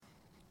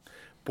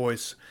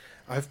Boys,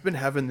 I've been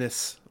having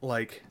this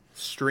like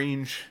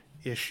strange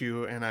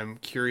issue, and I'm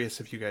curious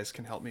if you guys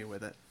can help me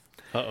with it.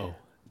 Uh-oh.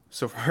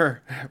 So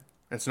for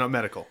it's not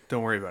medical.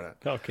 Don't worry about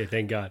it. Okay,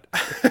 thank God.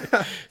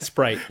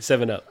 Sprite,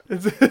 7-Up.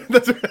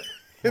 That's right.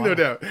 No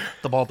doubt.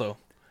 The Baldo.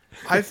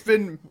 I've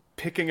been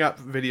picking up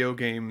video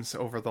games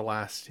over the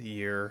last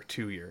year,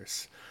 2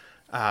 years,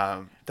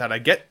 that I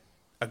get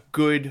a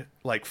good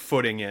like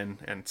footing in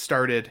and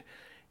started,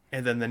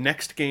 and then the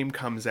next game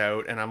comes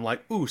out, and I'm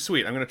like, ooh,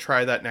 sweet, I'm going to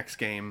try that next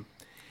game.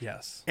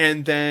 Yes.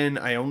 And then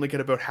I only get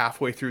about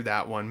halfway through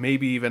that one,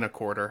 maybe even a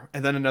quarter.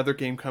 And then another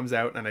game comes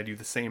out and I do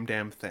the same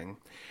damn thing.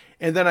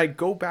 And then I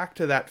go back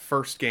to that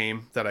first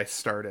game that I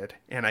started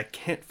and I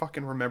can't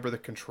fucking remember the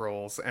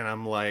controls. And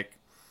I'm like,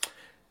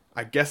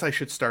 I guess I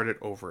should start it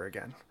over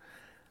again.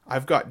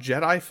 I've got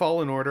Jedi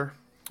Fallen Order,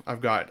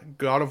 I've got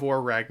God of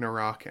War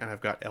Ragnarok, and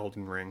I've got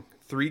Elden Ring.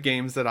 3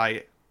 games that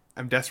I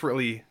am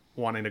desperately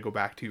wanting to go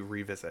back to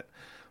revisit.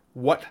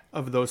 What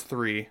of those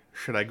 3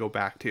 should I go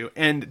back to?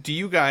 And do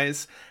you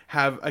guys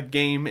have a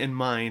game in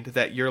mind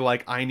that you're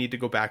like, I need to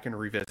go back and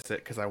revisit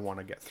because I want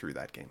to get through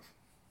that game?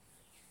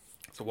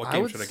 So what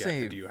game should I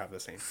get? Do you have the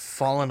same?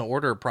 Fallen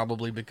Order,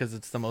 probably, because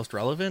it's the most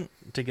relevant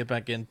to get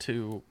back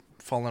into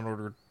Fallen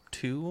Order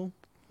 2.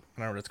 I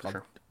don't know what it's called.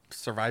 Sure.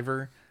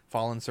 Survivor,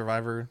 Fallen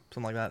Survivor,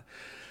 something like that.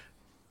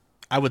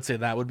 I would say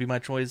that would be my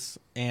choice.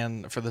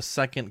 And for the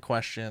second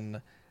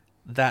question,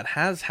 that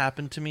has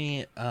happened to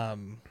me.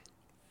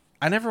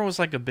 I never was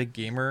like a big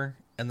gamer,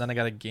 and then I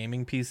got a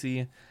gaming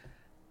PC,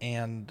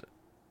 and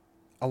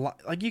a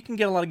lot like you can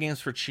get a lot of games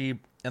for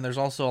cheap, and there's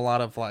also a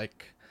lot of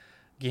like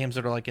games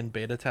that are like in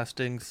beta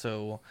testing.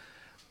 So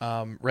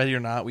Ready or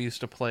Not, we used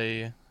to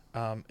play.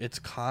 It's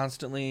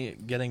constantly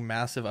getting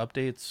massive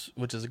updates,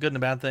 which is a good and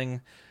a bad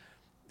thing.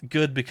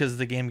 Good because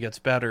the game gets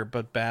better,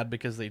 but bad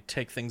because they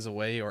take things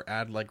away or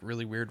add like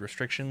really weird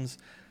restrictions.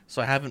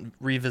 So I haven't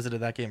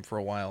revisited that game for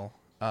a while.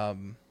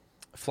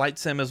 Flight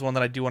Sim is one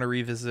that I do want to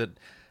revisit.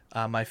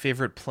 My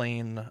favorite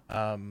plane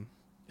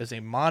is a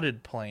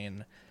modded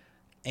plane,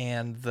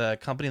 and the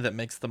company that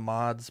makes the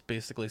mods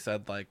basically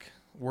said, like,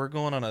 we're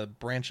going on a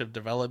branch of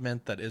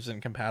development that isn't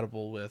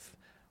compatible with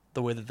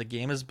the way that the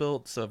game is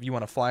built. So if you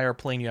want to fly our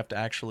plane, you have to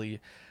actually...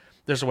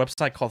 There's a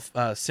website called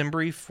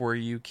SimBrief where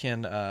you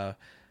can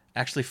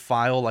actually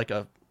file like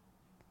a...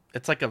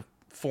 It's like a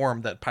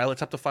form that pilots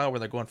have to file where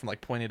they're going from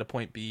like point A to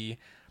point B.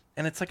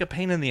 And it's like a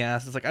pain in the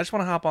ass. It's like, I just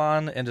want to hop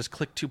on and just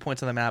click 2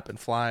 points on the map and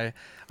fly.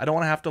 I don't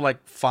want to have to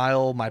like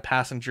file my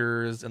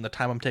passengers and the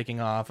time I'm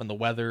taking off and the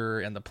weather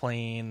and the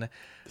plane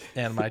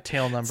and my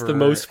tail number. It's the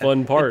most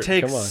fun part. It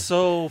takes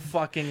so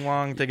fucking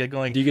long to get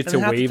going. Do you get to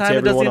wave to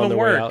everyone on the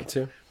way out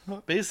too?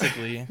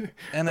 Basically.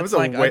 And it's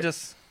like, I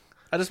just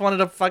wanted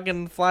to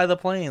fucking fly the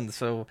plane.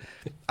 So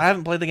I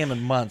haven't played the game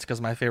in months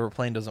because my favorite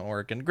plane doesn't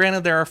work. And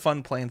granted, there are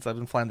fun planes. I've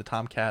been flying the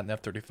Tomcat and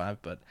F-35,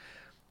 but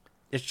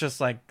it's just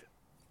like,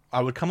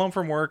 I would come home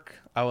from work,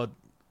 I would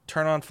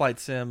turn on Flight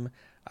Sim,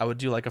 I would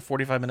do like a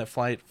 45-minute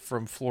flight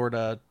from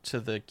Florida to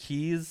the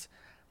Keys,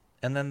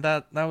 and then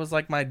that was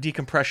like my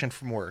decompression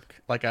from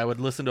work. Like I would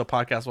listen to a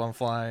podcast while I'm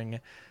flying.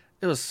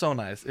 It was so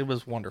nice. It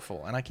was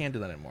wonderful, and I can't do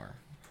that anymore.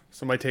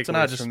 So my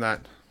takeaways from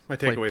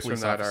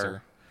that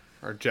are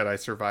Jedi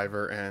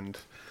Survivor and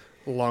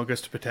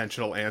longest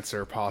potential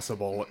answer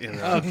possible in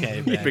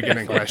the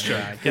beginning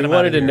question. You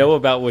wanted to know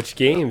about which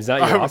games,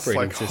 not your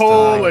operating system.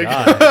 Holy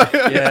God.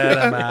 Get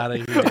them out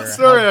of here.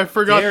 Sorry, I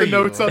forgot the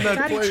notes on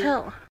that plate.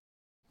 Chill.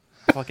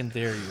 Fucking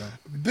dare you.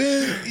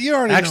 Ben, you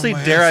already actually know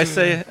my dare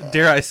answer.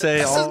 I say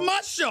this is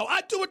my show.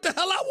 I do what the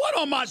hell I want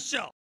on my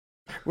show.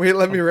 Wait,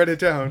 let me write it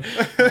down.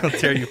 How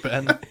dare you,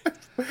 Ben.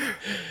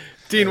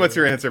 Dean, what's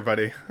your answer,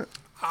 buddy?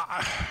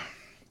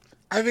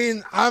 I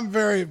mean, I'm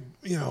very,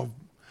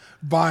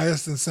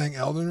 biased in saying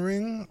Elden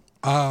Ring.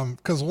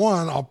 Because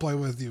 1, I'll play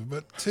with you,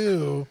 but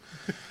 2,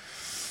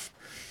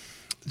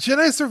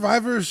 Jedi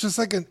Survivor is just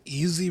like an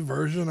easy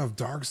version of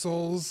Dark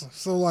Souls.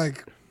 So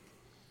like,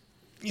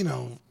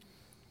 Elden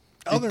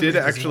It did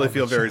Ring actually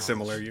feel very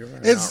similar.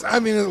 I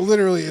mean, it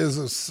literally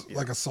is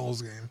like a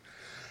Souls game.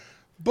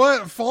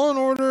 But Fallen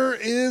Order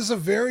is a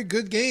very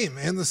good game,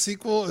 and the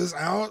sequel is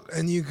out,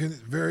 and you can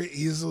very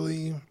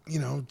easily,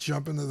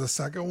 jump into the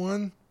second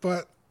one.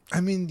 But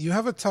I mean, you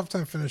have a tough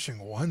time finishing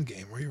one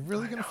game. Are you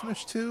really going to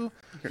finish 2?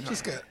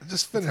 Just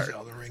finish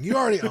Elden Ring. You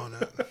already own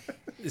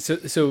it.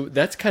 So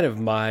that's kind of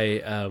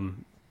my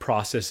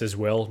process as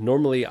well.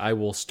 Normally, I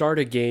will start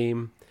a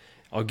game,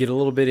 I'll get a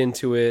little bit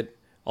into it,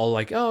 I'll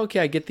like, oh,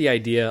 okay, I get the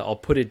idea, I'll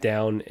put it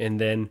down, and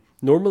then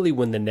normally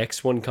when the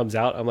next one comes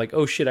out, I'm like,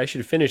 oh shit, I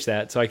should finish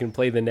that so I can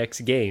play the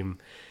next game.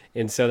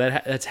 And so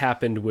that's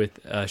happened with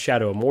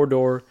Shadow of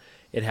Mordor.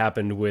 It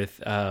happened with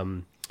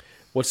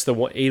what's the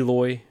one,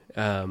 Aloy?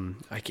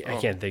 I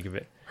can't think of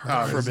it.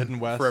 Forbidden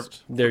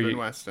West. Forbidden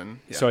West. And,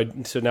 yeah.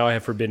 So now I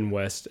have Forbidden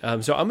West.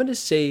 So I'm going to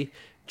say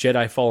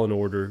Jedi Fallen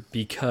Order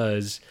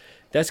because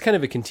that's kind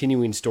of a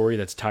continuing story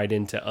that's tied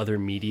into other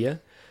media.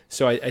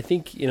 So I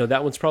think,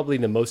 that one's probably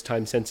the most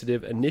time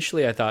sensitive.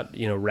 Initially, I thought,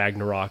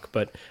 Ragnarok,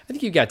 but I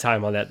think you've got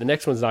time on that. The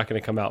next one's not going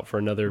to come out for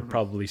another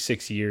probably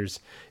 6 years,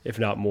 if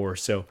not more.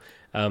 So,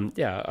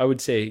 I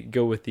would say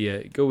go with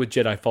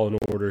Jedi Fallen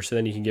Order, so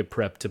then you can get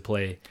prepped to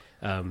play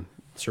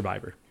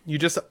Survivor. You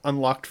just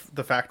unlocked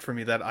the fact for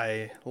me that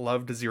I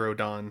loved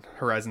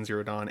Horizon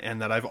Zero Dawn,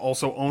 and that I've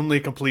also only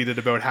completed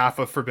about half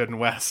of Forbidden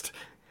West.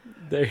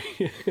 There.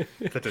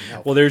 That didn't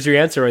help. Well, there's your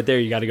answer right there.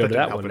 You got to go to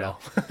that one now.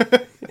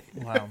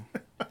 Wow.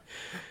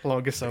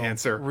 Longest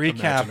answer.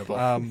 Recap.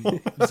 imaginable.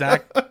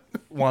 Zach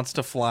wants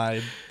to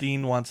fly.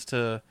 Dean wants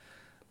to.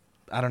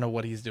 I don't know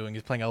what he's doing.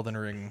 He's playing Elden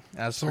Ring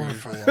as per Sword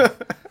usual. fight.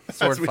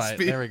 Sword As we fight.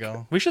 speak. There we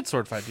go. We should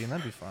sword fight, Dean.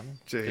 That'd be fun.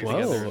 Jay,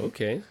 Whoa, together.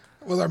 okay.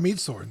 With our meat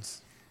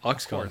swords. Of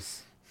Oxcon.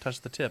 course.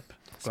 Touch the tip.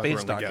 Glad we're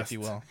Space only dog, guests. if you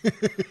will.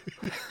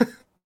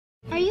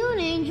 Are you an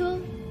angel?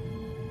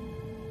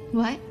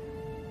 What?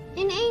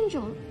 An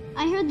angel.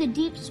 I heard the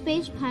deep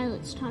space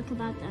pilots talk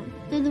about them.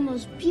 They're the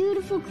most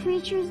beautiful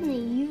creatures in the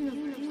universe.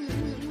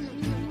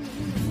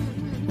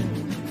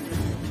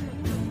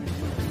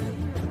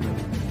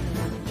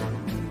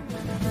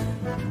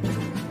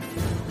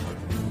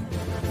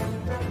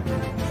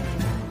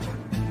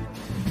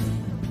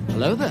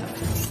 Hello there.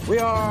 We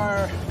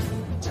are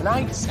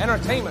tonight's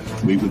entertainment.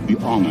 We would be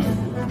honored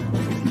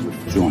if you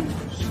would join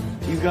us.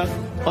 He's got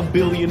a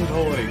billion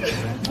toys.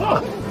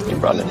 You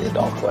brought in a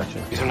doll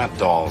collection. These are not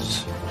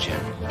dolls,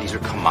 Jim. These are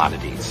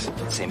commodities.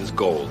 Same as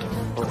gold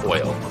or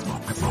oil.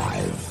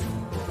 5,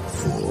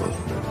 4,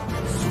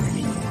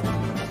 3,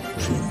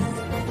 2,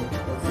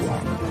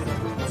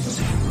 1,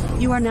 0.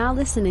 You are now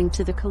listening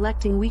to the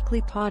Collecting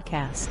Weekly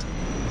podcast.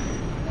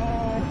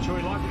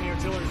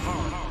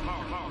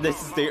 This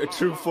is the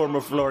true form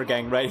of lore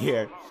gang right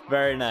here.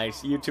 Very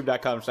nice.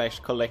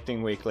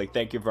 YouTube.com/collecting weekly.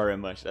 Thank you very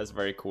much. That's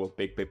very cool.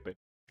 Big.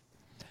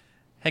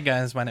 Hey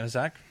guys, my name is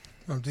Zach.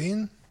 I'm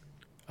Dean.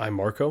 I'm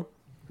Marco.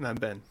 And I'm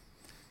Ben.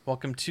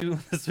 Welcome to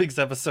this week's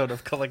episode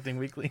of Collecting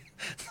Weekly,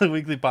 the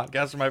weekly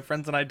podcast where my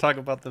friends and I talk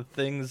about the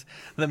things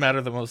that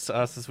matter the most to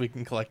us this week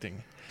in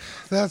collecting.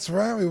 That's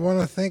right. We want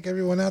to thank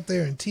everyone out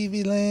there in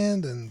TV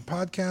land and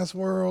podcast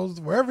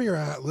world, wherever you're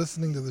at,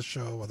 listening to the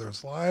show, whether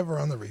it's live or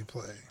on the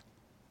replay.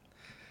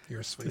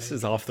 You're sweet. This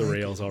is off the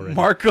rails already.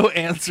 Marco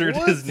answered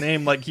his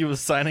name like he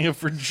was signing up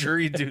for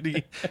jury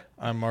duty.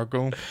 I'm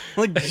Marco.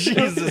 Like,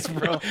 Jesus,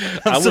 bro.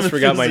 I almost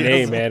forgot my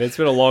name, man. It's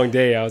been a long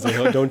day. I was like,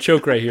 oh, don't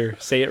choke right here.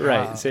 Say it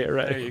right. Wow. Say it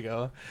right. There you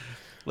go.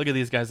 Look at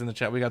these guys in the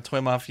chat. We got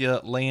Toy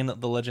Mafia, Lane,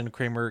 The Legend,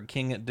 Kramer,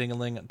 King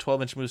Dingaling,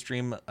 12-inch Moose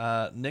Stream,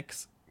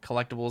 Nick's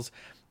Collectibles.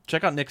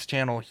 Check out Nick's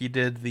channel. He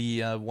did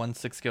the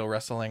 1/6 scale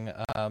wrestling.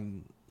 I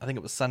think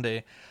it was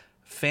Sunday.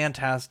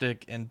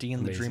 Fantastic. And Dean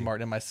Amazing. the Dream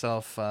Mart and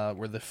myself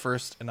were the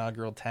first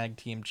inaugural tag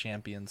team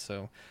champions.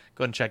 So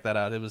go ahead and check that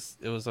out. It was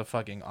a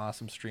fucking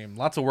awesome stream.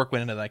 Lots of work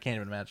went into that. I can't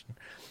even imagine.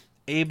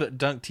 Abe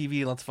Dunk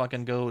TV, let's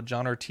fucking go.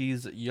 John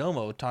Ortiz,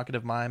 Yomo,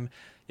 Talkative Mime.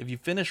 If you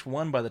finish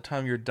one, by the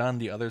time you're done,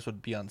 the others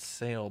would be on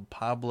sale.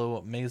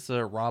 Pablo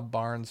Mesa, Rob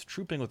Barnes,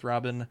 Trooping with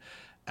Robin,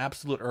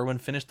 Absolute Irwin,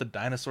 finished the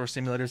Dinosaur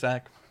Simulator,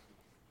 Zach.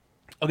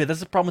 Okay, this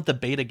is the problem with the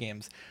beta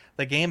games.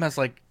 The game has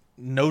like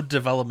no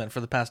development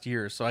for the past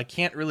year, so I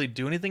can't really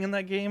do anything in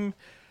that game,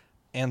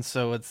 and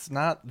so it's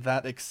not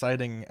that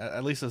exciting,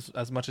 at least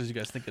as much as you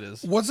guys think it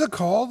is. What's it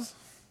called?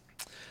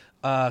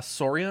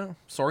 Saurian.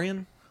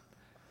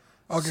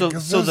 Okay,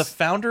 So the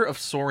founder of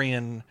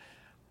Saurian,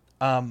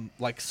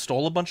 like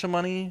stole a bunch of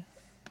money,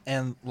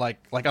 and like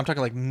I'm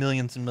talking like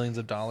millions and millions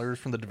of dollars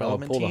from the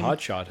development pulled team. a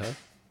hot shot, huh?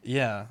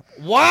 Yeah.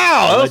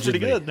 Wow, that was pretty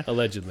good.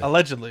 Allegedly.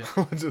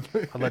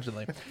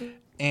 Allegedly.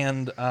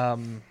 And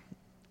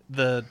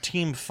the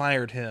team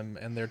fired him,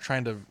 and they're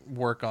trying to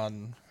work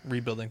on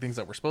rebuilding things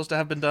that were supposed to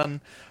have been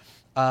done.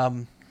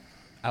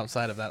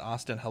 Outside of that,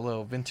 Austin,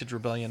 hello. Vintage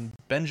Rebellion,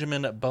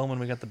 Benjamin Bowman.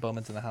 We got the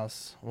Bowmans in the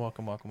house.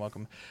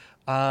 Welcome.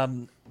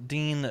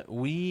 Dean,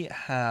 we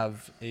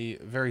have a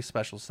very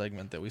special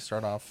segment that we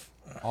start off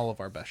all of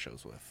our best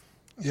shows with.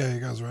 Yeah, you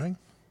guys ready?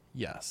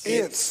 Yes.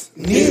 It's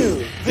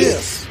new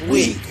this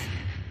week.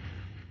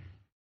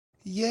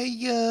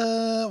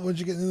 Yeah. What'd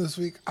you get new this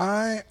week?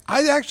 I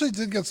actually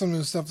did get some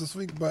new stuff this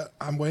week, but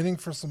I'm waiting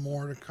for some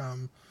more to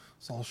come,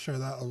 so I'll share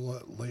that a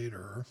little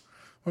later.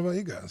 What about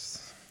you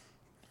guys?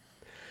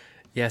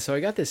 Yeah, so I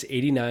got this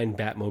 89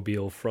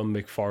 Batmobile from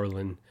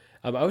McFarlane.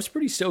 I was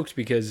pretty stoked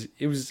because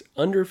it was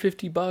under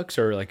 $50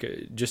 or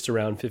like just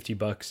around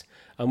 $50,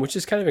 which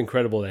is kind of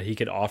incredible that he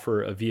could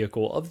offer a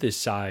vehicle of this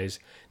size.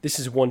 This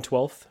is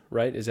 1/12,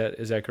 right? Is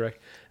that correct?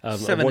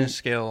 7-inch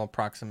scale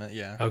approximate,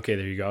 yeah. Okay,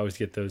 there you go. I always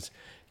get those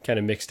kind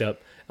of mixed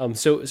up.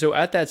 So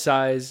at that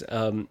size,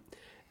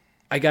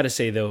 I got to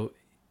say though,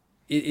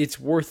 it's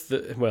worth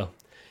the, well,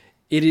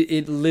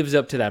 it lives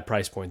up to that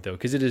price point though,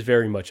 because it is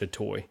very much a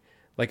toy.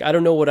 Like, I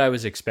don't know what I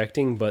was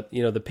expecting, but,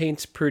 you know, the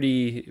paint's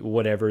pretty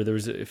whatever.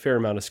 There's a fair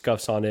amount of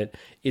scuffs on it.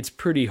 It's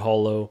pretty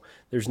hollow.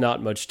 There's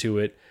not much to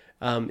it.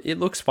 It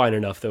looks fine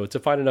enough, though. It's a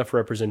fine enough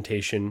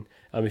representation.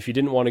 If you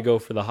didn't want to go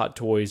for the Hot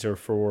Toys or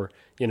for,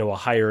 a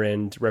higher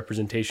end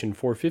representation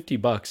for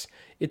 $50,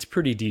 it's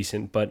pretty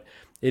decent, but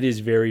it is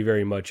very,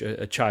 very much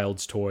a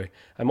child's toy.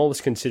 I'm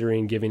almost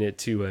considering giving it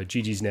to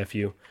Gigi's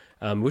nephew,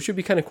 which would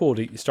be kind of cool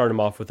to start him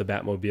off with a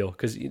Batmobile,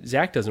 because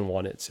Zach doesn't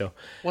want it. So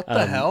what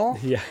the hell?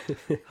 Yeah.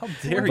 How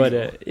dare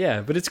you?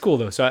 Yeah, but it's cool,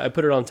 though. So I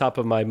put it on top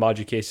of my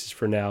Maji cases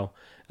for now.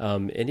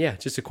 And yeah,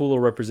 just a cool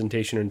little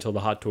representation until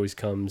the Hot Toys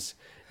comes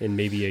in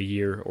maybe a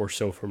year or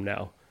so from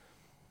now.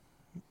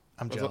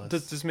 I'm jealous.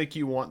 Does this make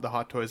you want the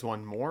Hot Toys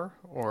one more,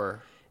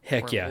 or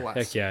Heck or yeah, less?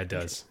 heck yeah, it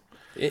does.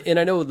 And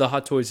I know the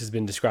Hot Toys has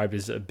been described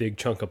as a big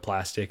chunk of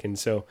plastic, and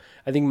so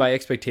I think my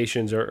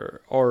expectations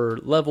are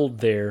leveled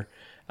there.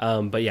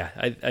 But yeah,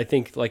 I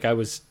think like I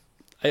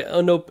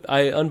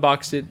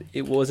unboxed it.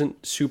 It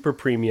wasn't super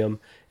premium,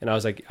 and I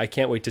was like, I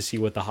can't wait to see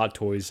what the Hot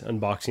Toys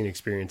unboxing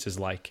experience is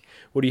like.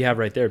 What do you have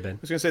right there, Ben? I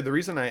was going to say, the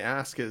reason I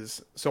ask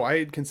is, so I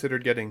had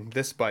considered getting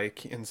this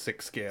bike in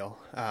 6 scale,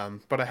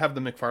 but I have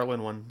the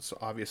McFarlane ones,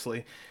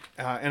 obviously,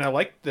 and I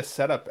like the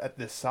setup at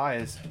this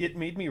size. It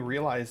made me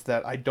realize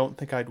that I don't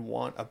think I'd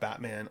want a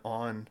Batman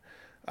on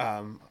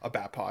a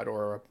Batpod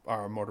or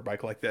a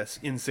motorbike like this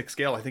in 6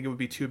 scale. I think it would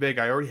be too big.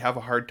 I already have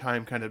a hard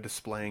time kind of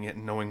displaying it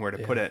and knowing where to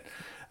put it.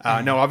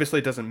 Now, obviously,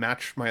 it doesn't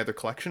match my other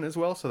collection as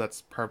well, so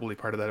that's probably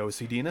part of that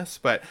OCD-ness.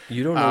 But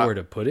you don't know where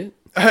to put it?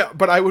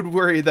 But I would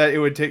worry that it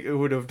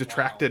would have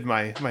detracted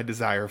my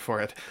desire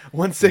for it.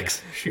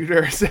 1/6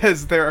 Shooter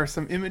says there are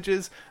some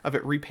images of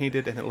it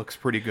repainted and it looks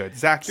pretty good.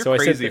 Zach, you're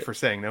crazy for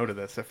saying no to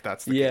this if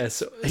that's the case.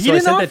 So I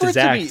sent that to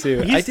Zach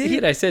too. I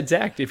did. I said,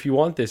 Zach, if you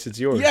want this, it's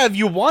yours. Yeah, if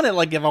you want it,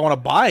 like if I want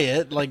to buy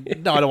it, like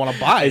no, I don't want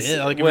to buy it.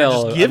 Like if you're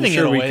just giving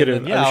it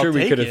away, I'm sure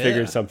we could have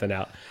figured something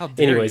out.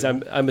 Anyways,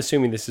 I'm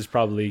assuming this is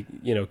probably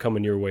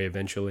coming your way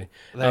eventually.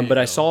 But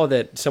I saw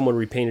that someone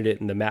repainted it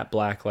in the matte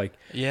black, like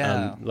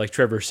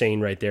Trevor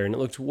saying right there, and it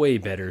looked way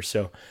better.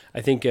 So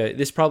I think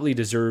this probably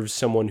deserves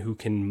someone who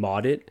can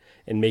mod it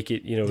and make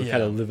it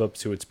kind of live up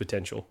to its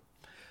potential.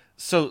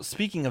 So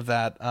speaking of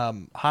that,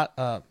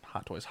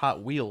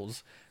 Hot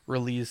Wheels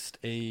released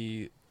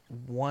a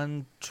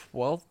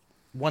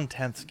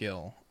 1/10th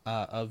scale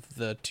of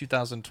the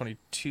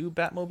 2022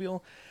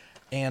 Batmobile,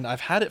 and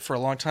I've had it for a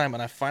long time,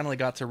 and I finally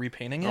got to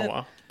repainting it. Oh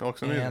wow, that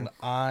looks amazing! And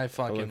I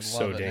fucking love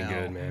so it dang now.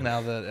 good, man.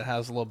 Now that it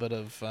has a little bit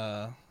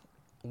of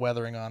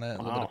weathering on it,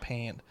 a little bit of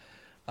paint.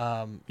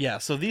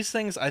 So these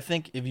things, I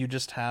think if you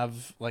just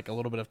have like a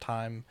little bit of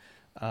time,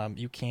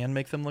 you can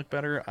make them look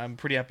better. I'm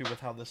pretty happy with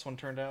how this one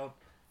turned out.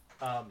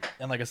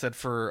 And like I said,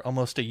 for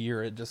almost a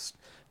year, it just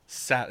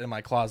sat in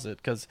my closet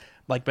because,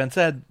 like Ben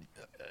said,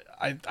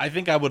 I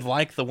think I would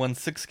like the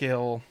 1/6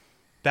 scale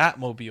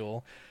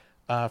Batmobile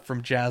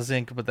from Jazz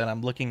Inc. But then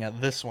I'm looking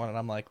at this one and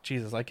I'm like,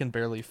 Jesus, I can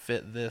barely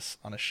fit this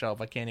on a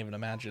shelf. I can't even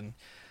imagine,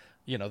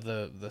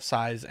 the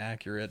size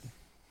accurate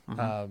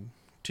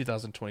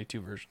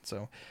 2022 version.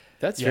 So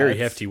that's very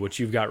hefty what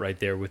you've got right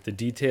there with the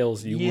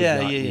details you would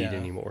not need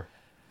anymore.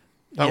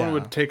 That one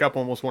would take up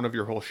almost one of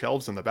your whole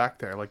shelves in the back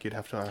there. Like you'd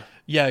have to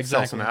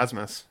sell some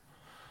Asmus.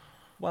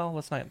 Well,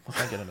 let's not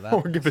get into that.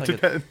 Or give it to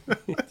Ben.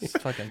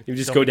 You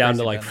just go down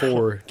to like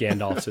 4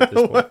 Gandalfs at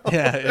this point.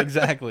 Yeah,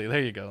 exactly.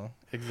 There you go.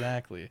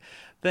 Exactly.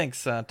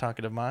 Thanks,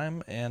 Talkative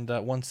Mime. And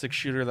 1/6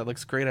 Shooter, that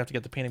looks great. I have to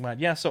get the painting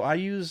mod. Yeah, so I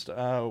used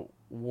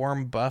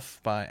Warm Buff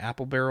by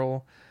Apple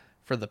Barrel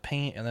for the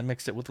paint, and then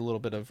mixed it with a little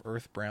bit of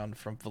Earth Brown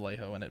from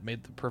Vallejo, and it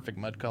made the perfect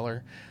mud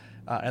color.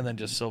 And then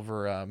just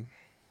silver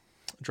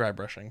dry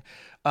brushing.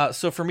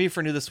 So for me,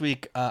 for new this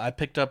week, I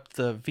picked up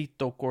the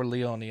Vito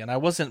Corleone, and I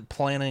wasn't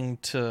planning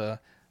to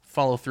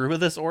follow through with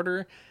this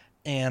order,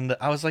 and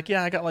I was like,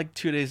 I got like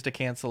 2 days to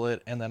cancel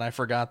it, and then I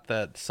forgot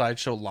that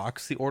Sideshow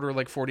locks the order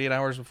like 48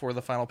 hours before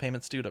the final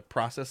payment's due to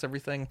process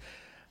everything.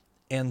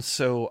 And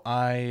so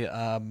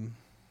I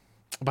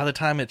by the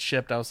time it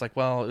shipped, I was like,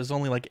 well, it was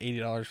only like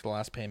 $80 for the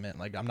last payment.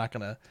 Like, I'm not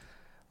gonna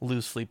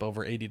lose sleep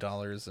over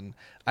 $80. And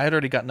I had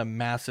already gotten a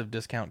massive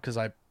discount because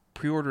I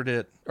pre-ordered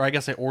it, or I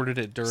guess I ordered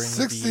it during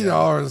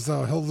 $60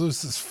 though. He'll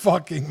lose his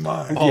fucking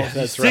mind. Oh,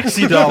 that's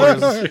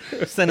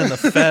 $60 sending the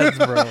feds,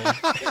 bro.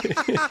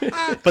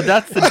 But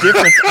that's the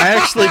difference. I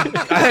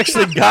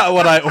actually got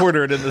what I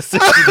ordered in the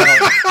 $60.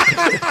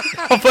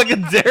 How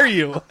fucking dare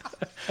you?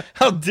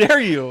 How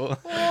dare you?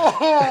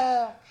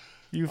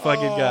 You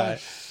fucking guy.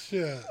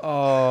 Shit.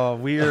 Oh,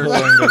 we are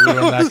going to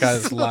ruin that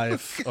guy's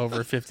life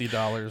over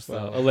 $50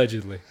 though.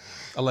 Allegedly,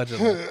 of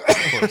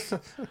course.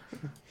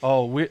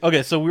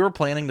 Okay, so we were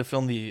planning to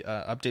film the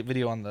update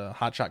video on the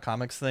Hot Shot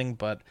Comics thing,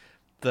 but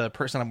the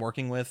person I'm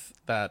working with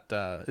that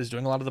is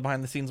doing a lot of the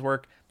behind the scenes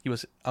work, he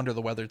was under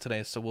the weather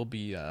today, so we'll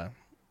be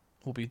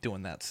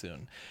doing that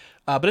soon.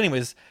 But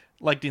anyways,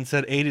 like Dean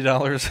said,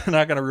 $80,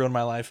 not gonna ruin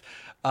my life.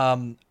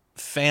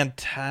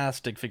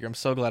 Fantastic figure. I'm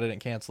so glad I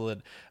didn't cancel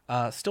it.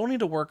 Still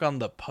need to work on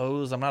the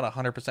pose. I'm not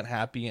 100%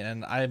 happy,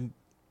 and I'm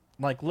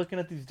like looking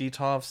at these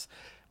Detolfs,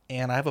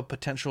 and I have a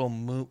potential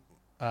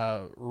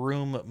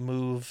room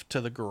move to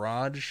the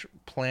garage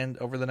planned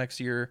over the next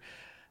year,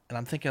 and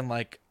I'm thinking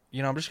like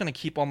I'm just going to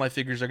keep all my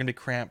figures. They're going to be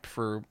cramped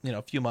for,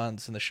 a few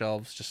months in the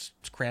shelves, just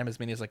cram as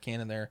many as I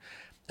can in there.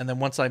 And then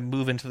once I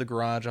move into the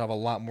garage, I'll have a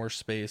lot more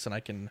space and I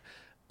can,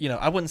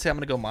 I wouldn't say I'm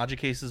going to go Maji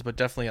cases, but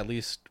definitely at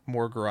least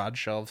more garage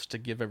shelves to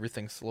give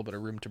everything a little bit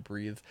of room to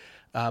breathe.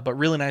 But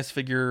really nice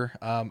figure.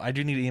 I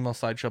do need to email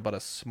Sideshow about a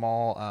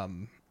small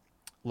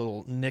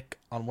little nick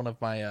on one of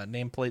my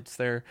nameplates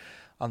there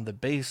on the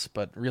base,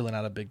 but really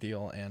not a big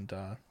deal. And,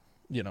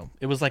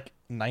 it was like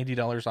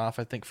 $90 off,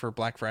 I think, for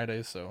Black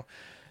Friday. So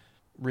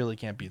really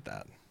can't beat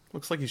that.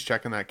 Looks like he's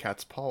checking that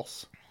cat's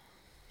pulse.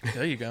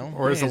 There you go.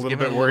 Or is a little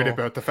bit worried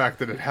about the fact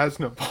that it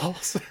has no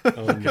pulse.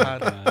 Oh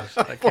God,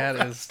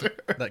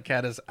 that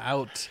cat is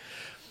out.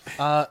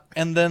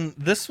 And then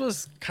this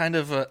was kind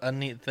of a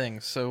neat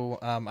thing. So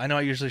I know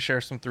I usually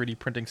share some 3D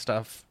printing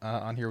stuff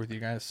on here with you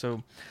guys.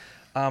 So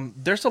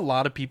there's a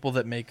lot of people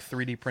that make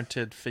 3D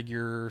printed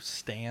figure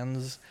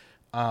stands.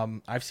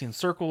 I've seen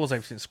circles,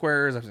 I've seen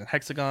squares, I've seen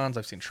hexagons,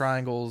 I've seen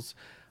triangles,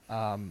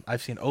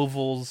 I've seen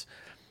ovals.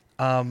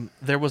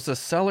 There was a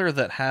seller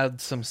that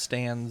had some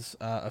stands,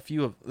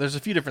 there's a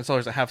few different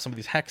sellers that have some of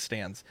these hex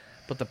stands,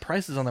 but the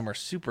prices on them are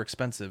super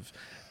expensive.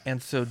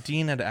 And so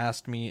Dean had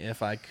asked me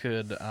if I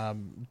could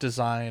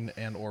design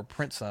and or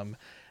print some.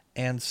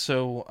 And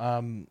so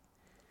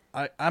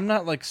I'm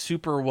not like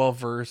super well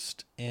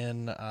versed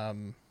in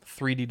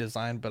 3D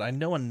design, but I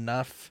know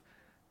enough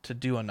to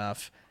do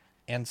enough.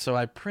 And so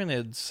I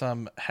printed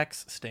some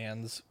hex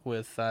stands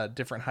with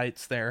different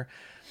heights there.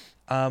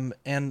 And,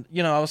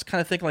 I was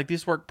kind of thinking like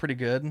these work pretty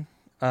good.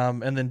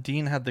 And then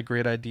Dean had the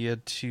great idea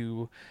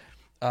to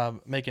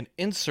make an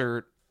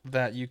insert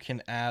that you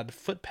can add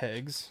foot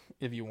pegs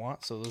if you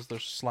want. So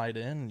those slide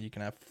in and you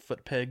can have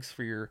foot pegs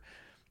for your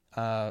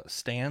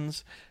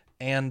stands.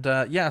 And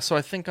so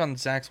I think on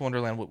Zach's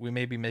Wonderland, we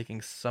may be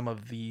making some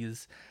of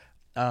these.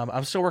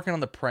 I'm still working on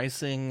the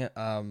pricing,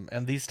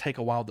 and these take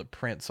a while to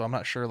print. So I'm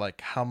not sure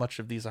like how much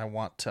of these I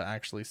want to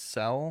actually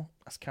sell,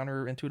 as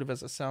counterintuitive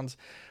as it sounds.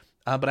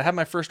 But I have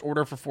my first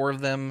order for 4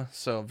 of them,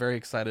 so very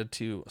excited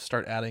to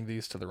start adding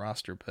these to the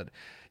roster. But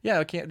yeah,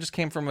 it just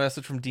came from a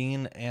message from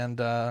Dean, and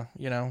a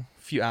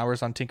few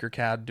hours on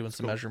Tinkercad doing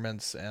some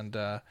measurements, and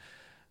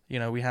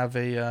we have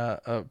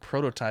a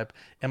prototype.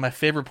 And my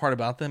favorite part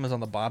about them is on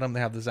the bottom they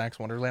have the Zach's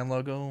Wonderland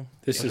logo.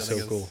 This is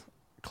so cool,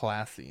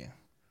 classy.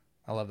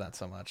 I love that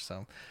so much.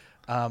 So,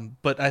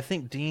 but I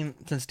think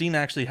since Dean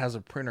actually has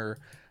a printer,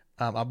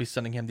 I'll be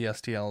sending him the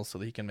STLs so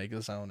that he can make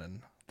his own,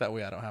 and that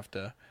way I don't have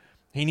to.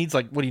 He needs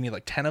what do you need,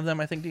 like 10 of them,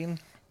 I think, Dean?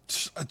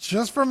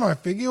 Just for my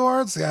figure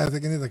arts, I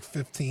think I need like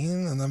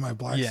 15, and then my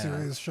Black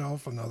Series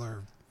shelf,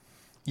 another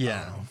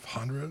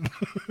 100.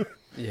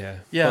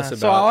 Yeah.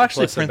 So I'll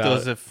actually print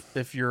those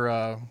if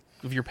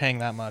you're paying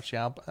that much.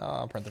 Yeah,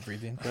 I'll print them for you,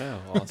 Dean.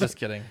 Wow, awesome. Just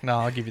kidding. No,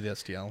 I'll give you the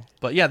STL.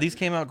 But yeah, these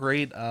came out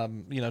great.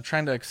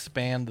 Trying to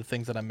expand the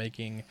things that I'm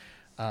making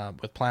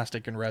with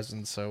plastic and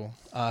resin. So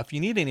if you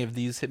need any of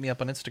these, hit me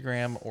up on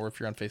Instagram, or if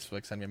you're on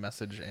Facebook, send me a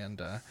message.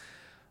 And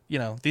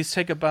these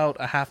take about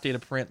a half day to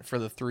print for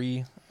the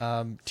 3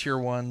 tier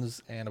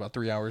ones and about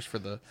 3 hours for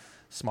the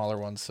smaller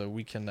ones. So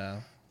we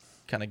can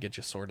kind of get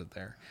you sorted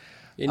there.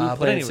 Any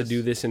plans to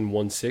do this in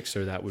 1/6,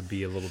 or that would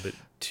be a little bit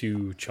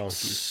too chunky?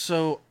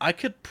 So I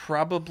could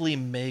probably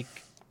make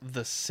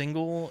the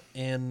single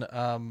in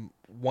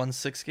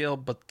 1/6 scale,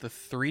 but the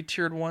 3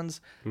 tiered ones,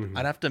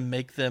 I'd have to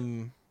make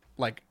them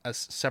like as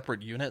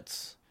separate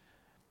units,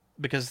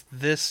 because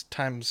this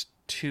times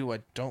 2 I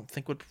don't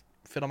think would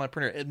fit on my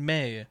printer. It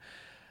may.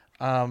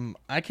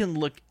 I can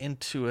look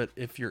into it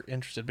if you're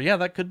interested. But yeah,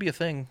 that could be a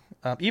thing.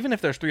 Even if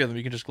there's 3 of them,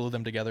 you can just glue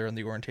them together in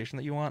the orientation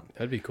that you want.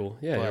 That'd be cool.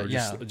 Yeah, or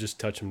just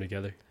touch them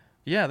together.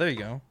 Yeah, there you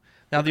go.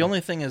 Now, the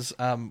only thing is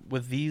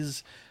with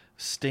these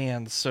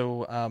stands,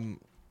 so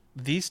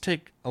these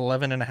take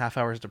 11 and a half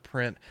hours to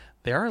print.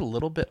 They are a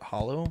little bit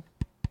hollow.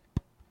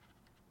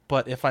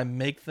 But if I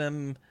make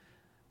them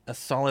as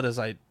solid as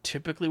I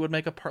typically would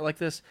make a part like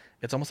this,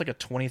 it's almost like a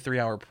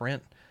 23-hour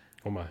print.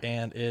 Oh, my.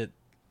 And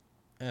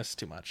it's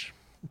too much.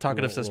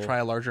 Talkative says try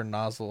a larger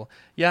nozzle.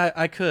 Yeah,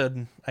 I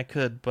could,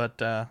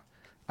 but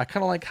I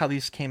kind of like how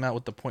these came out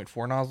with the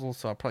 0.4 nozzle,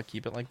 so I'll probably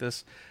keep it like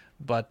this.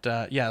 But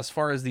as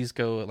far as these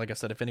go, like I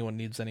said, if anyone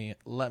needs any,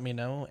 let me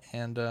know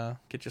and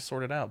get you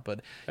sorted out.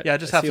 But yeah, I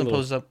just have some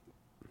posed up.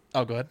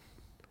 Oh, go ahead.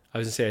 I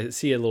was gonna say, I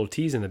see a little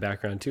tease in the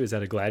background too. Is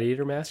that a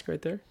gladiator mask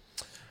right there?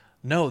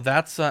 No,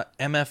 that's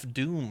MF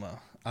Doom.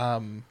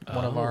 One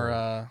of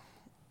our.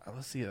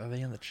 Let's see, are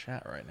they in the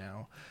chat right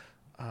now?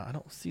 I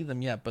don't see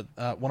them yet, but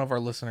one of our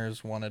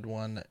listeners wanted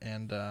one,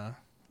 and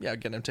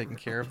getting them taken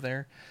care of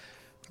there.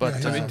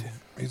 But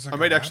I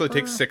might actually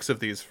take 6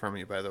 of these from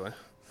you, by the way.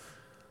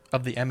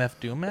 Of the MF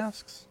Doom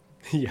masks?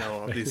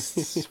 No, of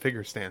these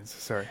figure stands.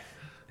 Sorry.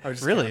 I was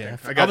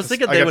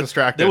thinking they would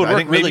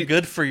work really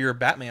good for your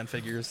Batman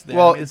figures.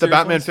 The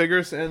Batman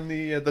figures and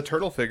the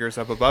turtle figures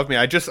up above me.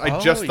 I just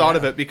thought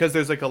of it because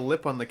there's like a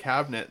lip on the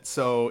cabinet,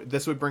 so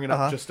this would bring it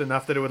up just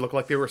enough that it would look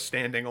like they were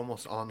standing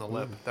almost on the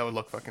lip. That would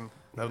look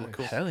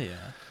cool. Hell yeah.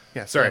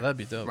 Yeah, sorry. Yeah, that'd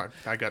be dope.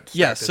 I got distracted.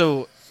 Yeah,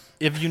 so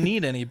If you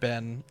need any,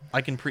 Ben,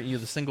 I can print you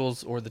the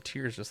singles or the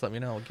tiers. Just let me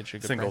know. I'll get you a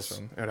good Singles. price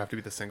for them. It would have to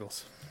be the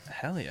singles.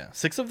 Hell yeah.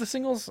 6 of the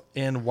singles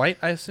in white,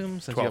 I assume,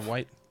 since 12. you have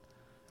white.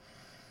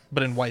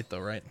 But in white, though,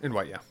 right? In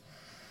white, yeah.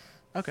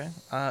 Okay.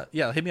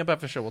 Yeah, hit me up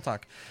after the show. We'll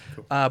talk.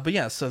 Cool. But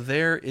yeah, so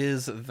there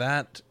is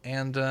that.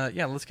 And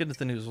yeah, let's get into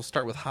the news. We'll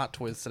start with Hot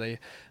Toys today.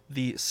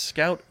 The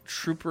Scout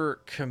Trooper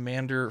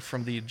Commander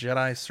from the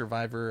Jedi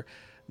Survivor.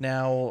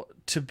 Now,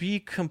 to be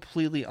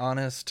completely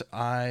honest,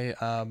 I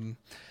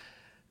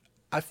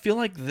feel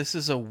like this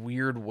is a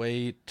weird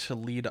way to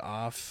lead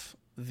off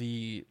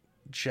the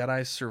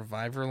Jedi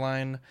Survivor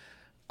line.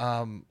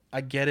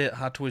 I get it,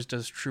 Hot Toys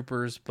does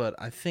Troopers, but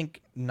I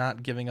think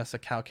not giving us a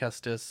Cal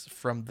Kestis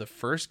from the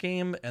first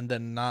game and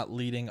then not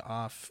leading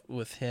off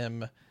with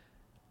him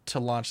to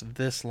launch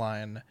this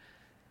line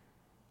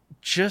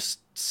just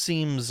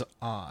seems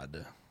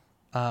odd.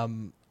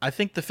 I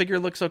think the figure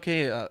looks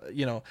okay.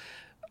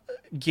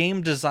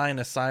 Game design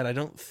aside, I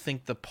don't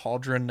think the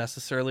pauldron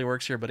necessarily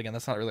works here, but again,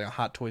 that's not really a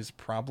Hot Toys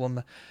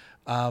problem.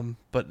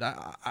 But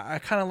I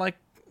kind of like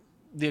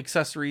the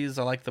accessories.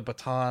 I like the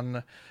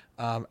baton.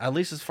 At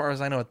least as far as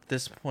I know, at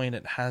this point,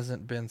 it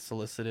hasn't been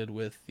solicited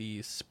with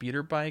the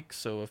speeder bike.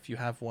 So if you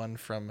have one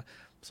from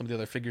some of the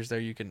other figures there,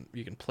 you can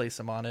place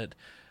them on it.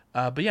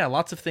 But yeah,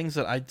 lots of things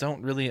that I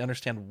don't really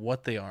understand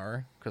what they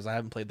are because I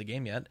haven't played the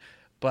game yet.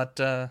 But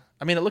I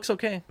mean, it looks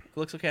okay. It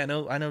looks okay. I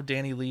know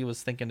Danny Lee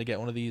was thinking to get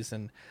one of these,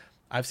 and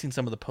I've seen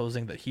some of the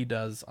posing that he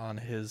does on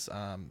his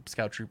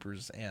Scout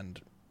Troopers, and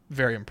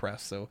very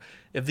impressed. So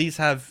if these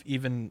have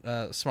even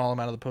a small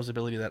amount of the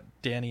posability that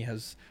Danny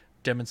has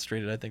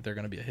demonstrated, I think they're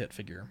going to be a hit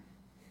figure.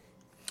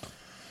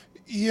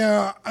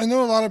 Yeah, I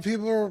know a lot of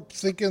people are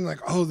thinking like,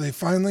 oh, they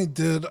finally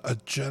did a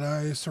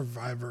Jedi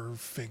Survivor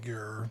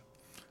figure.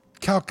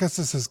 Cal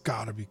Kestis has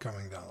got to be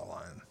coming down the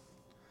line.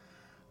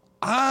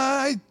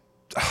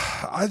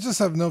 I just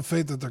have no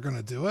faith that they're going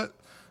to do it.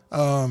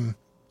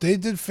 They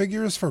did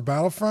figures for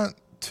Battlefront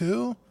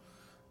 2,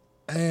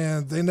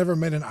 and they never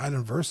made an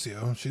Iden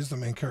Versio. She's the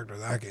main character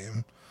of that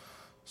game.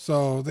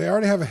 So they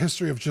already have a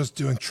history of just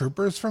doing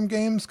troopers from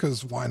games,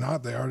 because why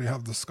not? They already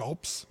have the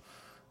sculpts.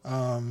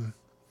 That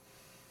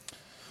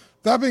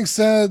being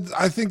said,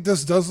 I think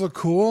this does look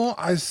cool.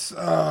 I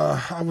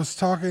was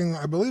talking,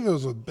 I believe it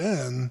was with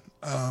Ben.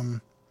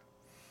 I've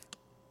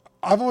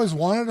always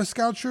wanted a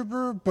Scout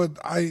Trooper, but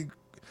I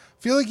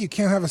feel like you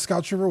can't have a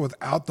Scout Trooper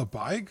without the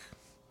bike.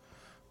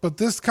 But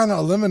this kind of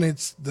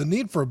eliminates the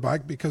need for a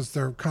bike because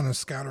they're kind of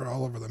scattered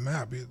all over the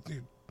map. You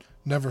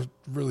never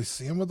really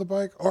see them with the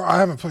bike. Or I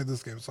haven't played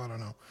this game, so I don't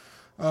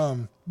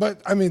know.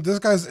 But, I mean, this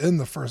guy's in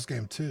the first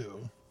game,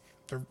 too.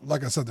 They're,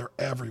 like I said, they're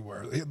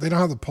everywhere. They don't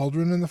have the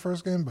pauldron in the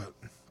first game, but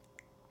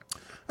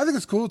I think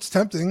it's cool. It's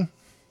tempting.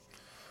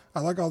 I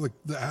like all the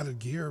added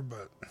gear,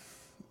 but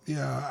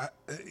yeah,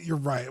 you're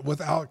right.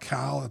 Without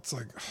Cal, it's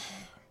like,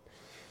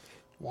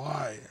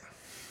 why?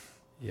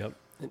 Yep.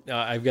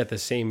 I've got the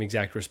same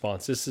exact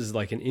response. This is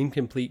like an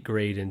incomplete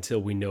grade until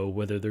we know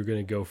whether they're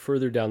going to go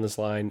further down this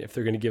line, if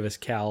they're going to give us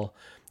Cal,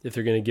 if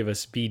they're going to give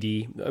us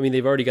BD. I mean,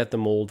 they've already got the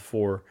mold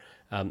for,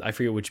 I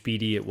forget which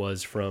BD it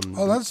was from.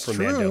 Oh, that's from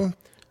true. Mando.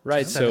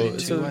 Right. So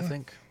I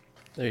think.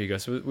 There you go.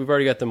 So we've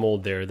already got the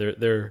mold there.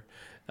 They're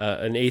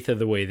an eighth of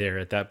the way there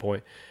at that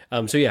point.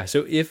 So yeah.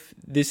 So if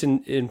this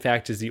in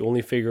fact is the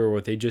only figure, or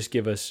if they just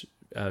give us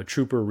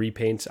trooper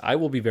repaints, I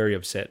will be very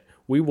upset.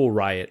 We will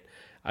riot.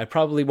 I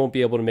probably won't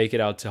be able to make it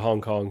out to Hong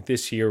Kong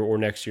this year or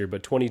next year,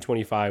 but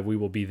 2025 we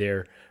will be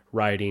there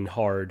rioting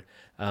hard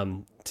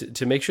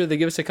to make sure they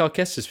give us a Cal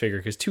Kestis figure,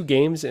 because 2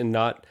 games and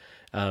not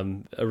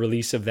a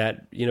release of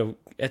that,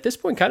 at this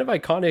point kind of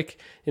iconic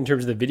in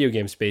terms of the video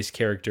game space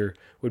character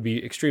would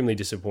be extremely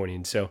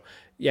disappointing. So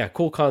yeah,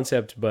 cool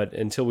concept, but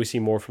until we see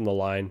more from the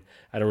line,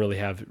 I don't really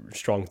have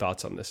strong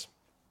thoughts on this.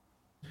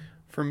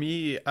 For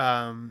me,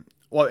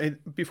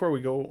 before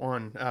we go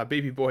on,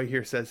 Baby Boy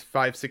here says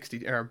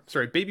 560.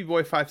 Baby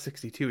Boy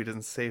 562. He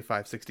doesn't say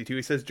 562.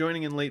 He says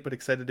joining in late, but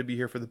excited to be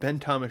here for the Ben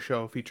Thomas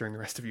show, featuring the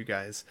rest of you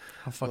guys.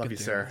 Love you,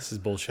 sir. This is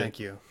bullshit. Thank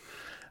you.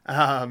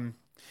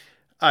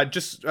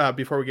 Just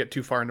before we get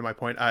too far into my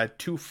point,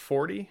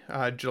 240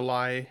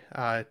 July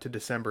to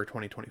December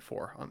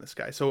 2024 on this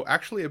guy. So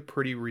actually a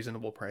pretty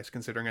reasonable price,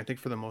 considering I think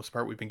for the most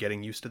part we've been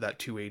getting used to that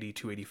 280,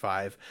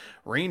 285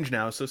 range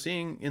now. So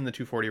seeing in the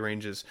 240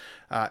 range is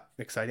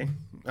exciting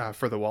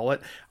for the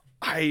wallet.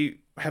 I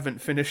haven't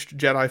finished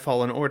Jedi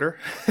Fallen Order,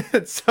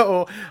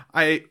 so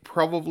I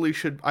probably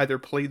should either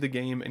play the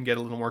game and get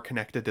a little more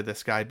connected to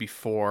this guy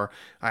before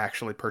I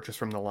actually purchase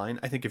from the line.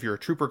 I think if you're a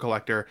trooper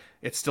collector,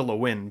 it's still a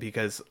win,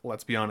 because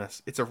let's be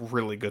honest, it's a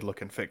really good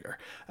looking figure.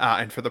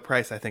 And for the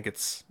price, I think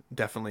it's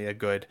definitely a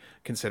good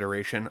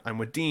consideration. I'm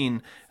with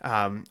Dean.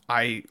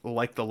 I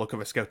like the look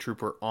of a Scout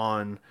Trooper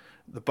on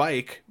the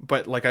bike,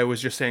 but like I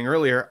was just saying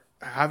earlier,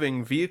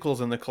 having vehicles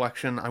in the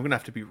collection, I'm going to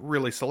have to be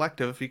really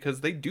selective,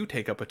 because they do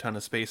take up a ton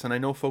of space. And I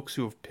know folks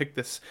who have picked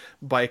this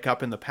bike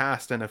up in the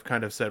past and have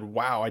kind of said,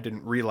 wow, I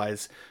didn't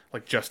realize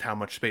like just how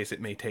much space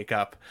it may take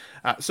up.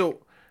 So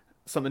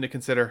something to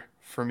consider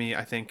for me.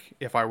 I think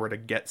if I were to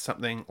get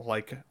something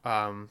like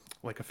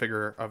a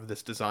figure of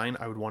this design,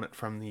 I would want it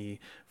from the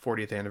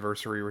 40th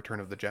anniversary Return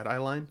of the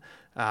Jedi line.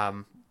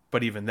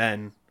 But even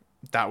then,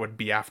 that would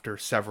be after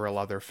several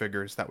other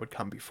figures that would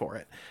come before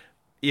it.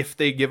 If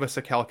they give us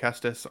a Cal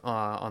Kestis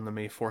on the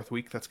May 4th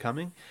week that's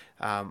coming,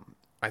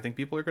 I think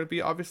people are going to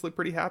be obviously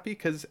pretty happy,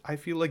 because I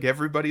feel like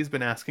everybody's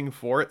been asking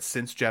for it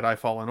since Jedi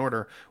Fallen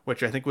Order,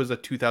 which I think was a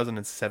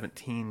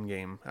 2017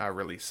 game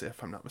release,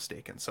 if I'm not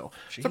mistaken. So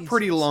it's a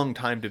pretty long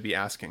time to be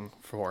asking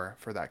for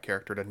that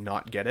character to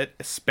not get it,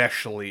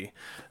 especially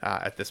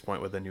at this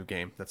point with a new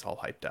game that's all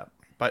hyped up.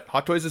 But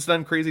Hot Toys has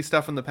done crazy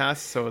stuff in the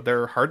past, so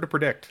they're hard to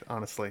predict,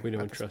 honestly. We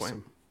don't trust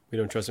them. We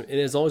don't trust him. And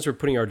as long as we're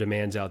putting our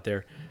demands out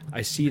there,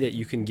 I see that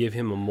you can give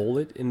him a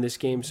mullet in this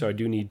game, so I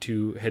do need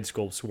 2 head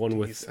sculpts, one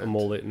with a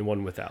mullet and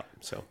one without.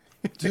 So,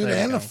 dude,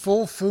 and a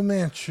full Fu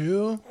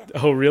Manchu.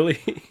 Oh, really?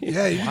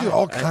 Yeah, you can do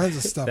all kinds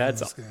of stuff in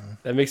this game.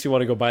 That makes me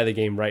want to go buy the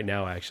game right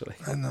now, actually.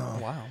 I know.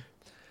 Wow.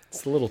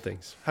 It's the little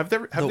things. Have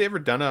they ever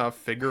done a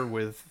figure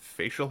with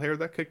facial hair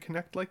that could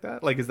connect like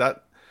that? Like, is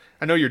that...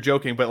 I know you're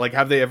joking, but like,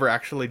 have they ever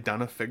actually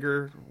done a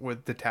figure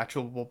with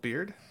detachable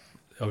beard?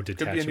 Oh,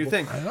 detachable. Could be a new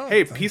thing.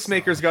 Hey,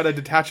 Peacemaker's got a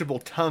detachable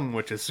tongue,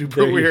 which is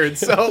super weird.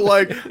 So,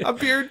 like, a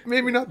beard,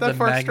 maybe not that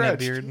far stretched.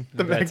 Beard.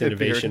 That's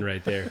innovation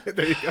right there.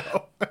 There you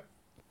go.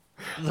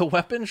 The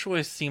weapon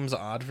choice seems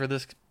odd for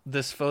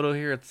this photo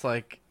here. It's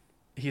like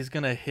he's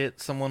gonna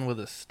hit someone with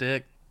a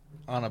stick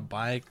on a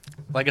bike.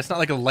 Like, it's not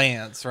like a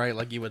lance, right?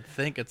 Like you would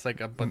think it's like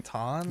a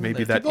baton.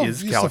 Maybe that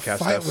is Cal Kestis.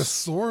 Fight with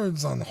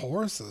swords on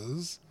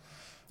horses.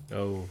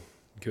 Oh.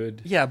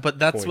 Good. Yeah, but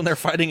that's when they're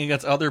fighting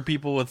against other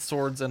people with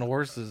swords and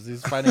horses.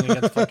 He's fighting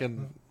against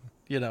fucking,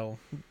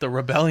 the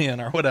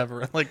rebellion or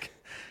whatever. Like,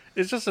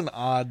 it's just an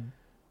odd.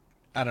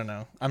 I don't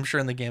know. I'm sure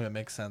in the game it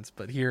makes sense,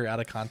 but here,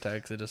 out of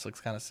context, it just looks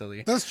kind of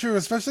silly. That's true,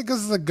 especially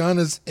because the gun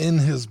is in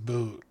his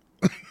boot.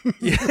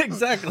 Yeah,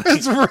 exactly.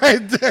 It's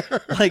right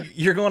there. Like,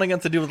 you're going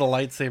against a dude with a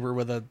lightsaber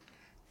with a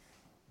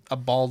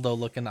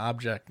Baldo-looking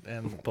object,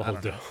 and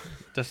Baldo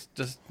just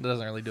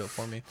doesn't really do it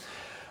for me.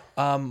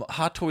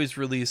 Hot Toys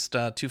released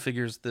 2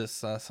 figures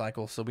this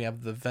cycle. So we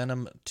have the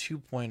Venom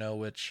 2.0,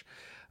 which,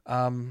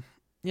 I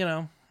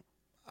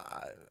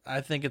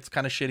think it's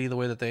kind of shitty the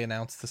way that they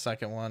announced the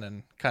second one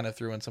and kind of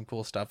threw in some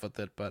cool stuff with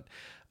it. But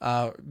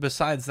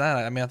besides that,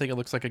 I mean, I think it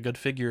looks like a good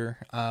figure.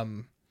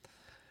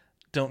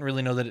 Don't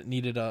really know that it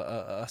needed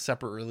a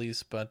separate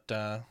release, but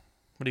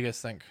what do you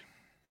guys think?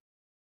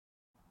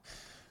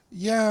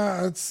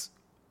 Yeah, it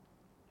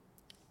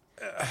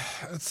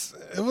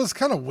was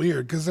kind of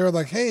weird because they were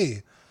like,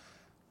 hey,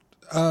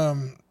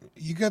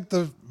 you get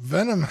the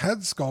Venom head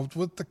sculpt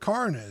with the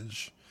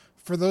Carnage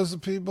for those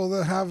people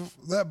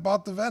that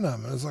bought the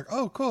Venom. And it's like,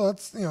 oh, cool.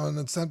 That's, an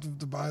incentive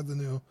to buy the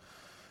new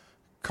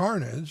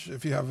Carnage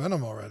if you have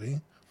Venom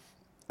already.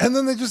 And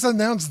then they just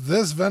announced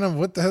this Venom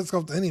with the head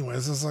sculpt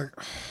anyways. It's like,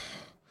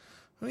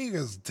 what are you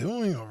guys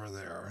doing over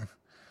there?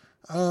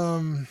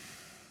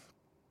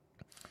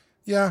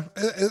 Yeah,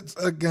 it's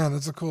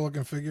a cool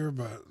looking figure,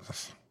 but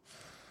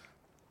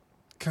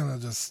kind of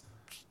just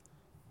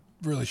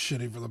really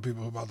shitty for the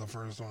people who bought the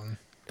first one.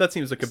 That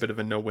seems like a bit of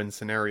a no-win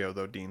scenario,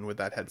 though, Dean, with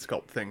that head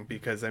sculpt thing,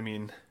 because, I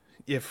mean,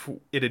 if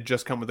it had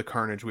just come with the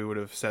Carnage, we would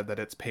have said that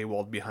it's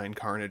paywalled behind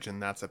Carnage,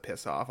 and that's a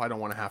piss-off. I don't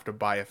want to have to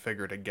buy a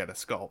figure to get a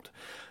sculpt.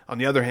 On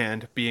the other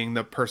hand, being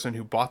the person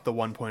who bought the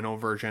 1.0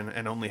 version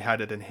and only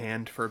had it in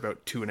hand for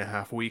about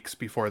 2.5 weeks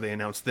before they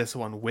announced this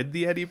one with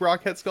the Eddie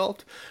Brock head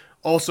sculpt,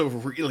 also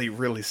really,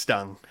 really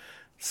stung.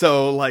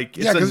 So, like,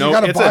 it's because you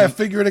gotta buy a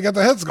figure to get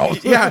the head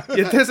sculpt. Yeah,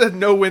 there's a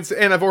no-win,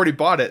 and I've already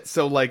bought it,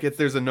 so, like,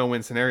 there's a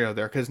no-win scenario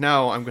there, because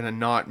now I'm going to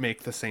not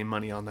make the same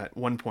money on that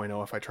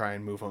 1.0 if I try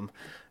and move them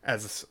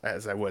as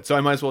I would. So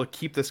I might as well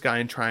keep this guy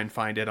and try and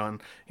find it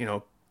on,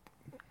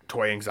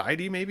 Toy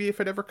Anxiety, maybe,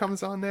 if it ever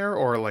comes on there,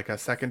 or like a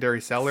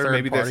secondary seller.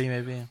 Maybe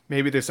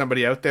there's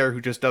somebody out there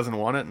who just doesn't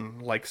want it and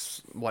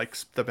likes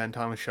the Ben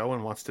Thomas Show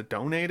and wants to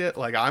donate it.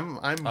 Like, I'm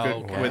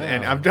good with,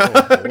 and I'm done.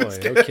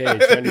 Okay,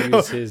 trying to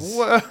use his.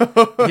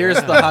 Here's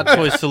the Hot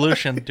Toy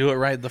solution: do it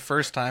right the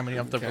first time, and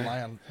you have to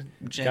rely on.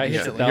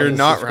 You're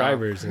not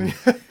subscribers.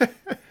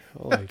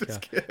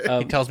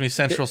 He tells me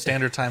Central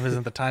Standard Time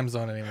isn't the time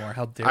zone anymore.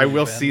 How dare I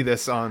will Ben? see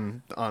this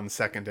on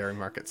secondary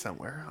market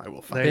somewhere. I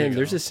will find it.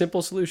 There's a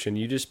simple solution.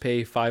 You just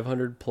pay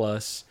 $500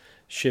 plus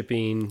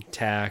shipping,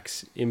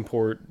 tax,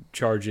 import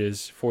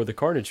charges for the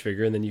Carnage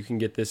figure, and then you can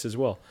get this as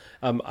well.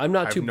 I'm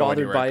not too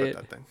bothered by it.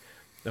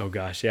 Oh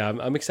gosh, yeah,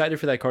 I'm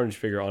excited for that Carnage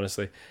figure.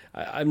 Honestly,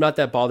 I'm not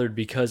that bothered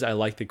because I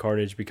like the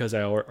Carnage, because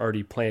I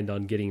already planned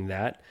on getting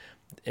that.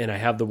 And I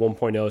have the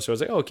 1.0, so I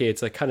was like, okay,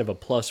 it's like kind of a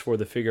plus for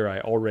the figure I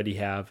already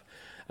have.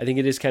 I think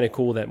it is kind of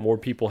cool that more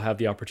people have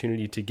the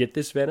opportunity to get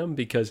this Venom,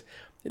 because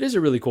it is a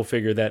really cool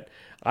figure that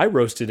I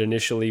roasted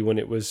initially when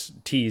it was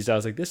teased. I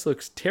was like, this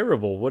looks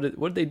terrible. What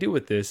did they do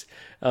with this?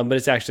 But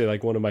it's actually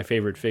like one of my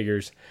favorite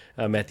figures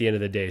at the end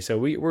of the day. So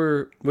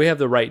we have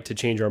the right to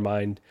change our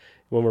mind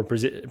when we're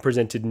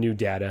presented new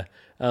data.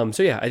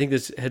 So yeah, I think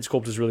this head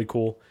sculpt is really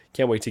cool.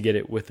 Can't wait to get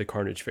it with the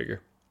Carnage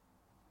figure.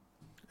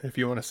 If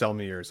you want to sell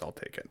me yours, I'll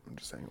take it. I'm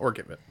just saying, or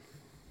give it.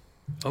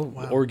 Oh,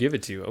 wow. Or give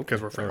it to you. Okay,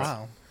 because we're friends.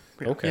 Wow.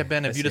 Okay. Yeah,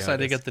 Ben, if you decide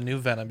to get the new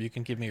Venom, you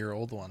can give me your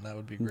old one. That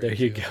would be great. There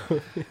you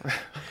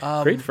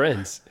go. Great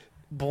friends.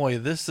 Boy,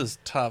 this is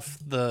tough.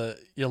 The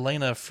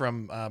Yelena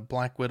from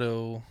Black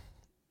Widow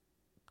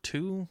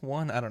 2,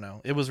 1, I don't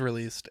know. It was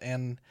released,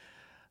 and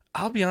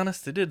I'll be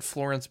honest, they did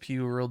Florence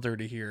Pugh real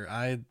dirty here.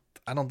 I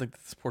don't think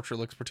this portrait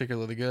looks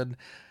particularly good.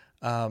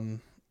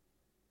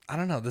 I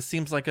don't know. This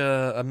seems like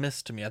a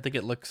miss to me. I think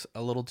it looks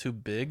a little too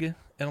big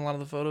in a lot of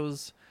the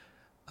photos,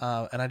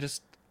 and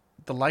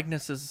the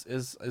likeness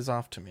is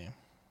off to me.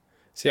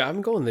 See,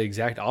 I'm going the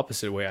exact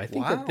opposite way. I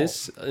think that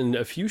this, in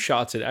a few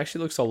shots, it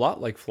actually looks a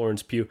lot like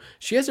Florence Pugh.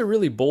 She has a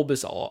really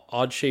bulbous,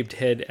 odd-shaped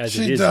head as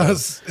it is. She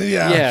does.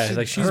 Yeah,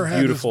 like she's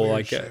beautiful.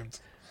 Like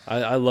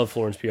I love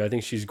Florence Pugh. I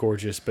think she's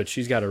gorgeous, but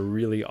she's got a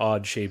really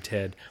odd-shaped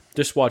head.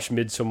 Just watch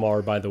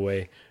Midsommar, by the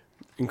way.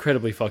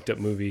 Incredibly fucked up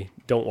movie.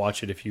 Don't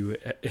watch it if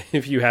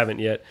you haven't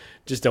yet.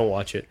 Just don't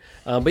watch it.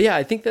 But yeah,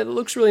 I think that it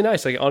looks really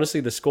nice. Like honestly,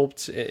 the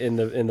sculpts in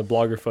the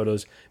blogger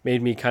photos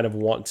made me kind of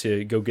want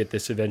to go get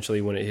this eventually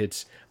when it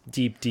hits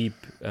deep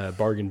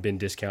bargain bin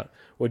discount.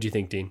 What do you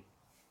think, Dean?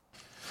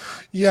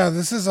 Yeah,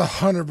 this is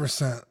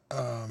 100%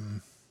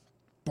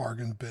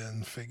 bargain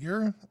bin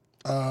figure.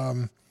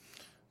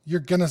 You're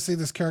gonna see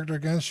this character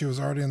again. She was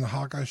already in the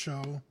Hawkeye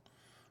show.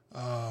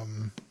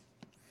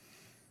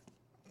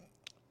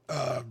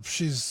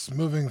 She's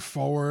moving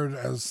forward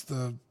as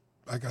the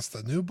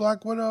new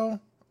Black Widow.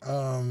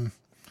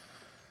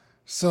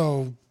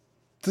 So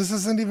this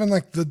isn't even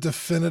like the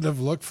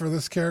definitive look for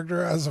this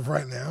character as of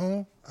right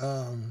now.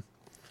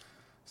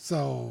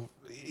 So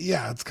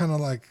yeah, it's kind of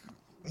like,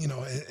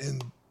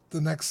 in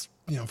the next,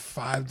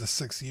 5 to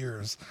 6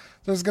 years,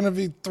 there's going to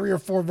be 3 or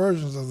 4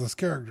 versions of this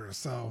character.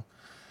 So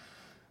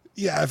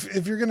yeah,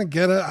 if you're going to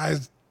get it,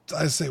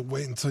 I say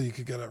wait until you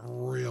could get it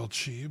real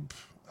cheap.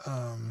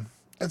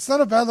 It's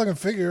not a bad looking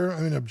figure. I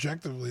mean,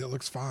 objectively, it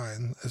looks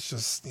fine. It's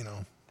just,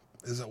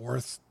 is it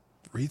worth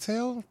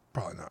retail?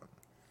 Probably not.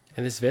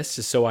 And this vest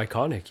is so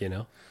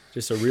iconic,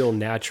 just a real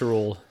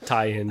natural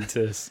tie-in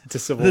to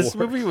Civil War. This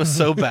War. movie was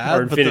so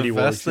bad, but the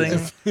vest War,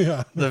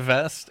 thing, the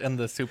vest and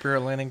the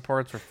superhero landing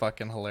parts were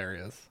fucking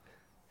hilarious.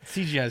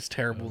 CGI is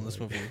terrible in this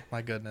movie.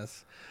 My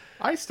goodness.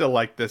 I still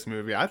like this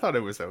movie. I thought it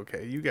was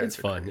okay. You guys, it's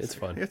fun. Crazy. It's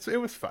fun. It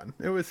was fun.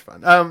 It was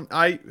fun.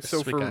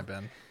 Sweet guy,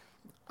 Ben.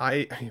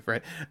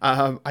 Right.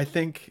 I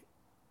think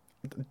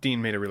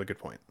Dean made a really good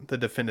point. The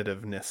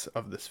definitiveness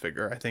of this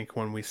figure. I think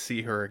when we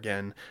see her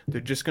again, they're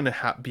just going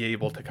to be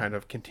able to kind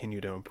of continue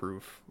to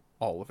improve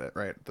all of it,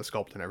 right? The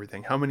sculpt and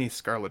everything. How many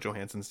Scarlett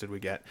Johanssons did we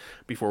get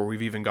before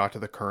we've even got to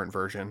the current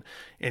version?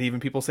 And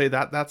even people say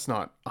that that's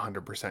not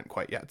 100%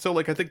 quite yet. So,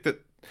 I think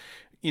that,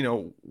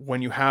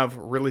 when you have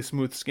really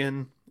smooth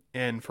skin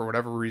and for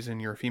whatever reason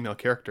you're a female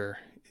character,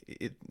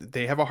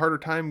 they have a harder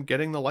time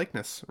getting the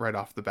likeness right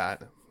off the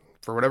bat.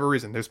 For whatever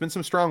reason, there's been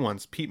some strong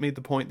ones. Pete made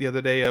the point the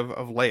other day of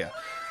Leia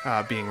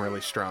being really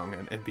strong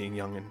and being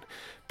young,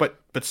 but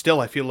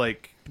still, I feel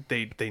like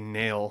they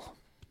nail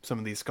some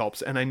of these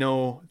sculpts. And I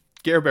know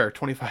Gare Bear,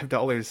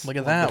 $25. Look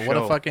at that! What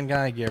a fucking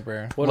guy, Gare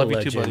Bear. What Love a you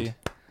legend. too, buddy.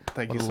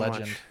 Thank you so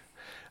much.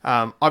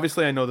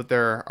 Obviously, I know that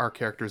there are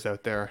characters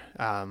out there,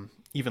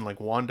 even like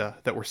Wanda,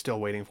 that we're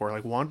still waiting for.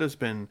 Like Wanda's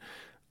been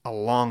a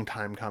long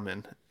time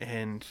coming,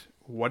 and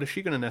what is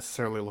she going to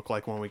necessarily look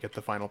like when we get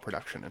the final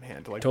production in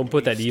hand? Like, don't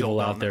put that evil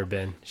out there,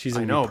 Ben. She's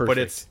gonna be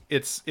perfect.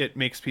 But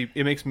it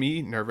makes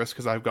me nervous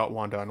because I've got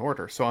Wanda on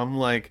order. So I'm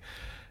like,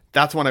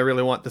 that's one I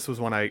really want. This was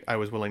one I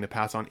was willing to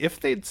pass on. If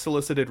they'd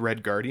solicited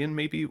Red Guardian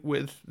maybe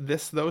with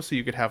this though, so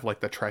you could have like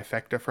the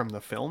trifecta from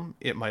the film,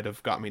 it might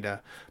have got me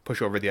to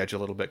push over the edge a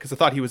little bit because I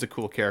thought he was a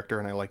cool character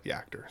and I like the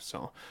actor.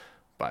 So,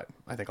 but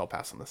I think I'll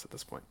pass on this at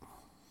this point.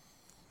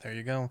 There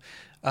you go.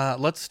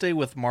 Let's stay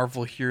with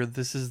Marvel here.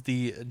 This is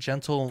the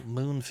Gentle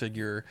Moon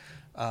figure,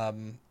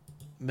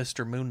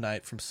 Mr. Moon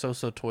Knight from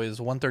So-So Toys,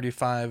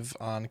 $135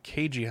 on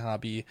KG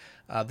Hobby.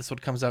 This one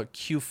comes out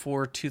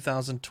Q4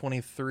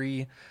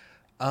 2023.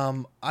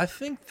 I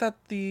think that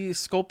the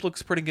sculpt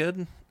looks pretty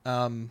good.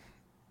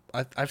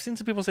 I've seen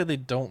some people say they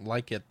don't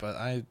like it, but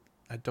I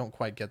don't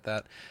quite get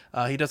that.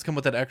 He does come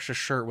with that extra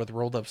shirt with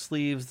rolled up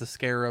sleeves, the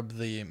scarab,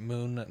 the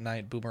Moon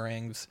Knight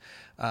boomerangs,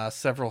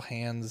 several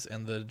hands,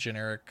 and the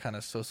generic kind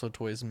of So-So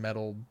Toys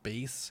metal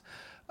base.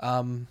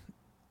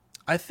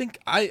 I think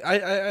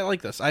I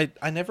like this. I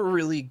never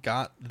really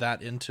got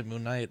that into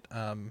Moon Knight.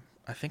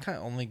 I think I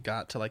only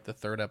got to like the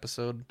 3rd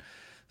episode.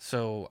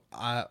 So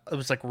it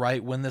was like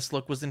right when this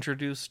look was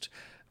introduced.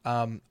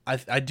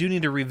 I do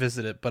need to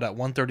revisit it, but at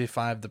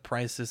 $135 the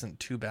price isn't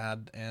too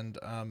bad. And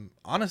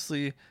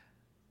honestly,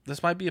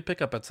 this might be a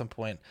pickup at some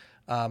point,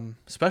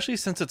 especially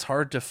since it's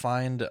hard to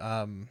find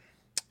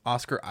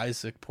Oscar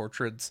Isaac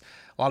portraits.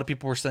 A lot of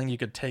people were saying you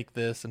could take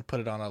this and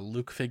put it on a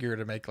Luke figure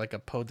to make like a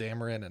Poe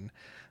Dameron, and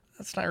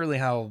that's not really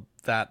how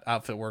that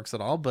outfit works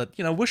at all. But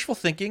wishful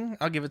thinking.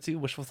 I'll give it to you,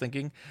 wishful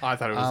thinking. I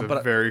thought it was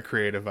a very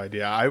creative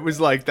idea. I was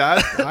like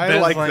that. I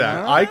like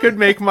that. Huh? I could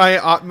make my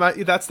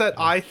that's that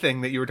eye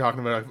thing that you were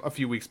talking about a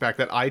few weeks back.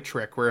 That eye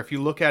trick where if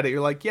you look at it,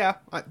 you're like, yeah,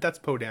 that's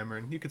Poe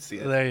Dameron. You could see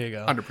it. There you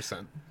go.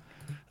 100%.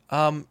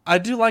 I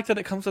do like that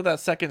it comes with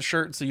that second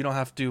shirt, so you don't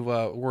have to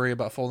worry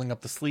about folding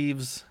up the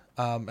sleeves.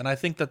 And I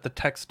think that the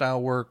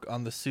textile work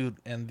on the suit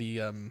and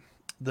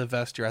the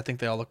vest here, I think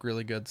they all look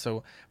really good.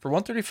 So for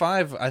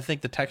 $135, I think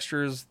the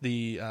textures,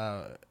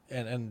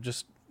 and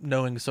just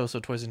knowing So-So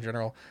Toys in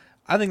general,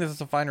 I think this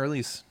is a fine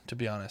release. To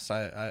be honest,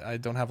 I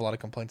don't have a lot of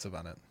complaints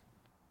about it.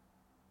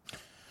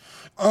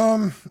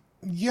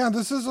 Yeah,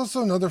 this is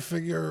also another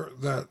figure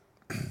that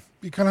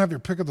you kind of have your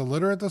pick of the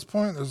litter at this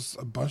point. There's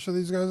a bunch of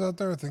these guys out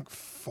there. I think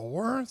 3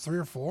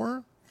 or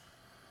 4.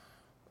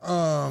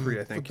 3,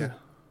 I think.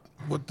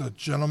 With the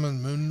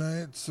Gentleman Moon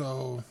Knight.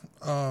 So,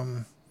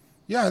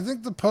 yeah, I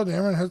think the Poe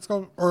Dameron head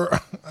sculpt or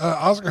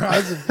Oscar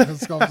Isaac head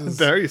sculpt is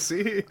there. You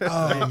see,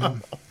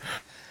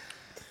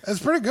 it's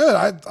pretty good.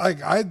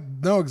 I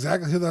know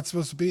exactly who that's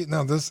supposed to be.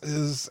 Now this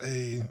is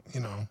a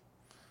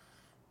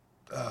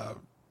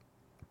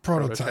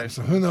prototype,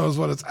 so who knows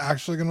what it's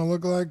actually going to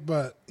look like.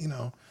 But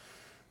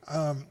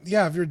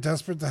yeah, if you're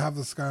desperate to have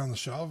this guy on the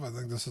shelf, I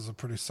think this is a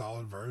pretty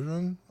solid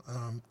version.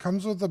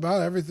 Comes with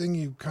about everything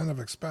you kind of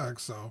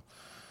expect. So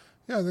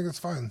yeah, I think it's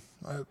fine.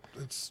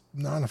 It's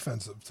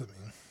non-offensive to me.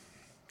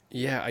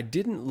 Yeah, I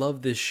didn't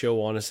love this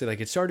show, honestly. Like,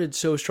 it started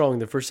so strong.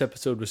 The first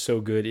episode was so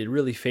good. It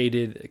really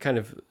faded. It kind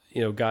of,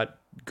 got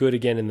good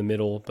again in the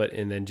middle,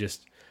 and then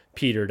just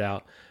petered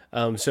out.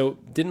 So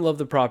didn't love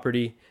the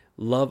property.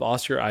 Love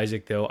Oscar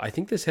Isaac, though. I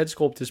think this head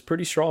sculpt is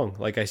pretty strong.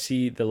 Like, I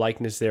see the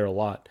likeness there a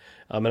lot.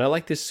 And I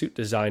like this suit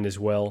design as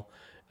well.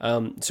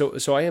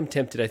 So I am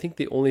tempted. I think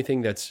the only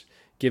thing that's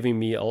giving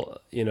me, a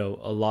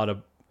lot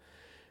of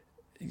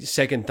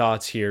second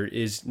thoughts here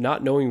is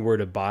not knowing where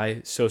to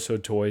buy So-So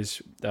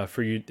Toys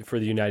for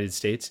the United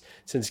States,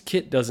 since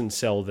Kit doesn't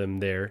sell them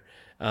there.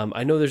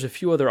 I know there's a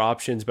few other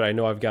options, but I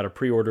know I've got a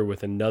pre-order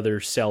with another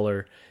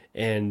seller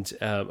and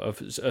a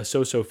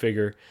So-So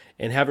figure,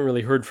 and haven't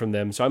really heard from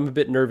them, so I'm a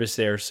bit nervous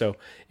there. So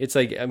it's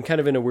like I'm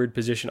kind of in a weird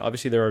position.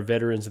 Obviously, there are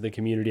veterans in the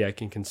community I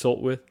can consult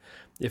with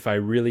if I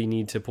really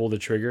need to pull the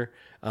trigger.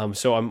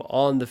 So I'm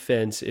on the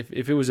fence. If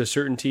it was a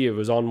certainty, if it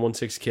was on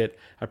 1/6 Kit,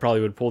 I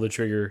probably would pull the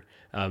trigger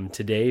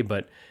today,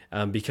 but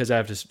because I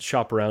have to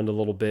shop around a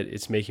little bit,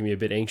 it's making me a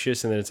bit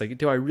anxious. And then it's like,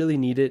 do I really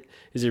need it?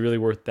 Is it really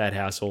worth that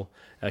hassle?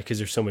 Because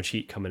there's so much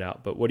heat coming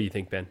out. But what do you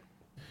think, Ben?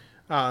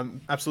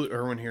 Absolute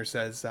Irwin here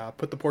says,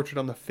 put the portrait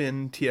on the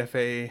Finn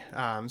TFA,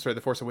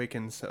 the Force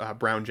Awakens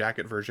brown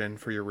jacket version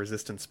for your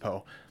Resistance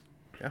Poe.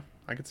 Yeah,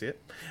 I could see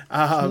it.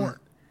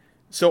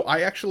 So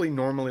I actually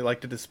normally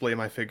like to display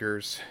my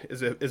figures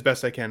as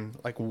best I can,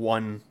 like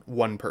one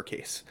per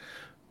case.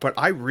 But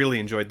I really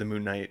enjoyed the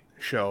Moon Knight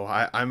show.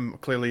 I'm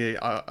clearly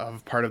a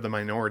part of the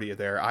minority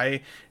there.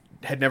 I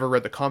had never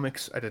read the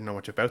comics. I didn't know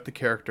much about the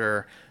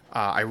character.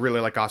 I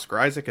really like Oscar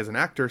Isaac as an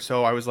actor,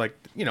 so I was like,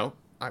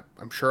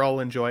 I'm sure I'll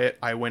enjoy it.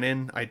 I went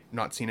in, I'd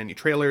not seen any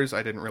trailers,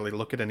 I didn't really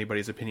look at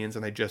anybody's opinions,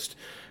 and I just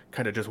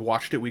kind of just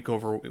watched it week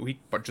over week,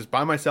 but just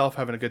by myself,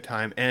 having a good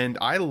time, and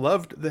I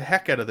loved the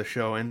heck out of the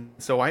show, and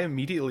so I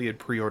immediately had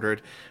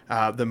pre-ordered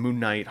the Moon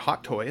Knight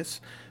Hot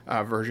Toys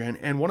version,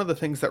 and one of the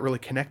things that really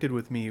connected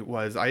with me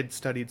was I had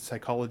studied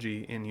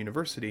psychology in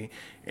university,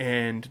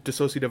 and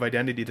dissociative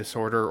identity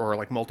disorder, or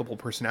like multiple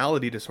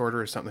personality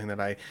disorder, is something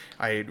that I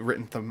had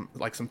written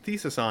some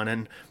thesis on,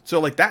 and so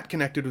like that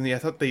connected with me. I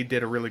thought they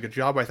did a really good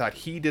job. I thought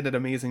he did an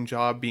amazing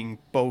job being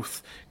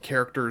both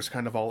characters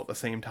kind of all at the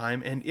same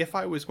time, and if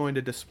I was going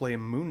to display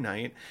Moon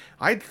Knight,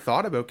 I'd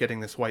thought about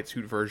getting this white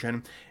suit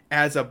version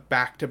as a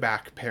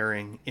back-to-back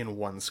pairing in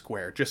one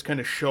square, just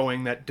kind of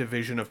showing that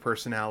division of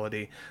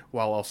personality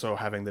while also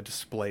having the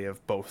display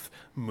of both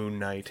Moon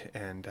Knight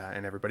and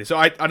everybody. So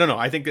I don't know.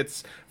 I think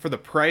it's, for the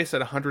price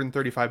at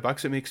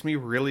 $135, it makes me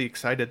really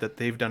excited that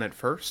they've done it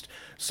first,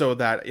 so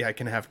that I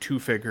can have two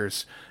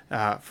figures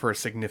for a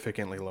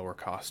significantly lower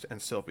cost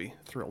and still be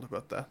thrilled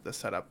about the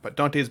setup. But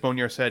Dante's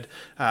Bonnier said,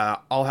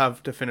 I'll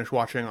have to finish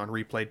watching on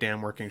replay.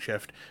 Damn working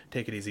shift.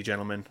 Take it easy,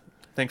 gentlemen.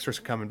 Thanks for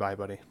coming by,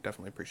 buddy.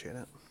 Definitely appreciate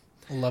it.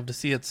 Love to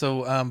see it.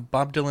 So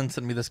Bob Dylan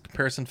sent me this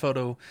comparison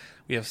photo.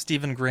 We have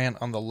Stephen Grant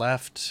on the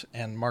left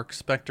and Mark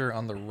Spector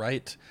on the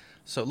right.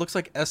 So it looks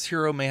like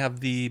S-Hero may have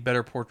the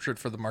better portrait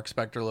for the Mark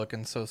Spector look,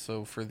 and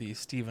so for the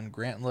Stephen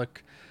Grant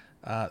look.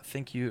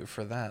 Thank you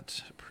for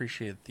that.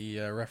 Appreciate the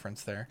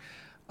reference there.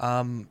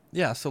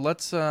 Yeah, so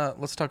let's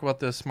talk about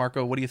this.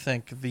 Marco, what do you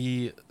think?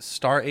 The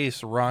Star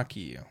Ace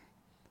Rocky.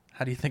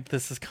 How do you think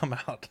this has come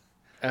out?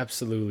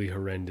 Absolutely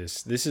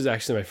horrendous. This is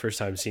actually my first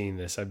time seeing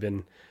this. I've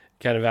been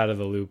kind of out of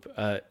the loop.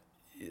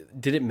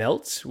 Did it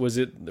melt? Was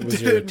there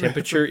a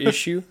temperature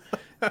issue?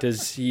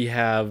 Does he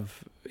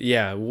have?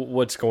 Yeah.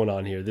 What's going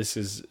on here? This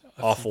is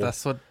awful.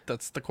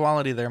 That's the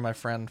quality there, my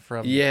friend.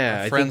 From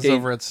our friends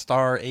over at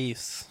Star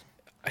Ace.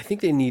 I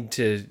think they need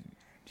to.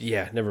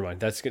 Yeah, never mind.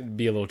 That's going to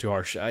be a little too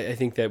harsh. I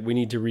think that we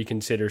need to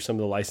reconsider some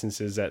of the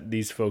licenses that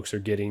these folks are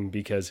getting,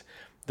 because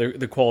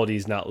the quality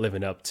is not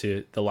living up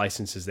to the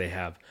licenses they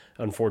have,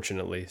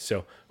 unfortunately.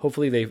 So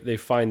hopefully they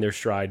find their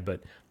stride,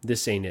 but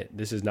this ain't it.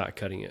 This is not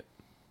cutting it.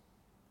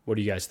 What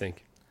do you guys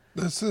think?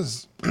 This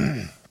is.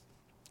 I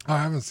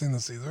haven't seen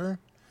this either.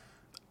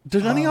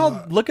 Did none of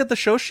y'all look at the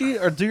show sheet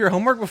or do your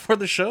homework before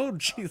the show?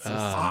 Jesus.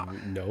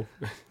 No.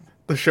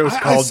 The show's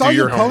called Do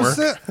Your Homework.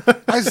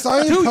 I saw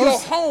you Do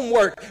post your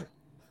homework.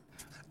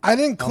 I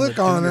didn't click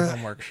on it.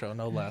 Homework show,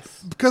 no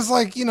less. Because,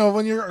 like, you know,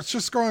 when you're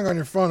just scrolling on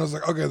your phone, it's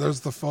like, okay, there's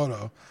the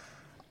photo.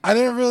 I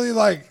didn't really,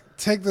 like,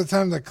 take the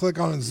time to click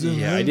on and zoom in.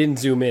 Yeah, I didn't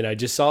zoom in. I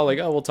just saw, like,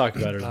 we'll talk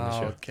about it on the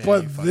show. Okay,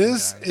 but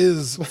this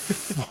is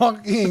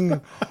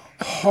fucking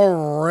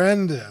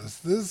horrendous.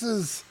 This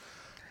is...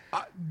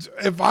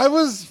 if I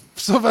was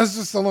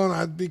Sylvester Stallone,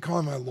 I'd be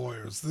calling my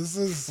lawyers. This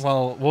is...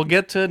 Well, we'll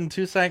get to it in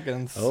 2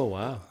 seconds. Oh,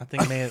 wow. I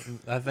think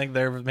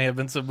there may have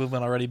been some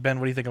movement already. Ben,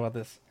 what do you think about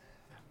this?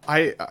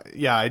 I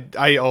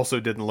also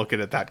didn't look at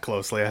it that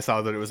closely. I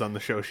saw that it was on the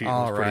show sheet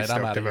and was pretty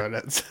stoked about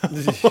it. So.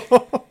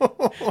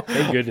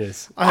 Thank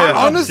goodness.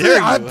 Honestly,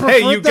 I prefer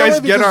you guys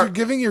get you're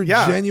giving your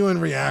genuine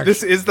reaction.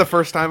 This is the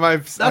first time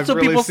I've That's what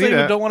really people seen say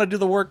it. who don't want to do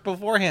the work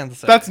beforehand.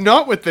 That's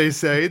not what they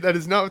say. That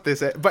is not what they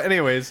say. But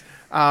anyways,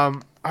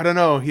 I don't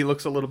know. He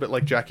looks a little bit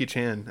like Jackie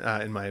Chan,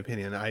 in my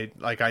opinion.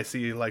 I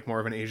see like more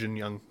of an Asian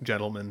young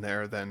gentleman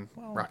there than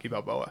Rocky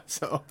Balboa.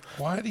 So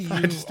why do you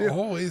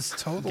always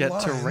toe the get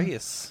line? to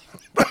race?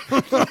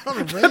 That's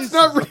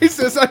not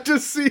racist. I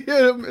just see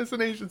him as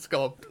an Asian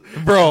sculpt.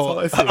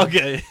 Bro,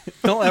 okay.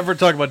 Don't ever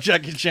talk about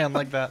Jackie Chan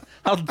like that.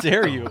 How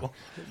dare you?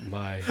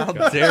 How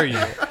dare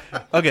you?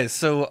 Okay,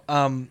 so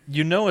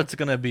you know it's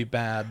gonna be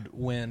bad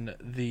when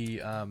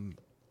the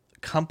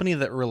company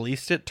that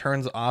released it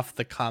turns off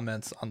the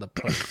comments on the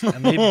post,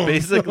 and they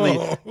basically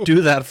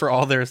do that for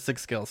all their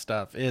 6-scale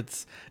stuff.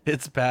 It's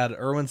bad.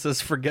 Erwin says,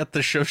 "Forget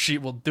the show sheet.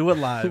 We'll do it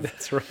live."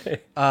 That's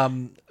right.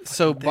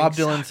 So Bob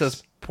Dylan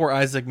says, "Poor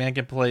Isaac, man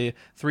can play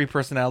 3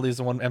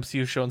 personalities in one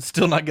MCU show and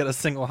still not get a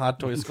single Hot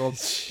Toy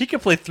sculpt. He can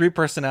play 3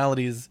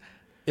 personalities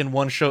in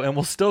one show, and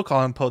we'll still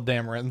call him Poe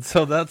Dameron."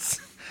 So that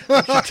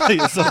should tell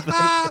you something.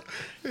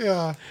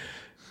 Yeah.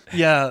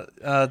 Yeah,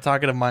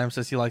 Talking to Mime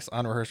says he likes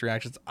unrehearsed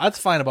reactions. That's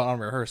fine about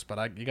unrehearsed,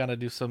 but you got to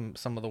do some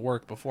of the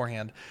work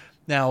beforehand.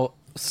 Now,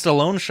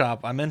 Stallone Shop,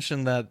 I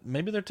mentioned that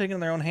maybe they're taking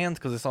their own hands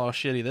because they saw how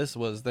shitty this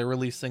was. They're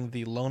releasing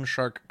the Lone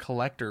Shark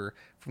Collector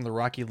from the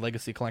Rocky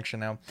Legacy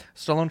Collection now.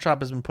 Stallone Shop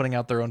has been putting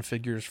out their own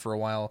figures for a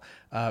while.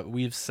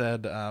 We've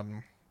said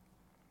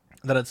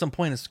that at some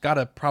point it's got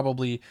to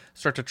probably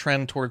start to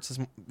trend towards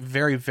some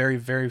very, very,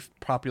 very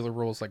popular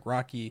roles like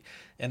Rocky,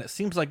 and it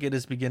seems like it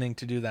is beginning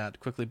to do that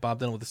quickly. Bob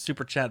Dylan with a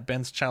super chat,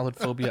 Ben's childhood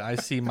phobia, I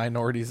see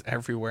minorities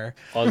everywhere.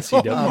 On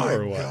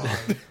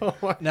CW or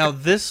what? Now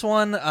this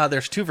one,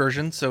 there's 2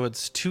 versions, so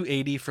it's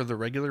 $280 for the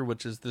regular,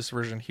 which is this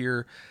version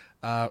here,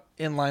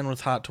 in line with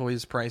Hot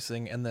Toys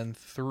pricing, and then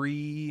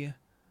 $380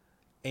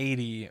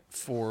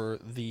 for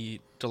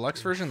the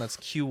deluxe version. That's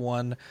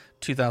Q1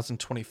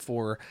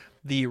 2024.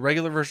 The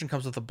regular version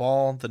comes with the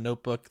ball, the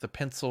notebook, the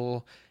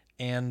pencil,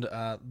 and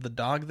the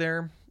dog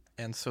there,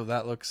 and so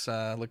that looks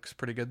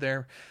pretty good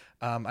there.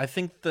 I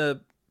think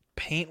the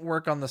paint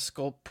work on the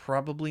sculpt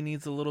probably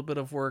needs a little bit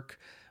of work,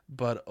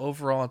 but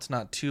overall it's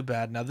not too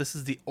bad. Now this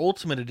is the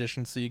Ultimate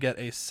Edition, so you get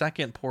a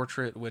second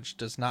portrait which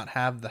does not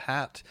have the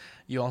hat.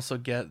 You also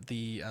get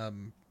the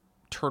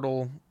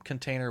turtle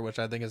container, which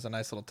I think is a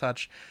nice little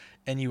touch,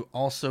 and you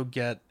also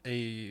get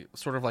a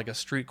sort of like a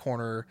street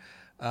corner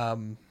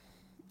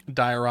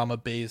diorama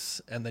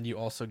base, and then you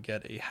also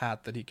get a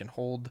hat that he can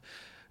hold.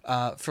 For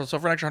an extra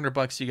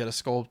 $100, you get a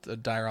sculpt, a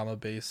diorama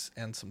base,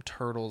 and some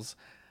turtles.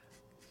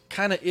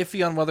 Kind of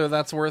iffy on whether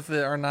that's worth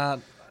it or not.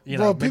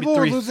 Well, people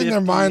are losing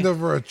their mind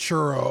over a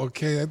churro.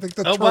 Okay, I think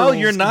the well,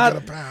 you're not.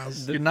 Get a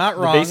pass. You're not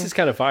wrong. The base is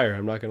kind of fire.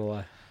 I'm not gonna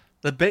lie.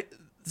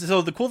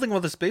 So the cool thing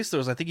about this base though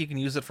is I think you can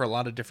use it for a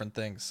lot of different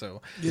things.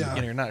 So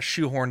you're not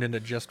shoehorned into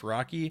just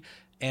Rocky.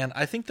 And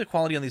I think the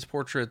quality on these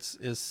portraits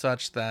is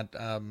such that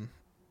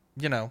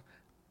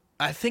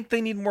I think they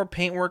need more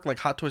paint work. Like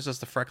Hot Toys does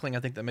the freckling. I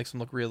think that makes them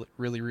look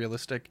really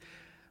realistic.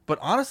 But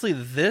honestly,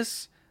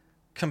 this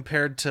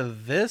compared to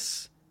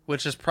this,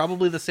 which is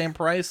probably the same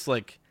price,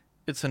 like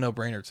it's a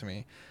no-brainer to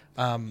me.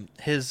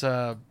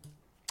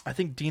 I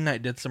think D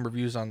Knight did some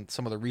reviews on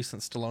some of the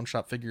recent Stallone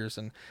Shop figures,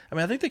 and I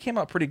mean I think they came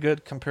out pretty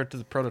good compared to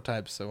the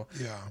prototypes. So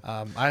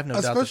I have no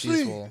doubt that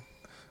these will.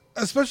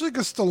 Especially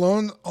because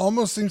Stallone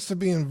almost seems to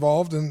be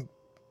involved in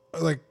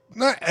like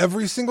not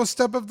every single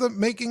step of the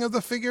making of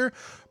the figure,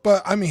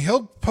 but I mean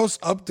he'll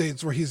post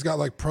updates where he's got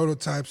like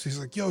prototypes. He's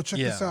like, "Yo, check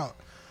this out."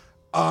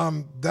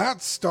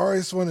 That Star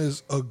Ace one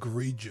is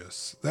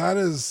egregious. That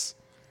is,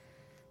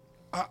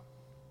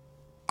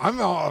 I'm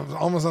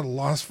almost at a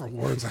loss for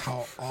words of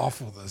how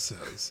awful this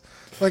is.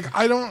 Like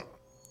I don't.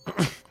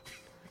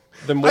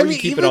 The more you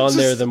keep it on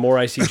there, the more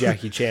I see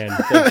Jackie Chan.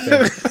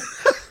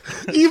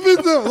 Even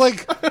the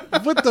like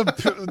with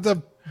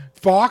the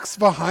box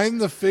behind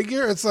the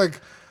figure, it's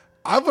like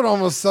I would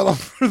almost settle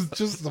for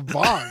just the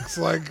box.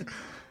 Like,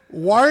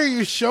 why are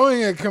you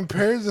showing it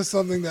compared to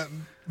something that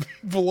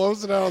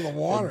blows it out of the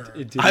water.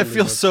 I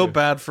feel so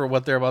bad for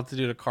what they're about to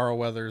do to Carl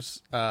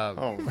Weathers.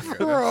 Oh my god,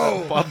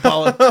 Bro,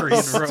 Apollo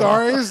Creed, bro.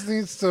 Star Ace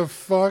needs to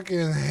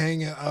fucking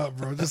hang it up,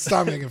 bro. Just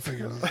stop making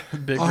figures.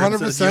 Big Red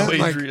says, "Yo, 100%.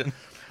 Like, Adrian."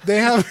 they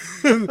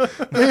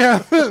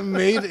haven't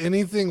made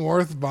anything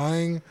worth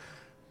buying.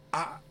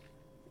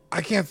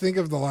 I can't think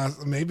of the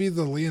last. Maybe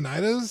the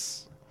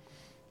Leonidas.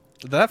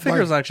 That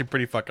figure is actually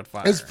pretty fucking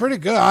fire. It's pretty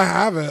good. I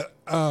have it.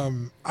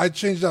 I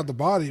changed out the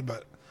body,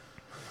 but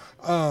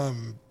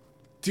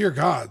dear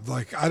God,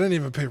 like I didn't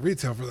even pay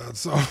retail for that.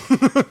 So,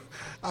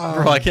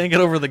 bro, I can't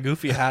get over the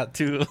goofy hat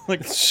too.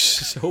 Like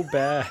so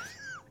bad.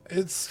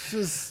 It's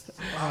just,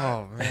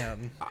 oh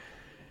man,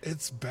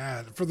 it's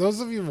bad. For those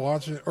of you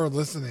watching or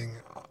listening,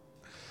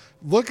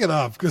 look it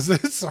up because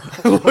it's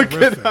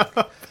horrific.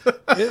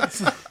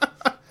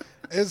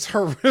 It's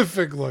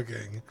horrific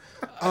looking.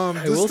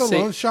 This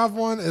Stallone Shop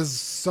one is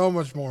so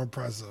much more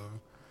impressive.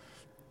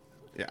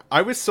 Yeah,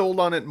 I was sold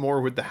on it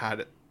more with the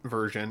hat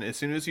version. As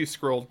soon as you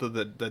scroll to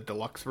the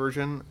deluxe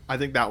version, I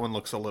think that one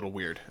looks a little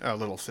weird, a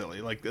little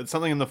silly. Like it's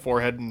something in the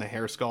forehead and the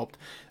hair sculpt.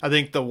 I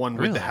think the one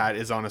with the hat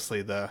is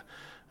honestly the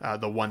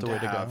one to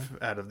have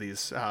out of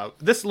these.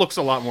 This looks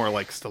a lot more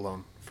like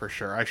Stallone for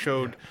sure. I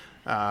showed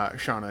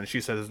Shauna, and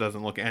she says it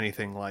doesn't look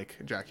anything like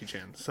Jackie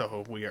Chan.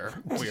 So we are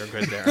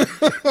good there.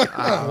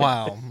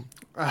 Wow.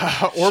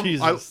 Or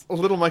a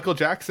little Michael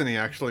Jackson-y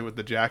actually with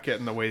the jacket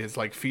and the way his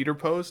like feet are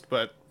posed,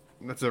 but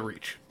that's a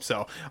reach.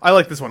 So I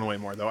like this one way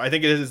more though. I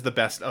think it is the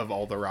best of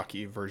all the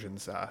Rocky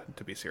versions.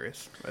 To be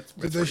serious,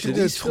 they should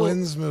do a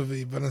twins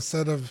movie, but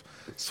instead of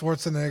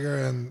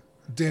Schwarzenegger and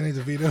Danny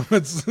DeVito,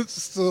 it's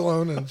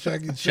Stallone and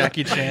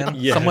Jackie Chan.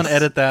 Yes. Someone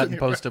edit that and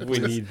post it. We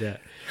need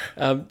that.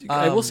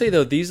 I will say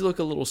though, these look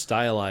a little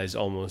stylized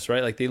almost,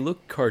 right? Like they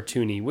look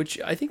cartoony,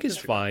 which I think is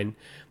fine.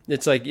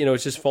 It's like,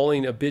 it's just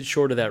falling a bit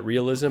short of that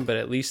realism, but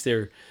at least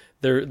they're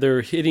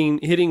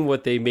hitting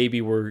what they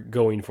maybe were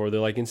going for.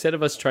 They're like, instead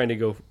of us trying to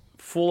go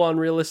full on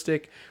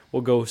realistic,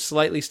 we'll go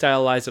slightly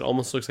stylized. It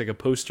almost looks like a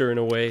poster in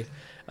a way.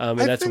 And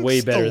that's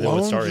way better than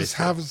what Star Ace just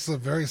has a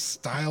very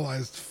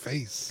stylized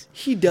face.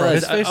 He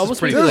does.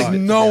 There's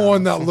no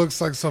one that looks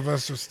like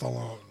Sylvester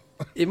Stallone.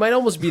 It might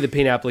almost be the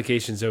paint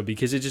applications though,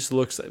 because it just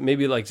looks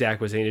maybe like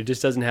Zach was saying, it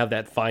just doesn't have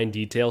that fine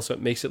detail, so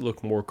it makes it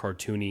look more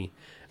cartoony.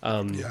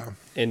 And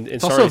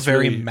it's also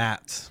very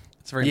matte.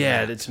 It's very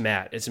matte.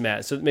 It's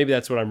matte. So maybe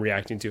that's what I'm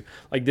reacting to.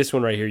 Like this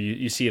one right here,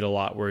 you see it a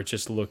lot where it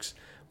just looks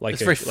like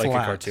a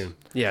cartoon.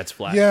 Yeah, it's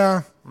flat.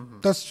 Yeah,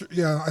 that's true.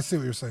 Yeah, I see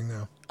what you're saying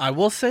now. I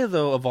will say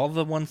though, of all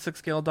the 1/6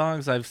 scale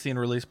dogs I've seen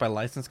released by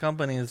licensed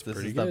companies, this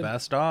is the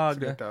best dog.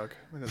 Good dog.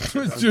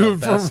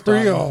 Dude, for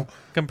real.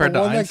 Compared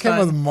to one Einstein, that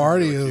came with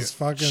Marty is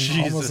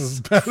fucking almost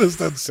as bad as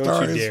that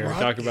Star Ace Rocky.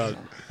 Talk about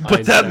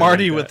put that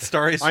Marty like with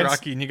Star Ace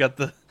Rocky, and you got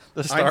the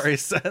Star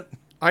Ace set.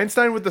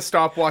 Einstein with the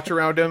stopwatch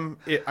around him,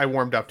 I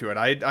warmed up to it.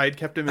 I'd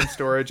kept him in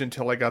storage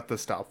until I got the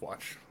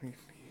stopwatch.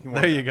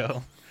 There you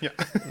go. Yeah,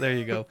 there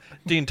you go.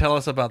 Dean, tell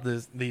us about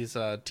these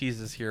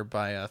teases here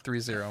by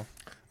 3-0.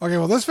 Okay,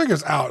 well, this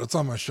figure's out. It's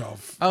on my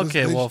shelf.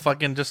 Okay,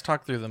 fucking just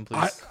talk through them,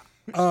 please.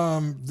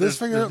 This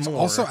figure is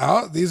also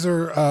out. These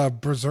are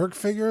Berserk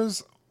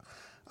figures.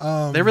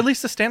 They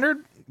released the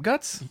standard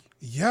guts?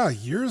 Yeah,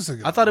 years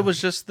ago. I thought it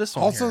was just this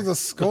one. Also, here, the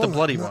skull, with the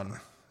bloody one.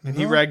 And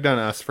he ragged on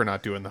us for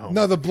not doing the home.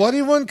 No, the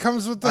bloody one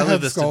comes with the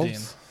head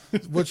sculpt,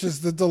 which is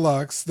the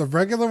deluxe. The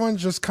regular one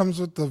just comes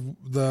with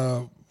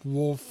the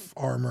wolf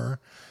armor.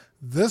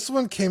 This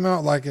one came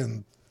out like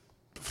in.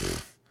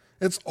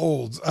 It's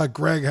old.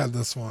 Greg had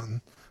this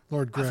one.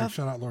 Lord Greg.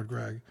 Shout out Lord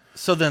Greg.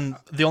 So then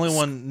the only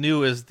one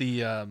new is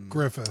the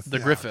Griffith. The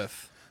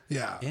Griffith.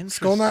 Yeah.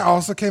 Skull Knight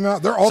also came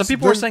out. They're also. Some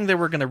people were saying they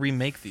were going to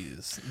remake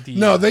these.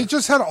 No, they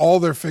just had all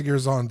their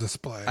figures on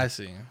display. I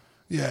see.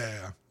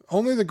 Yeah.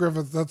 Only the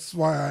Griffith. That's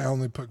why I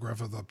only put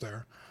Griffith up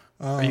there.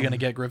 Are you going to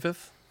get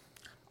Griffith?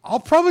 I'll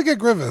probably get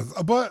Griffith,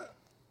 but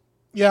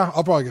yeah,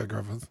 I'll probably get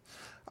Griffith.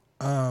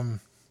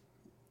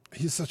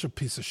 He's such a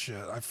piece of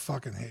shit. I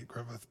fucking hate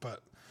Griffith,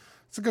 but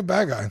it's a good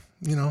bad guy.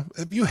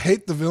 If you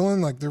hate the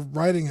villain, like they're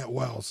writing it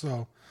well.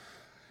 So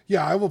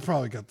yeah, I will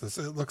probably get this.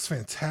 It looks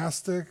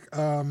fantastic.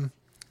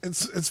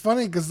 It's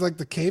funny because like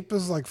the cape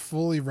is like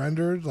fully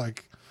rendered,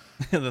 like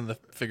and then the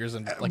figures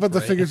in like but the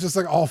gray. figure's just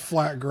like all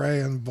flat gray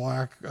and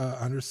black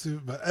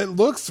undersuit. But it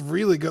looks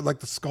really good. Like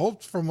the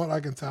sculpt, from what I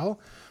can tell,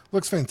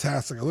 looks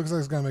fantastic. It looks like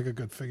it's gonna make a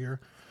good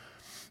figure.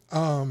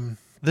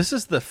 This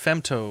is the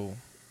Femto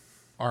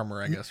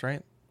armor, I guess,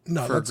 right?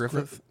 No, for that's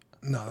Griffith.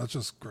 No, that's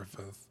just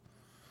Griffith.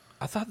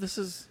 I thought this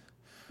is,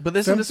 but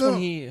isn't this when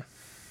he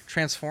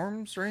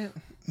transforms, right?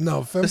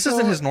 No, this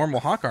isn't his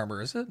normal Hawk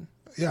armor, is it?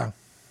 Yeah,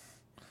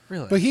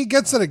 really. But he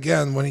gets it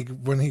again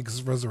when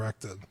he's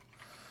resurrected.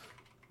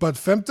 But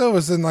Femto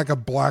is in like a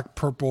black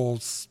purple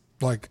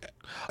like.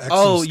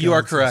 Oh, you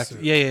are correct.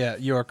 Suit. Yeah,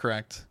 you are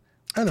correct.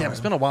 Anyway. Damn, it's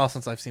been a while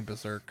since I've seen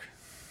Berserk.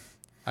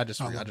 I just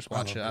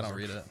watch it. I don't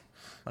read it.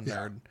 I'm a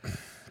nerd. I'm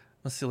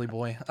a silly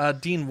boy.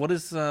 Dean, what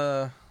is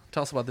the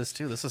tell us about this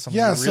too. This is something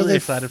Yeah, we're so really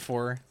excited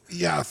for.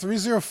 Yeah,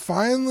 3-0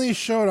 finally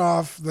showed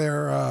off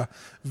their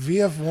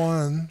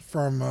VF1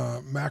 from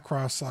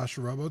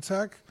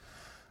Macross/Robotech.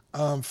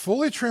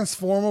 Fully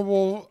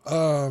transformable.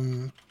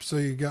 So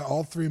you got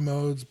all three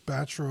modes: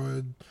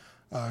 Batroid,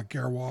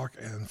 Gearwalk,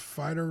 and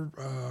Fighter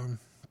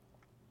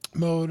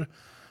mode.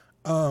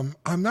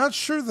 I'm not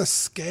sure the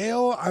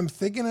scale. I'm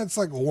thinking it's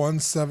like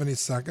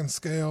 1/72nd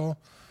scale,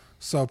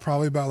 so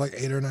probably about like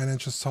 8 or 9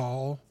 inches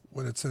tall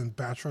when it's in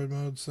Batroid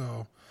mode.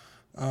 So,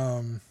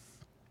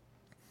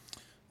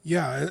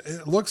 yeah,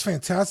 it looks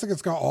fantastic.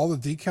 It's got all the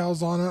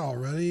decals on it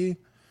already.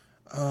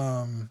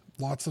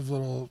 Lots of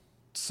little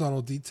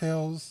subtle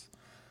details.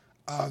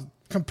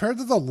 Compared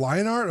to the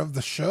line art of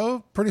the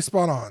show, pretty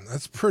spot on.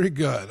 That's pretty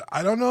good.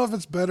 I don't know if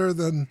it's better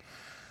than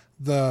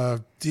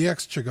the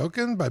DX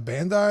Chogokin by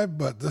Bandai,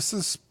 but this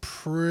is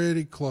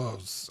pretty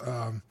close.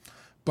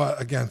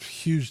 But again,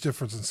 huge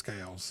difference in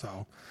scale.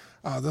 So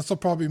this will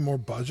probably be more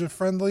budget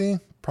friendly,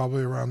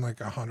 probably around like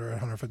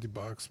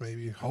 $100-$150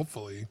 maybe,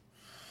 hopefully.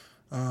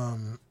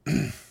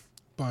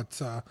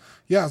 But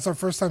yeah, it's our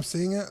first time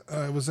seeing it.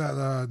 It was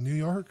at New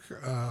York,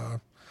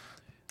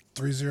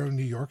 3-0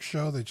 New York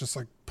show. They just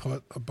like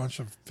put a bunch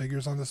of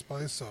figures on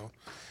display. So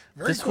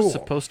very this cool. was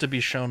supposed to be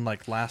shown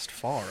like last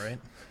fall, right?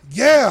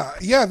 Yeah,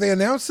 they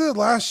announced it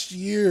last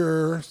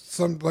year,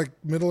 some like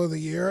middle of the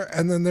year,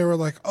 and then they were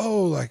like,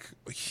 "Oh, like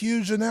a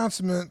huge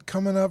announcement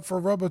coming up for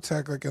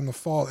Robotech like in the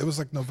fall." It was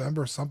like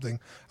November or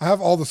something. I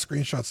have all the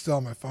screenshots still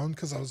on my phone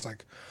because I was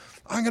like,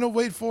 "I'm gonna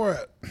wait for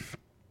it."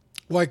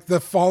 Like the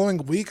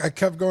following week, I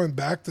kept going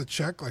back to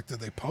check. Like,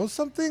 did they post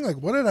something? Like,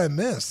 what did I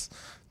miss?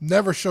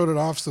 Never showed it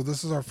off, so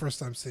this is our first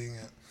time seeing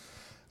it,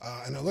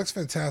 and it looks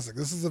fantastic.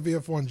 This is the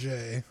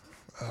VF1J,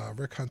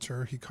 Rick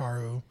Hunter,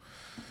 Hikaru.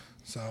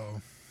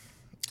 So.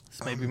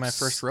 This may be my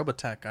first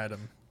Robotech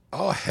item.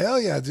 Oh, hell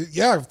yeah, dude.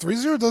 Yeah,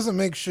 3-0 doesn't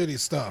make shitty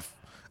stuff.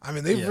 I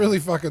mean, they really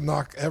fucking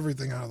knock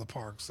everything out of the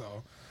park,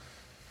 so.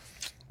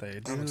 They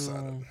do. I'm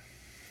excited.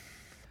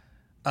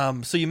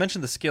 So you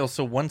mentioned the scale.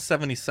 So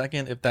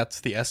 1/72nd, if that's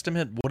the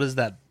estimate, what is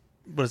that?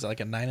 What is it,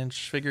 like a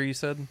 9-inch figure you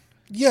said?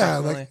 Yeah,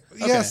 like,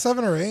 yeah,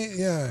 7 or 8,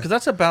 yeah. Because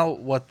that's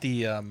about what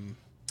the,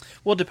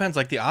 well, it depends.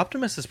 Like the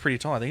Optimus is pretty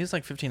tall. I think it's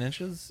like 15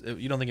 inches.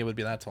 You don't think it would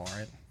be that tall,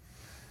 right?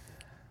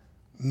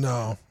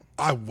 No.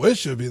 I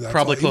wish it would be that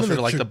Probably tall. closer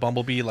to like the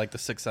Bumblebee, like the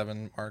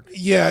 6'7" mark.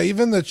 Yeah,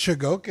 even the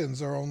Chigokins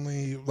are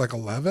only like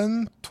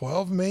 11,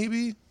 12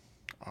 maybe.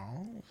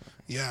 Oh.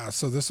 Yeah,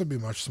 so this would be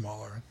much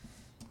smaller.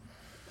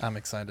 I'm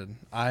excited.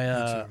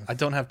 I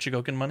don't have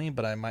Chigokin money,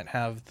 but I might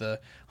have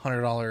the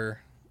 $100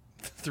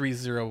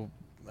 3-0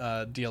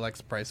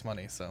 DLX price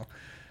money. So,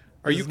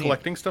 are you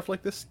collecting stuff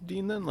like this,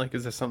 Dean? Then, like,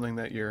 is this something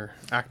that you're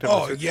actively?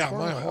 Oh yeah,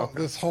 for?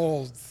 This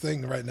whole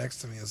thing right next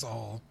to me is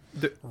all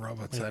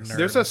Robotech.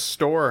 There's a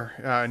store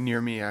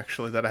near me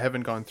actually that I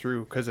haven't gone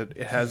through because it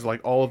has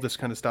like all of this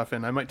kind of stuff,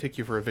 and I might take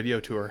you for a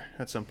video tour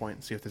at some point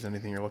and see if there's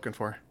anything you're looking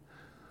for.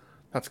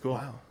 That's cool.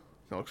 Wow,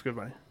 that looks good,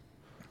 buddy.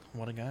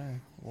 What a guy!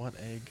 What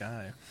a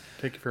guy!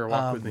 Take you for a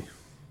walk with me.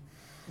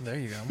 There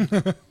you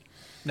go.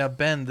 Now,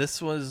 Ben,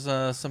 this was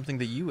something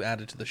that you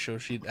added to the show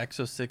sheet.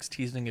 Exo-6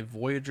 teasing a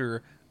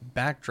Voyager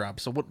backdrop.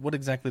 So what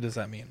exactly does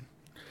that mean?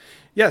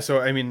 Yeah,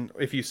 so I mean,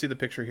 if you see the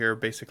picture here,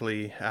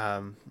 basically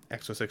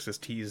Exo-6 has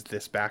teased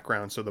this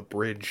background, so the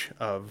bridge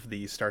of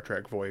the Star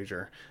Trek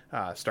Voyager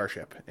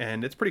starship.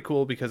 And it's pretty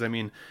cool because, I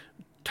mean,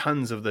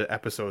 tons of the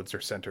episodes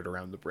are centered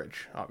around the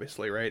bridge,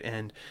 obviously, right?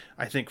 And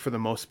I think for the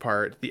most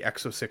part, the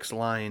Exo-6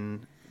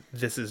 line,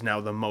 this is now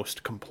the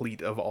most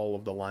complete of all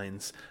of the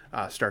lines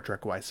Star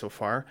Trek-wise so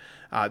far.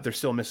 They're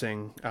still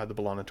missing the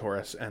B'Elanna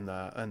Torres and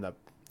the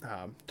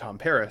Tom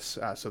Paris,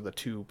 so the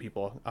two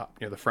people up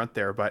near the front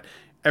there, but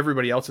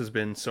everybody else has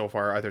been so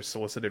far either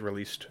solicited,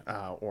 released,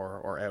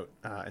 or out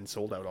and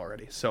sold out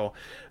already. So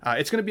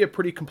it's going to be a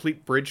pretty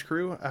complete bridge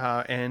crew,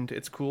 and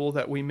it's cool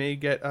that we may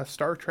get a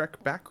Star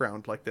Trek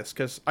background like this,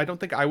 because I don't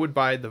think I would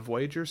buy the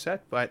Voyager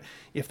set, but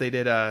if they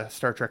did a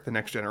Star Trek The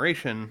Next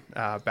Generation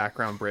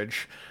background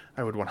bridge,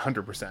 I would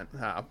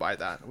 100% buy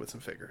that with some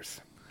figures.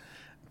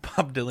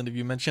 Bob Dylan, if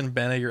you mention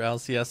Ben at your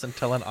LCS and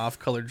tell an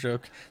off-color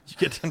joke, you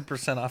get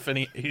 10% off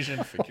any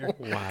Asian figure.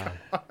 Wow.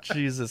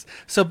 Jesus.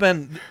 So,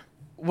 Ben,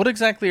 what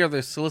exactly are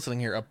they soliciting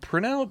here? A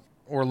printout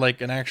or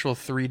like an actual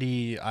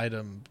 3D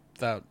item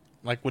that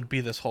like would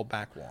be this whole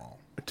back wall?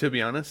 To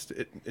be honest,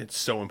 it's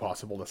so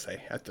impossible to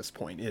say at this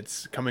point.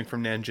 It's coming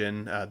from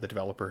Nanjin, the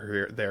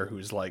developer there,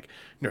 who's like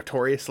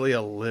notoriously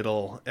a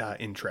little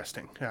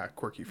interesting,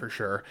 quirky for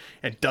sure,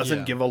 and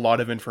doesn't give a lot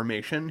of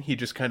information. He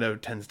just kind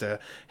of tends to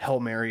Hail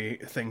Mary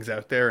things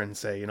out there and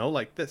say, you know,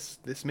 like this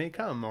may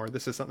come, or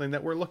this is something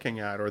that we're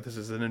looking at, or this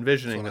is an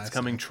envisioning that's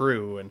coming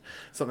true, and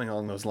something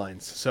along those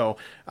lines. So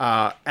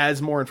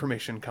as more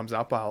information comes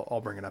up,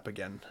 I'll bring it up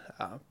again.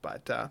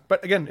 But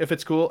again, if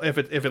it's cool, if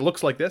it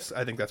looks like this,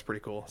 I think that's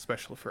pretty cool,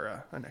 especially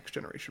for a next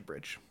generation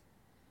bridge.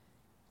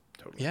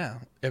 Totally. Yeah,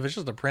 if it's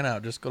just a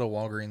printout, just go to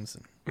Walgreens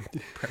and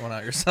print one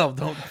out yourself.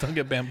 Don't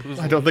get bamboozled.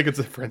 I don't think it's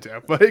a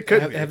printout, but it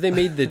could. Have they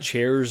made the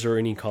chairs or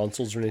any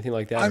consoles or anything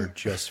like that, or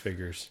just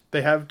figures?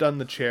 They have done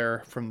the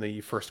chair from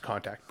the first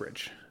Contact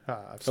Bridge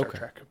of Star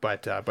Trek,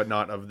 but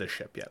not of the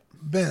ship yet.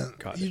 Ben,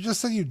 you just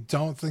said you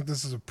don't think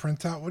this is a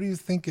printout. What do you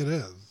think it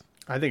is?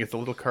 I think it's a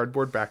little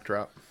cardboard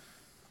backdrop.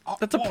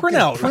 That's a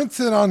printout.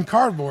 Printed on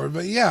cardboard,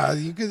 but yeah,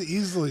 you could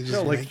easily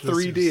just like make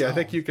 3D. This I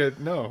think you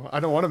could. No, I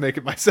don't want to make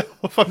it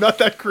myself. I'm not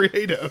that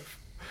creative.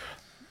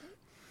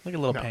 Like a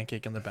little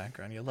pancake in the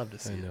background. You'd love to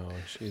see. I know.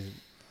 She's.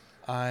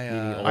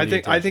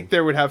 I think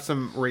there would have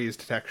some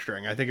raised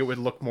texturing. I think it would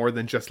look more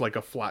than just like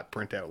a flat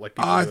printout. Like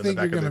I think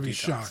you're going to be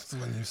shocked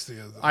when you see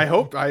it. Though.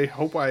 I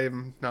hope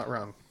I'm not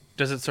wrong.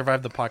 Does it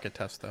survive the pocket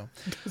test though?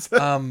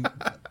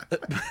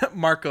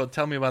 Marco,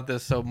 tell me about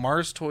this. So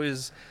Mars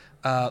Toys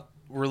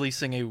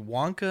releasing a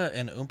Wonka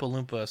and Oompa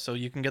Loompa. So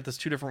you can get this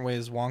two different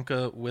ways: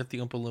 Wonka with the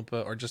Oompa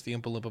Loompa, or just the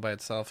Oompa Loompa by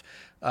itself.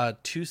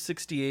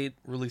 $268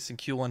 releasing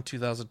Q1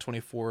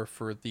 2024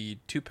 for the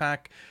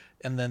 2-pack,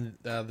 and then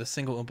the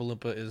single Oompa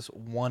Loompa is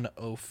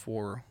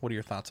 $104. What are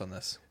your thoughts on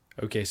this?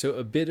 Okay, so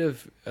a bit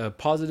of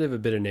positive, a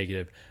bit of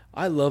negative.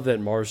 I love that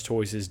Mars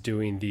Toys is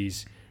doing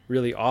these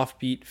really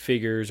offbeat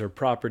figures or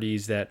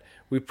properties that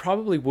we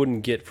probably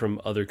wouldn't get from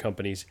other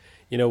companies.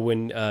 You know,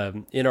 when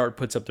InArt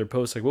puts up their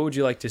posts, like, what would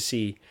you like to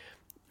see?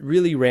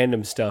 Really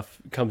random stuff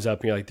comes up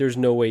and you're like, there's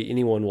no way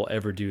anyone will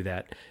ever do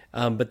that.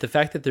 But the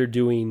fact that they're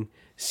doing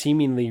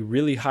seemingly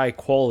really high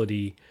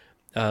quality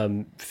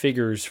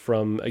figures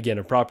from, again,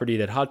 a property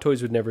that Hot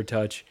Toys would never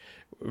touch,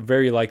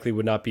 very likely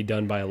would not be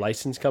done by a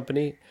licensed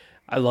company.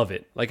 I love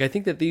it. Like, I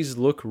think that these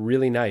look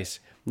really nice.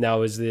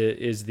 Now, is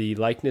the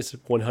likeness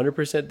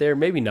 100% there?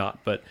 Maybe not,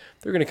 but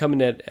they're going to come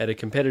in at a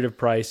competitive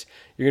price.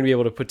 You're going to be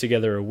able to put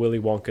together a Willy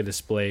Wonka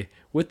display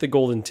with the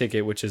golden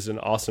ticket, which is an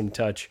awesome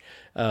touch.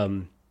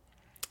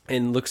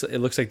 And it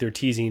looks like they're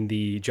teasing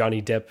the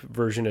Johnny Depp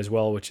version as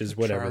well, which is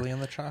whatever. Charlie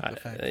and the Chocolate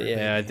Factory.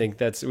 Yeah, I think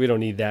we don't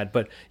need that.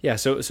 But yeah,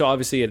 so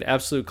obviously an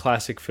absolute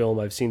classic film.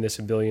 I've seen this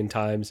a billion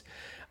times.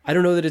 I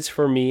don't know that it's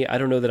for me. I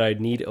don't know that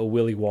I'd need a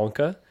Willy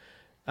Wonka.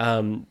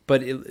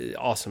 But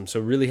awesome. So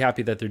really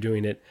happy that they're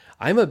doing it.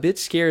 I'm a bit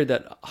scared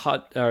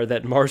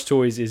that Mars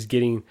Toys is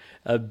getting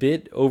a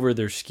bit over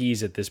their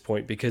skis at this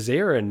point, because they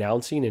are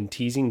announcing and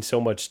teasing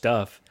so much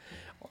stuff.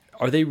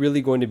 Are they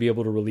really going to be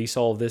able to release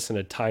all of this in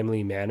a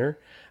timely manner?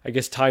 I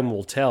guess time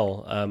will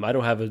tell. I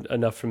don't have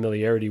enough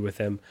familiarity with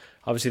them.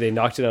 Obviously, they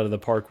knocked it out of the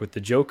park with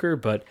the Joker,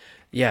 but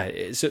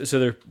yeah, so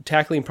they're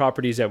tackling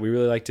properties that we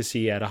really like to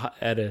see at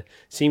a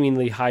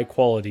seemingly high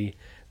quality.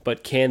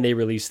 But can they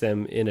release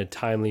them in a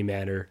timely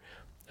manner?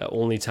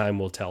 Only time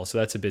will tell. So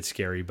that's a bit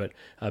scary. But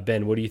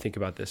Ben, what do you think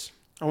about this?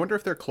 I wonder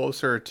if they're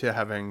closer to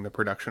having the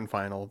production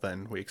final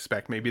than we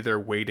expect. Maybe they're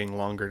waiting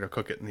longer to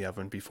cook it in the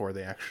oven before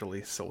they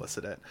actually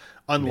solicit it.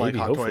 Unlike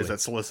Hot Toys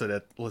that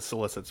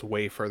solicits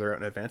way further out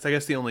in advance. I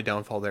guess the only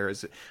downfall there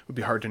is it would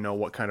be hard to know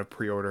what kind of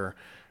pre-order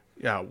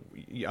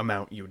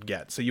amount you would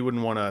get. So you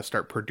wouldn't want to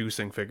start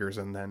producing figures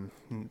and then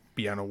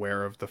be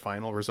unaware of the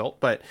final result.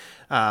 But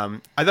I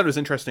thought it was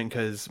interesting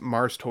because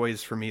Mars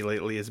Toys for me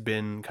lately has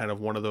been kind of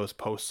one of those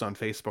posts on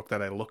Facebook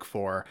that I look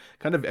for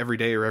kind of every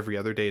day or every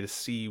other day to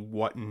see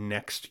what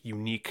next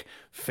unique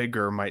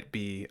figure might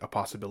be a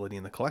possibility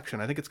in the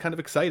collection. I think it's kind of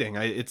exciting.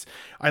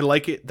 I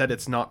like it that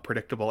it's not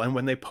predictable. And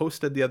when they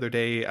posted the other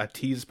day a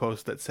tease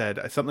post that said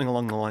something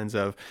along the lines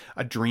of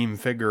a dream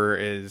figure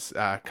is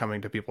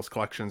coming to people's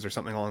collections or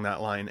something along that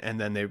line, and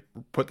then they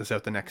put this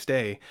out the next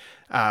day,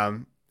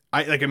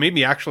 it made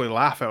me actually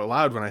laugh out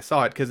loud when I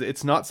saw it, because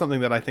it's not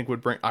something that I think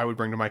I would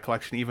bring to my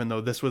collection, even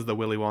though this was the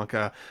Willy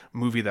Wonka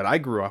movie that I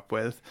grew up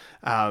with.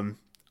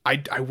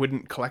 I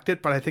wouldn't collect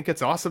it, but I think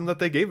it's awesome that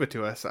they gave it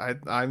to us.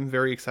 I'm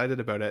very excited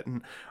about it.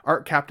 And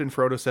Art Captain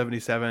Frodo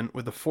 77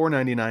 with the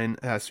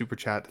 $4.99 super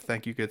chat.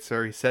 Thank you, good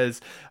sir. He says,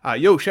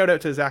 yo, shout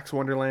out to Zach's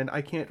Wonderland.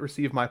 I can't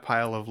receive my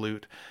pile of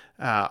loot.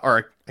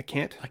 I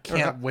can't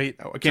wait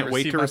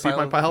to receive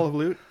my pile of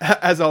loot.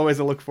 As always,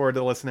 I look forward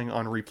to listening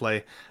on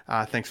replay.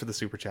 Thanks for the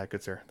super chat,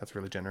 good sir. That's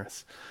really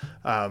generous.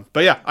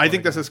 But yeah, I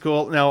think this is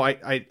cool. Now,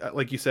 I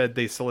like you said,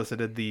 they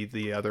solicited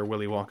the other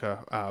Willy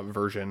Wonka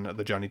version,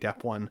 the Johnny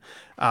Depp one.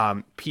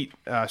 Pete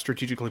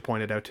strategically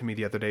pointed out to me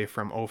the other day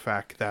from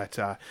OFAC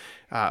that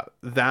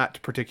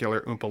that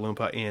particular Oompa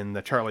Loompa in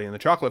the Charlie and the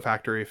Chocolate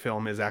Factory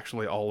film is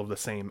actually all of the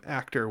same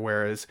actor,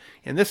 whereas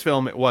in this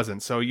film it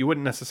wasn't. So you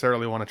wouldn't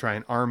necessarily want to try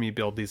and army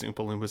build these Oompa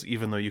Loompas,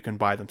 even though you can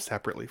buy them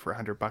separately for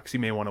 $100. You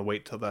may want to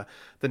wait till the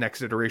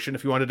next iteration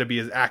if you wanted to be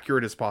as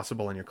accurate as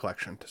possible in your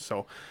collection.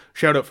 So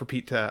shout out for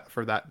Pete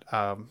for that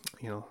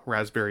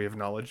raspberry of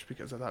knowledge,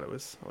 because I thought it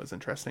was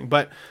interesting.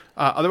 But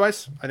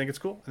otherwise, I think it's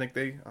cool. I think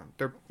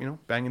they're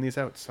banging these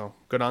out. So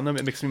good on them.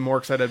 It makes me more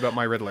excited about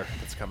my Riddler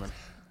that's coming.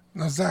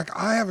 Now, Zach,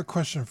 I have a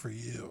question for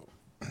you.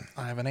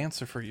 I have an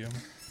answer for you.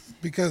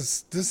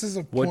 Because this is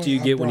a point What do you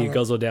get when you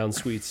guzzle down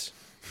sweets?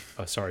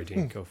 Oh, sorry,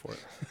 Dean. Go for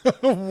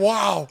it.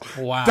 Wow.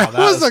 That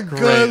was a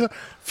great. good,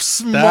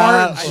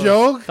 smart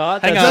joke.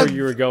 Thought that's where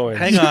you were going.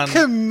 You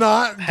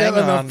cannot get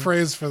enough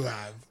praise for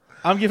that.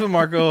 I'm giving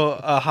Marco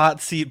a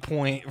hot seat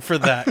point for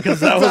that because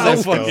that was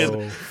a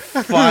fucking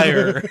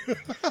fire.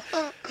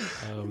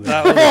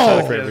 That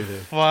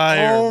was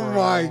fire. Oh bro.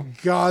 my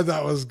god,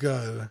 that was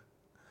good.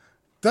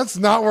 That's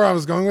not where I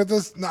was going with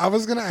this. I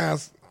was gonna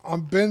ask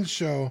on Ben's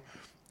show.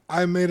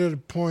 I made it a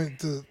point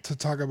to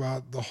talk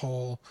about the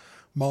whole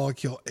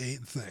Molecule 8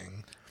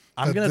 thing.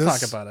 I'm going to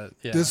talk about it.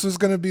 Yeah. This was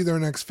going to be their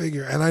next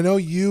figure. And I know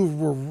you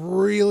were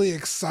really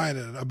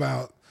excited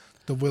about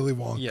the Willy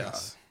Wonka.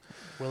 Yes.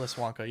 Willis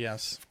Wonka,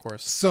 yes, of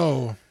course.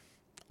 So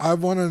I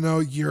want to know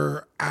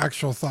your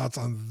actual thoughts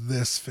on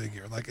this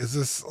figure. Like, is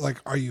this, like,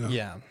 are you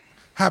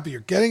happy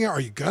you're getting it? Are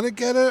you going to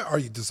get it? Are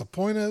you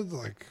disappointed?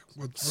 Like,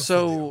 what's the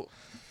deal?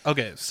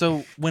 Okay,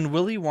 so when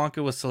Willy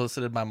Wonka was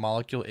solicited by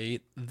Molecule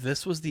 8,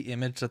 this was the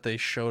image that they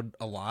showed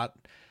a lot.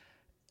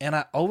 And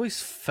I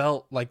always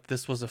felt like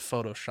this was a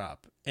Photoshop.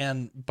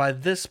 And by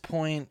this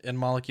point in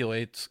Molecule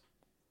 8's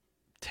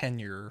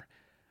tenure,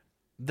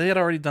 they had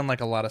already done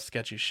like a lot of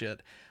sketchy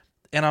shit.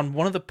 And on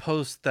one of the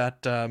posts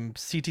that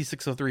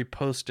CT603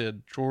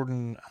 posted,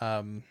 Jordan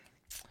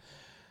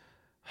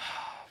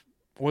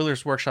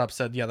Oilers Workshop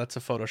said, yeah, that's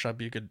a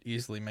Photoshop. You could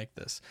easily make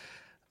this.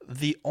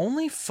 The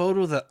only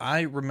photo that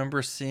I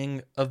remember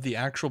seeing of the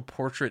actual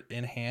portrait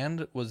in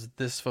hand was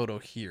this photo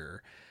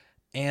here.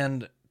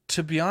 And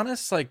to be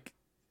honest, like,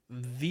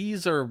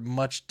 these are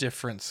much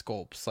different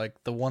sculpts,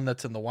 like the one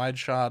that's in the wide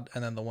shot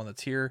and then the one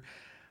that's here.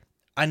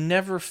 I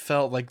never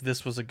felt like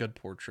this was a good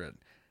portrait.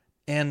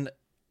 And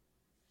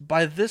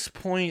by this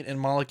point in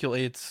Molecule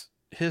 8's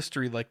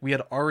history, like, we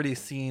had already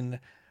seen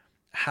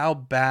how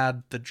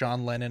bad the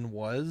John Lennon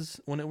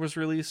was when it was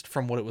released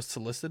from what it was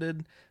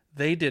solicited.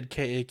 They did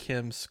K.A.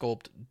 Kim's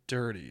sculpt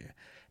dirty.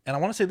 And I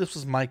want to say this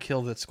was Mike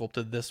Hill that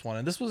sculpted this one.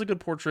 And this was a good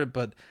portrait,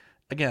 but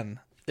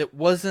again, it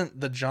wasn't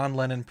the John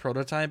Lennon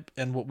prototype,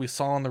 and what we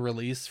saw on the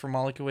release from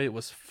Molecule 8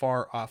 was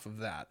far off of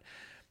that.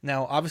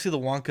 Now, obviously, the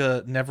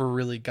Wonka never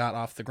really got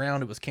off the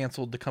ground. It was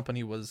canceled. The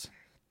company was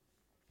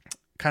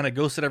kind of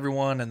ghosted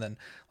everyone, and then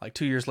like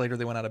 2 years later,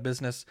 they went out of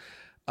business.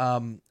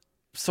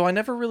 So I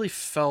never really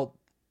felt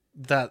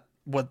that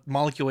what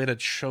Molecule 8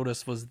 had showed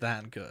us was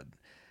that good.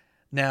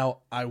 Now,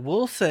 I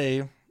will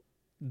say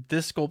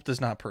this sculpt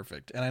is not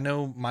perfect, and I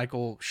know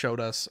Michael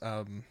showed us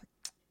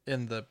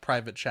in the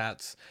private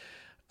chats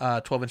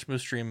 12-inch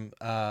Moose Stream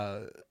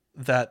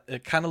that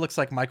it kind of looks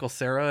like Michael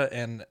Cera,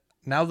 and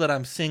now that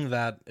I'm seeing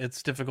that,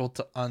 it's difficult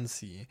to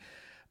unsee.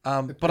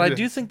 But I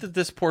do think that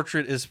this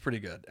portrait is pretty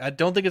good. I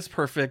don't think it's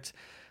perfect.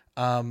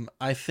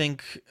 I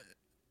think,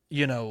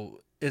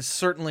 it's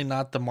certainly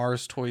not the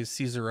Mars Toys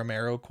Cesar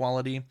Romero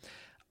quality.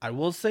 I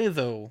will say,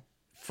 though,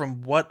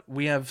 from what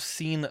we have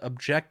seen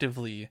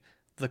objectively,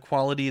 the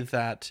quality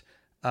that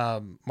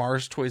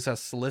Mars Toys has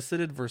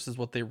solicited versus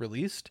what they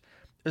released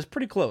is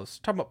pretty close.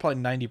 Talking about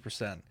probably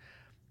 90%.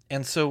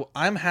 And so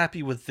I'm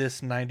happy with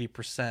this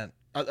 90%.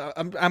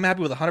 I'm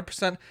happy with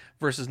 100%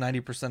 versus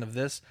 90% of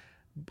this.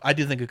 I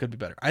do think it could be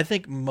better. I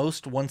think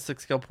most 1/6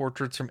 scale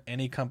portraits from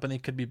any company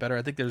could be better.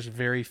 I think there's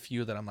very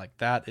few that I'm like,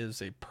 that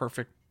is a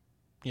perfect,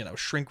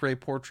 shrink ray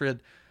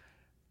portrait.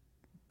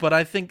 But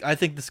I think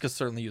this could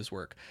certainly use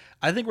work.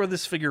 I think where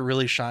this figure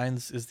really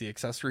shines is the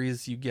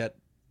accessories. You get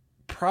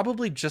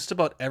probably just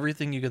about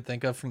everything you could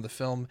think of from the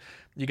film.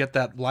 You get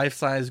that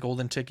life-size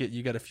golden ticket.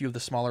 You get a few of the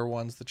smaller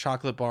ones, the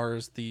chocolate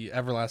bars, the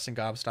everlasting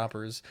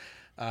gobstoppers,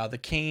 the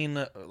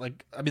cane,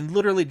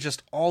 literally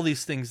just all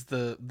these things,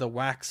 the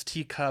wax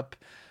teacup,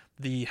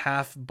 the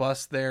half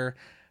bust there.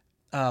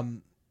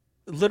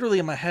 Literally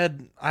in my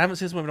head, I haven't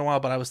seen this movie in a while,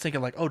 but I was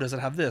thinking like, oh, does it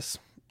have this?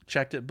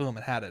 Checked it, boom,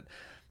 it had it.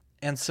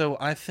 And so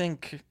I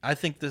think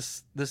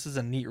this is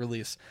a neat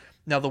release.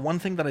 Now, the one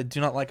thing that I do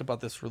not like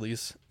about this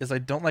release is I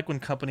don't like when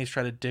companies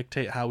try to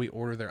dictate how we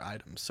order their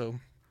items. So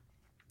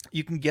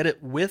you can get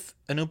it with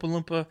an Oompa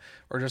Loompa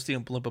or just the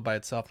Oompa Loompa by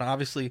itself. Now,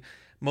 obviously,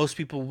 most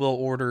people will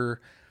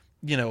order,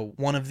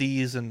 one of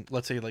these and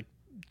let's say like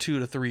 2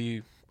 to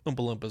 3 Oompa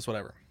Loompas,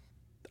 whatever.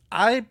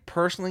 I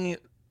personally,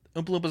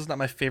 Oompa Loompa is not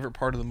my favorite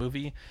part of the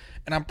movie,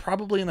 and I'm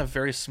probably in a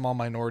very small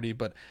minority,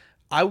 but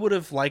I would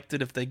have liked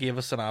it if they gave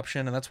us an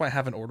option, and that's why I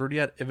haven't ordered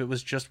yet, if it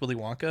was just Willy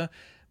Wonka.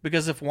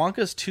 Because if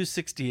Wonka's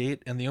 $268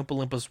 and the Oompa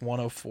Loompa's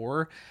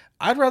 $104,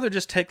 I'd rather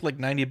just take like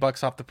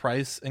 $90 off the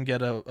price and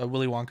get a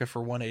Willy Wonka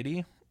for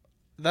 $180.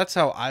 That's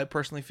how I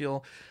personally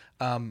feel.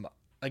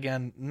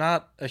 Again,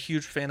 not a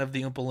huge fan of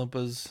the Oompa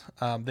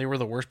Loompas. They were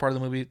the worst part of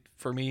the movie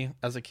for me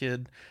as a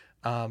kid.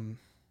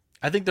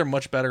 I think they're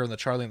much better in the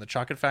Charlie and the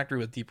Chocolate Factory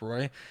with Deep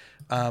Roy.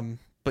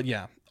 But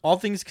yeah, all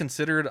things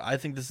considered, I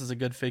think this is a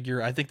good figure.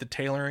 I think the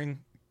tailoring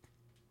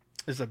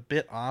is a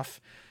bit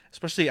off,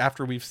 especially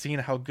after we've seen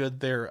how good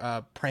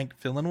their prank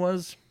villain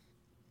was.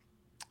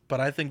 But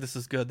I think this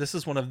is good. This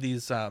is one of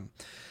these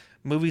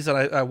movies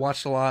that I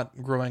watched a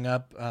lot growing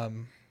up.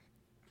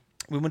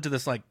 We went to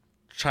this like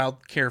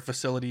child care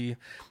facility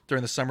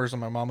during the summers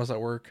when my mom was at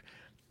work,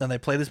 and they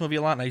play this movie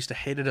a lot, and I used to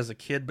hate it as a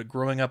kid, but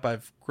growing up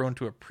I've grown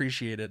to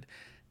appreciate it.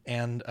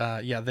 And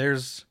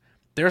there's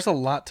a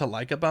lot to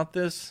like about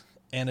this.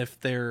 And if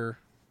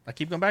I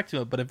keep going back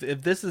to it, but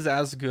if this is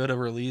as good a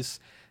release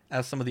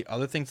as some of the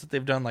other things that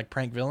they've done, like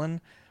Prank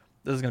Villain,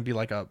 this is going to be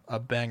like a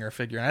banger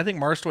figure. And I think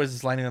Mars Toys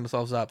is lining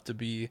themselves up to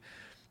be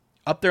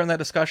up there in that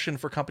discussion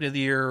for Company of the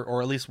Year,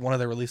 or at least one of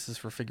their releases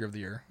for Figure of the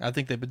Year. I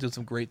think they've been doing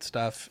some great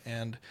stuff.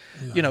 And,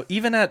 you know,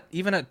 even at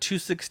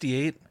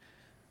 $268,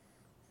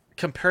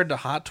 compared to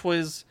Hot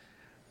Toys,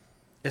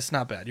 it's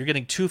not bad. You're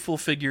getting 2 full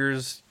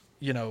figures.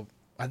 You know,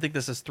 I think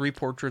this is 3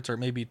 portraits or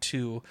maybe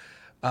 2,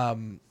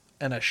 and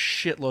a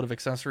shitload of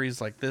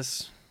accessories. Like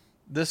this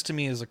to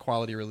me is a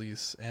quality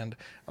release. And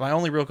my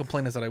only real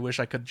complaint is that I wish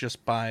I could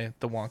just buy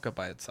the Wonka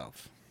by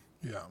itself.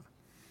 Yeah.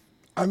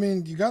 I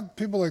mean, you got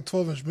people like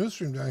 12-inch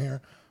Moonstream down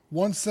here.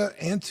 1 set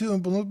and 2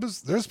 Oompa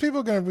Loompas. There's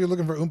people going to be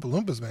looking for Oompa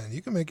Loompas, man.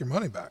 You can make your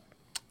money back.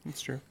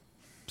 That's true.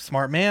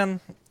 Smart man.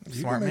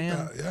 Smart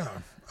man.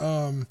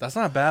 That, that's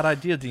not a bad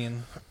idea,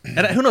 Dean.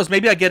 And who knows?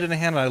 Maybe I get it in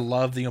hand and I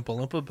love the Oompa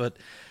Loompa, but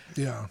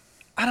yeah,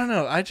 I don't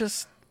know.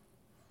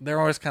 They're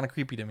always kind of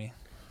creepy to me.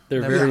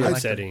 They're very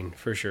upsetting,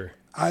 for sure.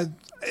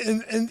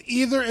 In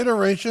either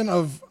iteration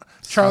of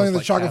Charlie and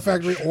the Chocolate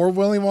Factory or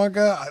Willy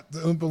Wonka,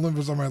 the Oompa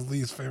Loompas are my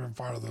least favorite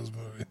part of those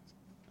movies.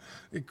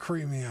 It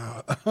creeped me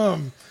out.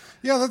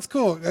 Yeah, that's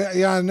cool.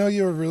 Yeah, I know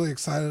you were really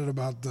excited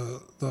about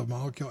the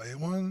Molecule 8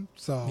 one,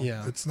 so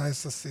yeah, it's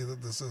nice to see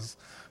that this is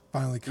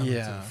finally coming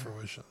to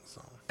fruition.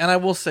 So, and I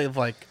will say,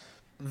 like,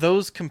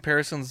 those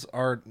comparisons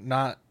are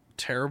not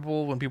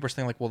terrible when people are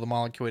saying, like, well, the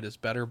Molecule 8 is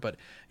better, but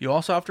you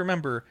also have to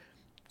remember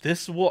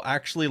this will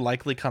actually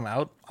likely come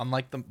out,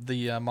 unlike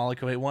the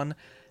Molecule 8 one.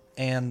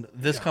 And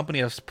this company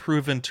has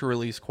proven to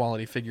release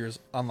quality figures,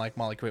 unlike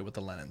Molecule 8 with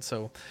the Lennon.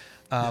 So,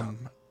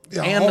 and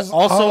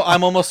also,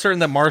 I'm almost certain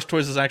that Mars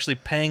Toys is actually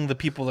paying the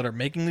people that are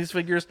making these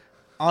figures,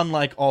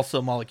 unlike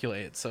also Molecule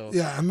 8. So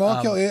yeah, and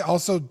Molecule 8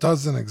 also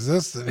doesn't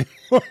exist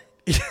anymore.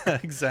 Yeah,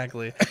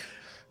 exactly.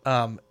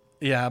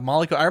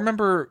 Molecule. I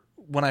remember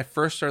when I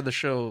first started the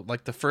show,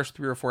 like the first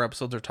 3 or 4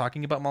 episodes are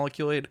talking about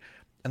Molecule 8,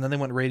 and then they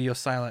went radio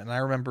silent. And I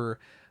remember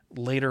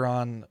later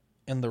on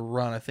in the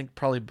run, I think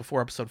probably before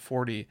episode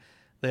 40,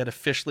 they had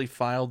officially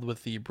filed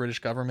with the British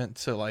government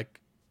to like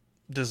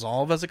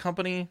dissolve as a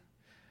company,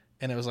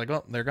 and it was like,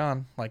 oh, they're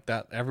gone, like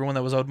that. Everyone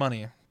that was owed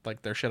money,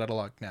 like they're shit out of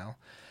luck now.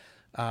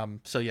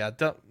 So yeah,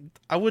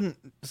 I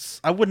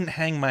wouldn't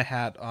hang my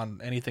hat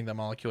on anything that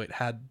Molecule 8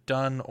 had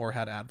done or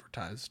had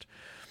advertised.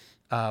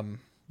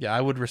 Yeah, I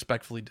would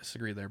respectfully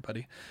disagree there,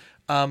 buddy.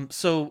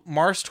 So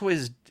Mars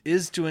Toys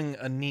is doing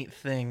a neat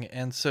thing,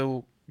 and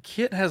so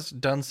Kit has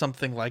done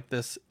something like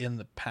this in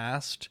the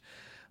past.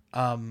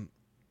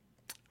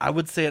 I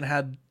would say it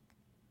had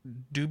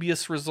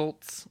dubious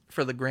results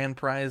for the grand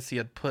prize. He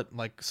had put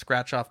like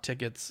scratch off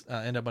tickets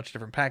in a bunch of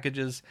different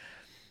packages.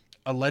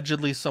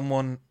 Allegedly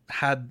someone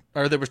there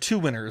were 2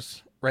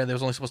 winners, right? There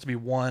was only supposed to be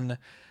 1.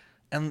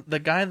 And the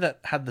guy that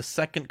had the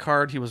second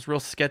card, he was real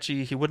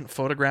sketchy. He wouldn't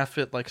photograph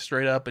it like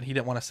straight up, and he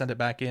didn't want to send it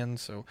back in.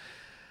 So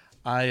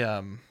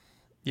I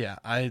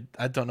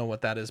don't know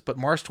what that is, but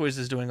Mars Toys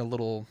is doing a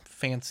little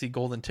fancy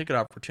golden ticket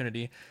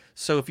opportunity.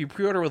 So if you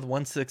pre-order with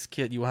 1/6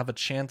 kit, you will have a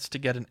chance to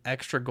get an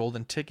extra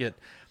golden ticket.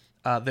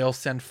 They'll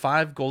send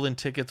 5 golden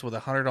tickets with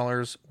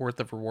 $100 worth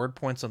of reward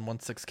points on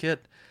 1/6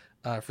 kit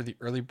for the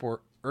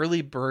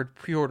early bird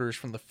pre-orders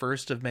from the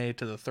 1st of May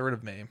to the 3rd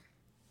of May.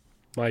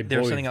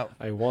 They're sending out.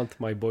 I want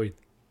my boy.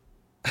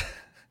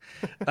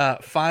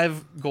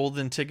 5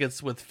 golden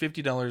tickets with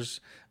 $50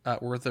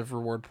 worth of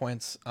reward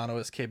points on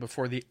OSK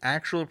before the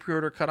actual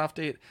pre-order cutoff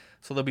date.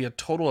 So there'll be a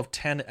total of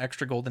 10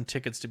 extra golden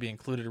tickets to be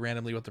included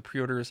randomly with the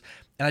pre-orders.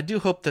 And I do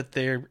hope that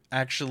they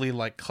actually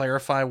like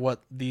clarify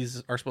what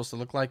these are supposed to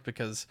look like,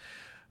 because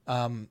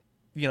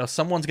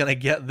someone's going to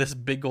get this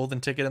big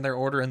golden ticket in their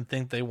order and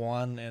think they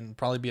won and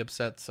probably be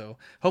upset. So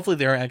hopefully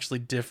they're actually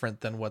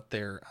different than what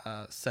they're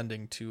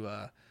sending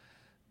to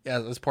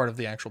as part of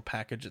the actual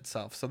package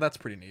itself. So that's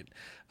pretty neat.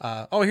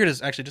 Here it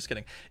is. Actually, just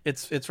kidding.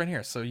 It's right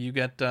here. So you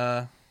get,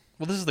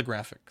 this is the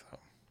graphic.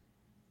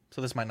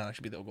 So this might not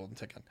actually be the golden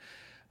ticket.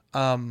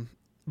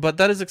 But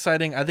that is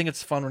exciting. I think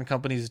it's fun when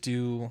companies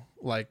do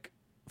like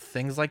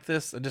things like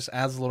this. It just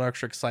adds a little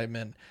extra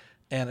excitement.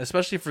 And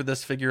especially for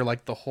this figure,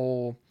 like the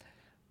whole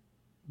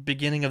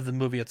beginning of the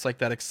movie, it's like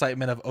that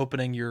excitement of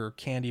opening your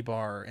candy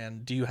bar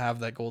and do you have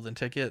that golden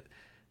ticket?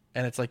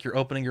 And it's like you're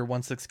opening your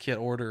 1/6 kit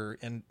order,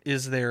 and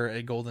is there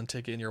a golden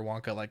ticket in your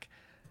Wonka? Like,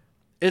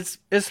 it's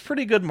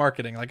pretty good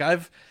marketing. Like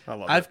I've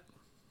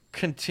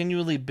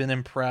continually been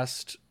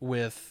impressed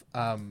with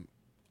a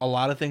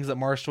lot of things that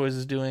Mars Toys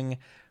is doing,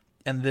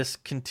 and this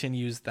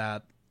continues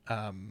that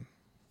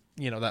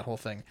that whole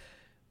thing.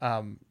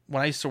 When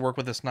I used to work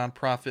with this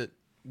nonprofit,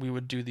 we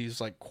would do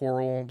these like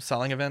choral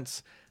selling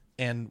events,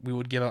 and we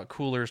would give out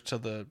coolers to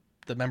the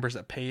members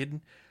that paid.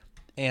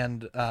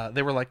 And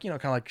they were like, kind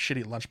of like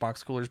shitty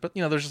lunchbox coolers, but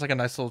there's just like a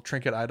nice little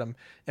trinket item.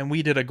 And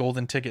we did a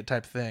golden ticket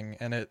type thing,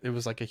 and it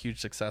was like a huge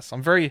success.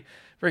 I'm very,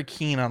 very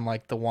keen on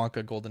like the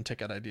Wonka golden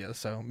ticket idea.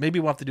 So maybe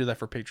we'll have to do that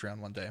for Patreon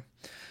one day.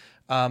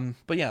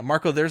 But yeah,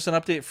 Marco, there's an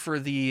update for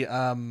the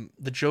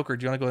Joker.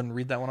 Do you want to go ahead and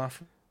read that one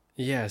off?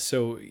 Yeah,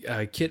 so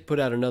Kit put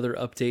out another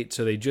update.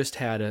 So they just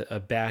had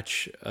a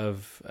batch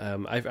of,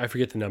 I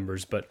forget the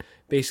numbers, but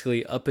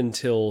basically up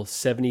until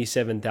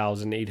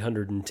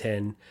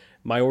 77,810,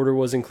 my order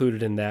was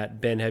included in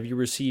that. Ben, have you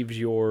received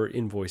your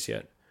invoice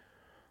yet?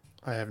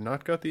 I have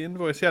not got the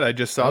invoice yet. I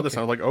just saw this. And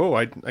I was like, oh,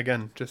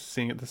 again, just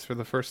seeing this for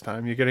the first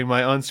time. You're getting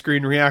my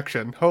on-screen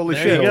reaction. Holy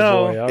There shit. you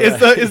go.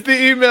 Is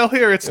the email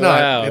here? It's not.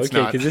 Wow, It's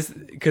okay,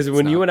 not. because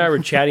when you and I were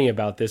chatting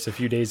about this a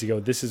few days ago,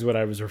 this is what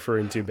I was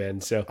referring to,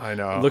 Ben. So I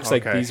know. It looks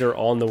like Okay. these are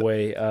on the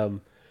way.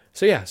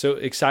 So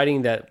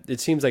exciting that it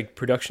seems like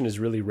production is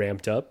really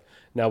ramped up.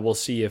 Now we'll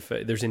see if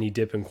there's any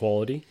dip in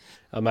quality.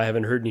 I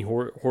haven't heard any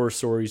horror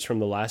stories from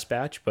the last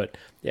batch, but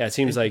yeah, it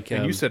seems like.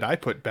 And you said I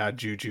put bad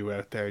juju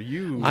out there.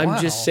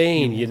 I'm just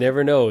saying, you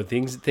never know.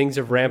 Things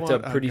have ramped What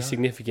up a pretty guy.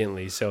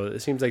 significantly, so it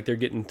seems like they're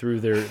getting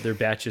through their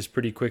batches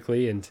pretty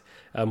quickly, and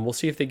we'll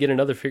see if they get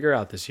another figure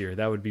out this year.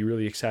 That would be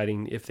really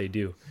exciting if they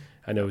do.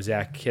 I know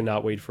Zach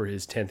cannot wait for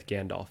his 10th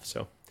Gandalf.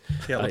 So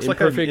Yeah, it looks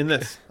like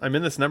I'm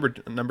in this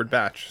numbered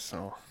batch.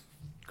 So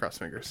cross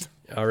fingers.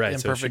 All right,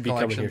 so it Imperfect should be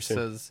coming Collection here soon.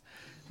 says,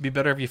 "Be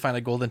better if you find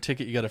a golden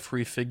ticket, you get a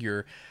free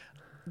figure."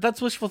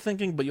 That's wishful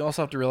thinking, but you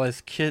also have to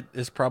realize Kit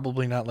is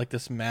probably not like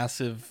this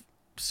massive,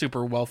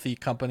 super wealthy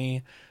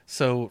company.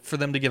 So for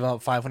them to give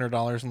out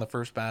 $500 in the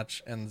first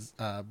batch and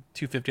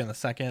 $250 on the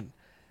second,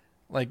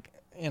 like,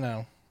 you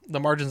know, the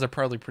margins are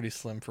probably pretty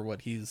slim for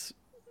what he's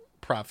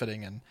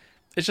profiting, and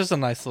it's just a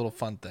nice little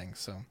fun thing.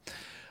 So,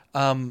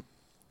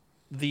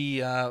 the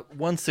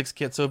 1/6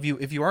 kit. So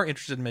if you are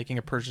interested in making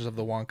a purchase of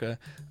the Wonka,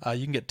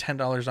 you can get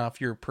 $10 off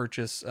your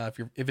purchase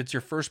if it's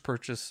your first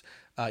purchase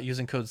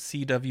using code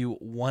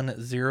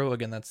CW10.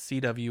 Again, that's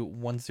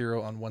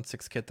CW10 on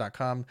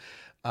 16kit.com.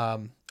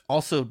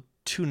 Also,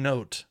 to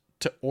note,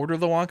 to order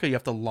the Wonka, you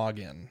have to log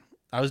in.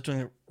 I was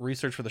doing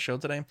research for the show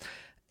today,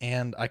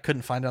 and I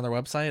couldn't find it on their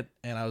website,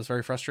 and I was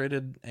very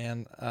frustrated.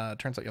 And it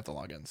turns out you have to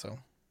log in. So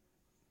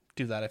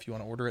do that if you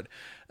want to order it.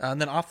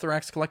 And then Off the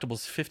Racks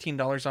Collectibles,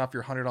 $15 off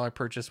your $100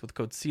 purchase with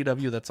code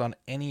CW. That's on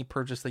any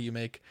purchase that you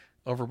make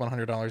over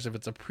 $100. If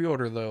it's a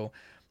pre-order, though,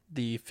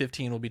 the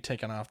 $15 will be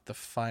taken off the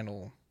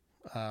final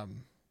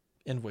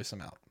invoice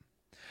amount.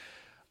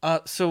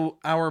 So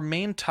our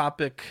main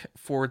topic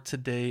for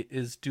today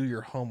is do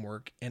your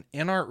homework. And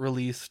InArt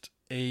released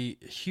a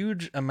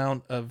huge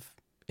amount of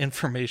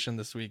information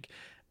this week.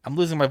 I'm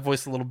losing my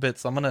voice a little bit,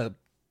 so I'm going to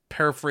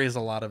paraphrase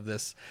a lot of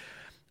this.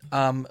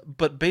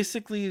 But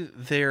basically,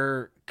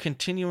 they're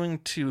continuing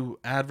to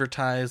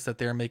advertise that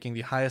they're making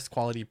the highest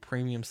quality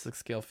premium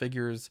 6-scale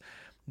figures.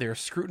 They're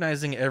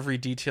scrutinizing every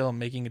detail and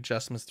making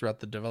adjustments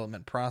throughout the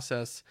development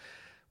process,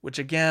 which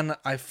again,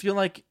 I feel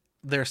like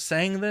they're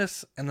saying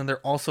this, and then they're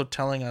also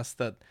telling us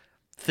that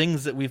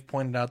things that we've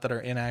pointed out that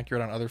are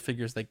inaccurate on other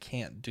figures they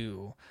can't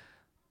do.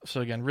 So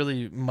again,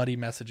 really muddy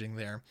messaging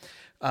there.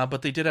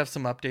 But they did have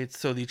some updates.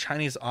 So the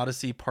Chinese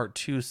Odyssey Part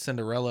 2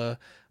 Cinderella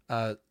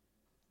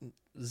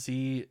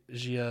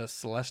Zia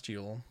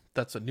Celestial,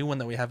 that's a new one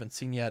that we haven't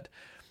seen yet.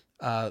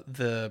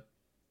 The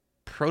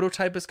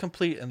prototype is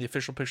complete and the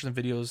official pictures and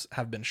videos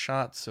have been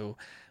shot, so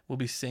we'll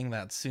be seeing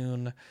that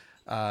soon.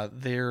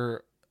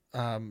 They're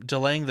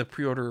delaying the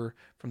pre-order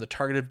from the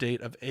targeted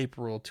date of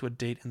April to a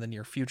date in the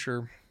near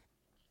future.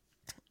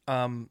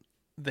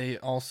 They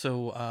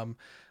also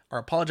are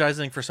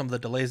apologizing for some of the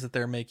delays that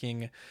they're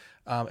making,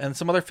 and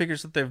some other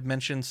figures that they've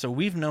mentioned. So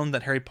we've known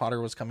that Harry Potter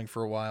was coming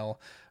for a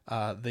while.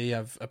 They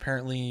have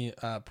apparently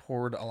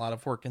poured a lot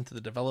of work into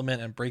the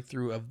development and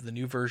breakthrough of the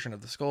new version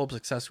of the sculpts,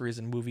 accessories,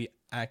 and movie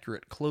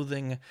accurate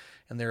clothing,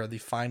 and there are the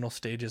final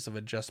stages of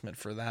adjustment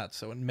for that.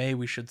 So in May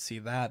we should see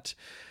that.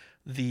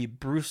 The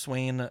Bruce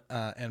Wayne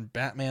and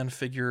Batman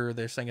figure,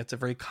 they're saying it's a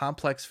very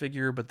complex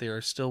figure, but they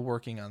are still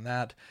working on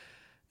that.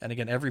 And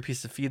again, every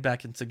piece of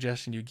feedback and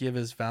suggestion you give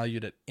is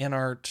valued at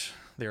InArt.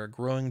 They're a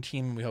growing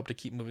team. We hope to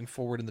keep moving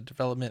forward in the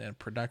development and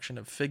production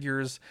of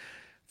figures.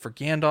 For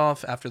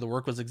Gandalf, after the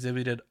work was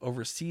exhibited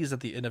overseas at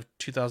the end of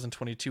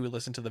 2022, we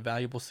listened to the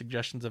valuable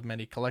suggestions of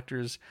many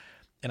collectors,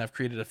 and I've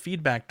created a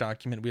feedback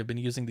document. We have been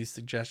using these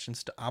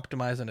suggestions to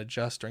optimize and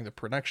adjust during the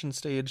production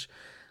stage.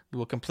 We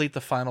will complete the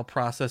final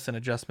process and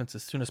adjustments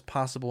as soon as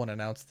possible and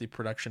announce the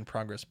production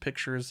progress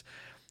pictures.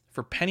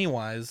 For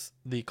Pennywise,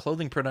 the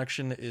clothing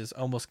production is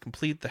almost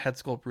complete. The head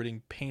sculpt,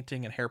 rooting,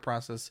 painting, and hair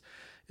process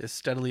is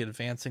steadily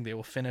advancing. They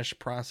will finish,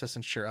 process,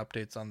 and share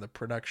updates on the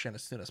production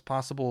as soon as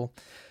possible.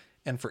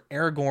 And for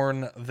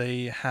Aragorn,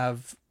 they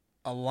have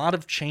a lot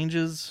of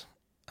changes,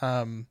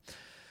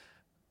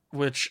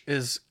 which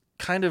is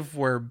kind of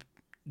where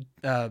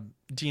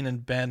Dean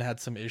and Ben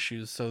had some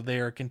issues. So they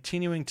are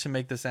continuing to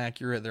make this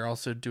accurate. They're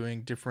also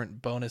doing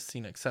different bonus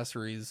scene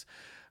accessories.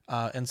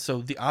 And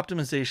so the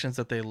optimizations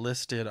that they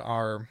listed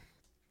are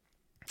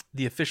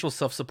the official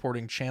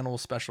self-supporting channel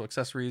special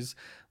accessories,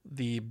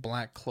 the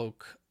Black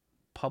Cloak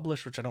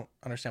publish, which I don't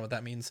understand what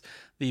that means,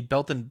 the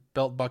belt and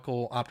belt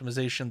buckle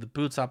optimization, the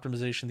boots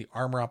optimization, the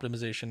armor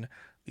optimization,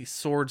 the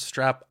sword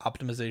strap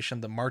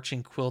optimization, the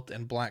marching quilt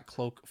and Black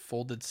Cloak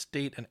folded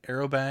state and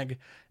arrow bag,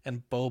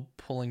 and bow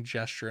pulling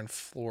gesture and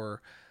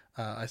floor.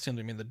 I assume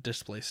they mean the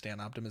display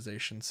stand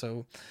optimization.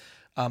 So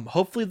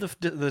hopefully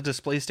the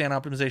display stand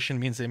optimization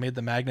means they made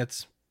the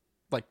magnets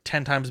like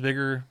 10 times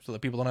bigger so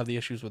that people don't have the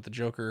issues with the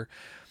Joker.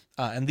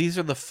 And these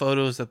are the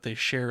photos that they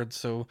shared.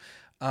 So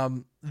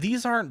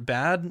These aren't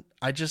bad.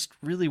 I just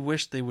really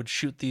wish they would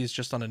shoot these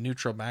just on a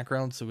neutral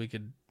background so we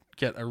could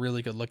get a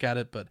really good look at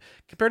it. But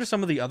compared to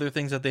some of the other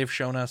things that they've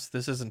shown us,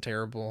 this isn't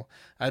terrible.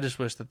 I just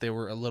wish that they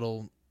were a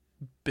little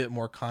bit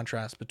more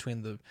contrast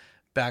between the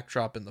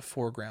backdrop and the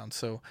foreground.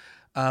 So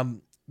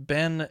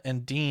Ben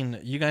and Dean,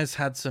 you guys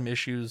had some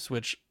issues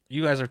which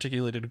you guys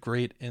articulated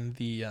great in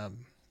the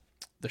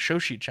show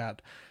sheet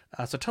chat.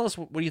 So tell us,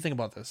 what do you think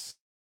about this?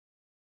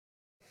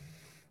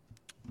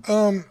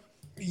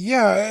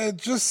 Yeah, it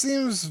just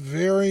seems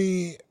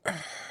very,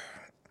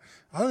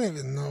 I don't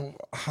even know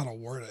how to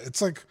word it.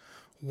 It's like,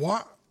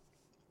 what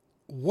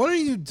are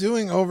you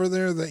doing over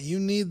there that you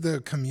need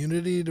the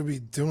community to be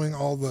doing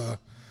all the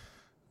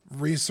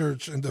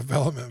research and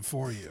development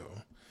for you?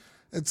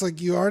 It's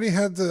like you already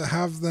had to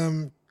have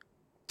them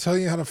tell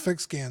you how to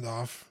fix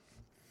Gandalf,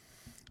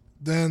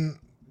 then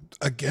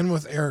again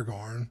with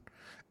Aragorn,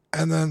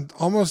 and then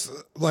almost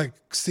like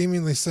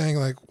seemingly saying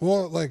like,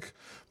 well, like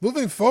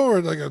moving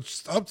forward, like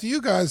it's up to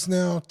you guys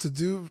now to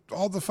do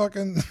all the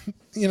fucking,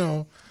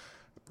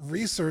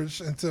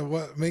 research into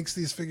what makes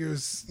these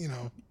figures,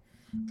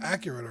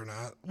 accurate or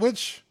not,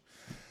 which,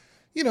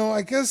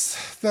 I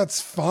guess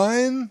that's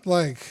fine.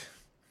 Like,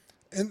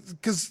 and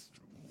because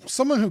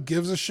someone who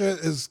gives a shit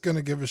is going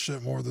to give a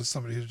shit more than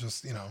somebody who's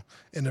just,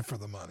 in it for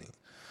the money.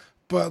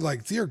 But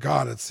like, dear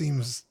God, it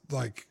seems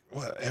like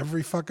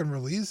every fucking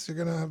release you're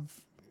going to have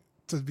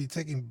to be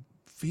taking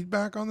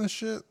feedback on this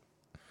shit.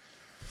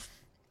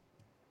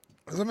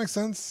 Does that make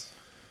sense?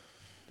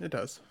 It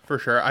does, for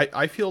sure.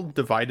 I feel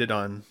divided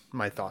on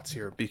my thoughts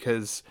here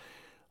because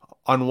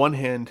on one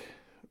hand,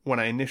 when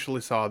I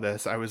initially saw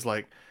this, I was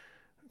like,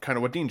 kind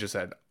of what Dean just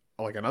said,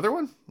 like another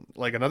one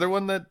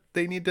that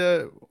they need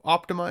to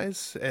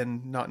optimize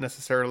and not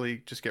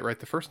necessarily just get right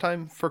the first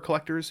time for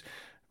collectors.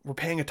 We're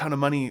paying a ton of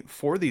money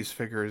for these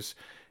figures.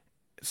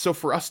 So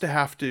for us to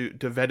have to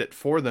vet it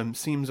for them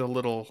seems a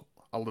little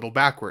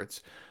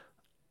backwards.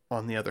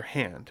 On the other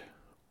hand,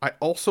 I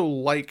also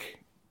like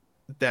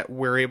that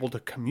we're able to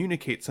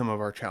communicate some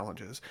of our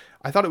challenges.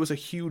 I thought it was a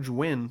huge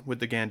win with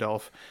the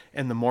Gandalf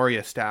and the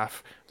Moria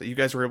staff that you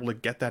guys were able to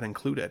get that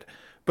included.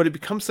 But it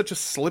becomes such a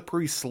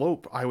slippery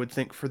slope, I would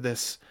think, for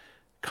this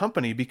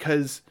company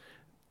because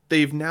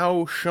they've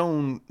now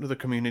shown the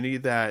community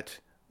that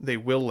they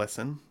will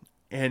listen,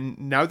 and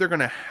now they're going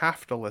to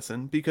have to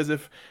listen because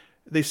if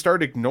they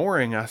start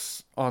ignoring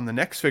us on the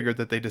next figure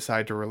that they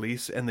decide to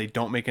release and they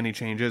don't make any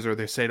changes, or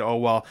they say, oh,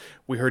 well,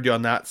 we heard you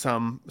on that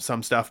some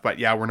stuff, but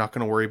yeah, we're not going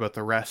to worry about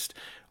the rest.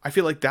 I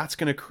feel like that's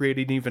going to create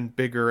an even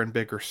bigger and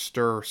bigger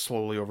stir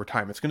slowly over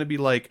time. It's going to be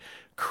like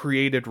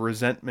created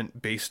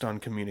resentment based on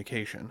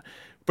communication.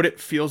 But it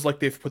feels like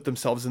they've put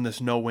themselves in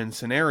this no-win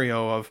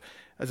scenario of,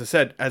 as I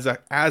said, as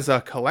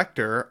a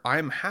collector,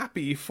 I'm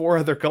happy for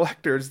other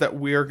collectors that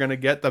we are going to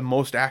get the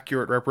most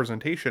accurate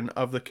representation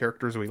of the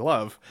characters we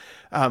love.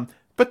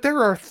 But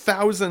there are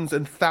thousands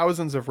and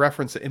thousands of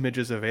reference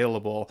images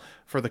available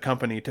for the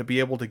company to be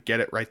able to get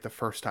it right the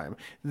first time.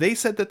 They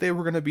said that they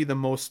were going to be the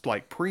most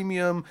like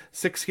premium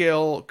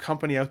 6-scale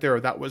company out there, or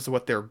that was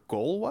what their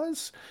goal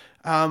was.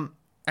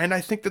 And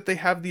I think that they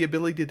have the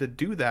ability to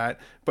do that,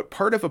 but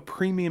part of a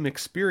premium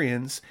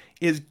experience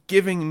is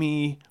giving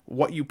me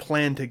what you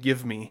plan to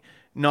give me,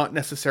 not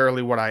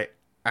necessarily what I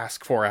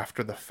ask for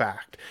after the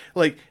fact.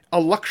 Like, a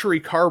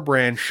luxury car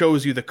brand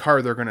shows you the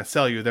car they're going to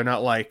sell you. They're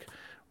not like,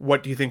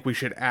 what do you think we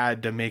should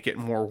add to make it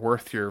more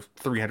worth your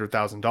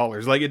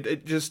 $300,000? Like,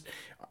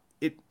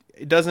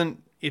 it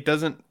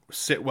doesn't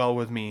sit well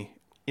with me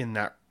in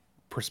that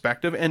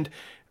perspective. And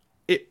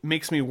it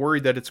makes me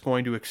worried that it's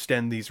going to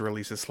extend these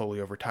releases slowly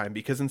over time,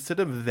 because instead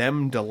of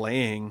them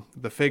delaying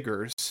the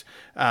figures,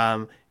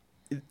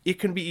 it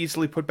can be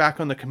easily put back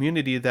on the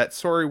community that,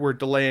 sorry, we're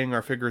delaying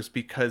our figures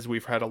because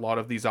we've had a lot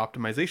of these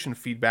optimization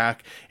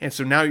feedback. And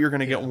so now you're going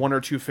to get 1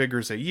 or 2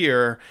 figures a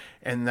year,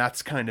 and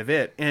that's kind of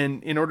it.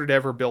 And in order to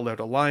ever build out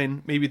a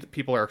line, maybe the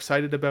people are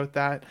excited about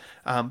that.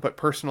 But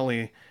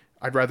personally,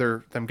 I'd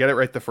rather them get it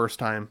right the first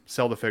time,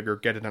 sell the figure,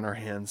 get it in our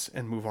hands,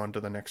 and move on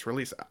to the next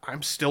release.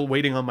 I'm still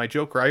waiting on my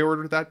Joker. I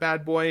ordered that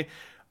bad boy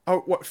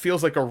what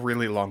feels like a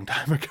really long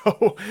time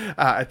ago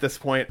at this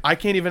point. I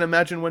can't even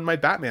imagine when my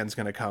Batman's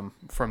going to come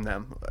from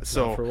them.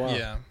 So not for a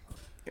while.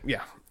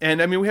 Yeah.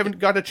 And I mean, we haven't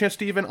got a chance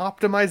to even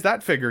optimize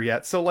that figure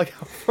yet. So like,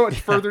 how much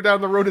further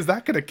down the road is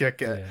that going to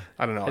kick it? Yeah.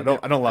 I don't know.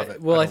 I don't love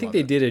it. Well, I think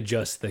they did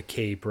adjust the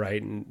cape,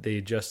 right? And they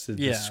adjusted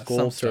the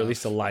sculpt, or at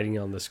least the lighting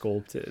on the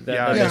sculpt.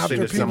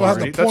 After people have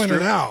to point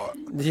it out.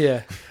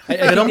 Yeah.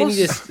 I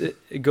almost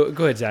go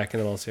ahead, Zach,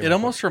 and then I'll say it.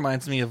 Almost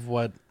reminds me of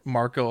what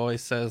Marco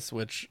always says,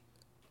 which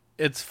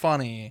it's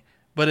funny,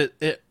 but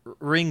it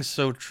rings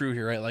so true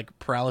here, right? Like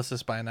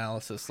paralysis by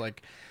analysis.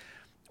 Like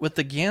with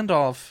the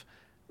Gandalf,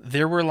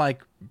 there were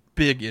like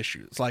big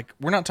issues. Like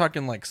we're not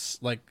talking like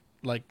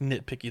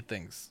nitpicky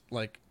things.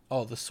 Like,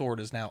 oh, the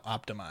sword is now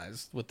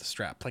optimized with the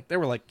strap. Like there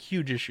were like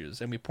huge issues,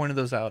 and we pointed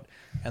those out,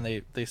 and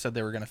they said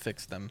they were going to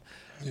fix them.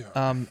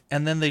 Yeah.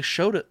 And then they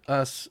showed it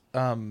us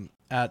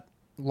at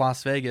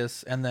Las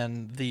Vegas, and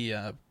then the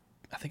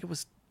I think it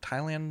was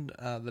Thailand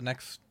the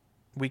next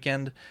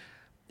weekend.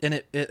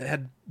 and it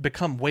had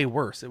become way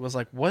worse. It was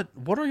like, what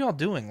are y'all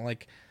doing?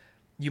 Like,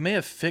 you may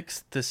have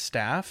fixed the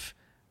staff,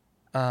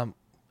 but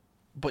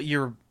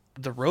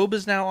the robe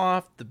is now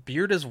off. The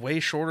beard is way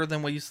shorter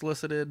than what you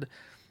solicited.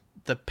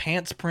 The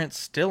pants prints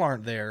still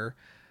aren't there.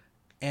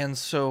 And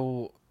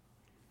so,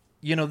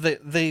 you know,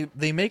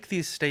 they make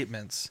these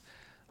statements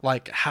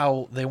like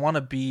how they want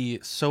to be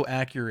so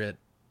accurate,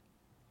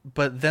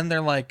 but then they're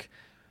like,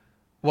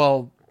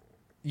 well,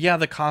 yeah,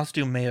 the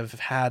costume may have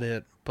had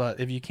it,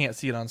 but if you can't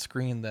see it on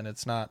screen, then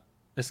it's not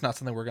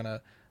something we're going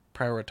to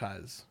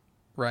prioritize,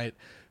 right?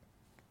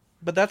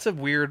 But that's a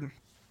weird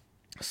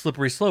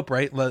slippery slope,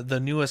 right? The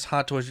newest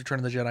Hot Toys Return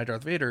of the Jedi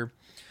Darth Vader,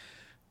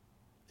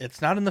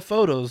 it's not in the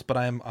photos, but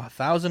I'm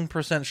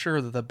 1,000%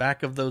 sure that the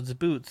back of those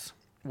boots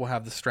will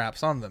have the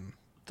straps on them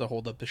to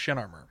hold up the shin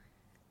armor.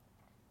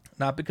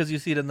 Not because you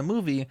see it in the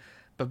movie,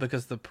 but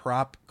because the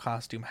prop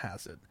costume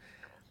has it.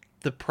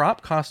 The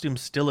prop costume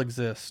still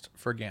exists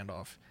for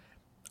Gandalf.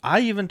 I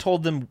even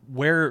told them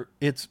where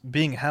it's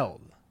being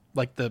held,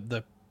 like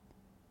the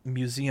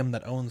museum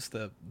that owns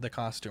the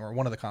costume, or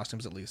one of the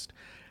costumes at least.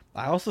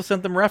 I also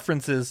sent them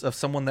references of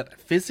someone that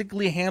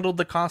physically handled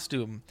the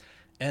costume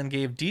and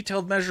gave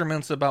detailed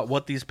measurements about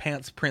what these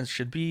pants prints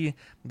should be,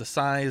 the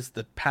size,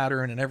 the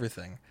pattern, and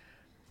everything.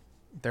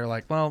 They're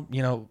like, well,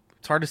 you know,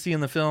 it's hard to see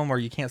in the film, or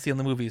you can't see in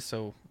the movie,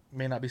 so it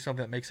may not be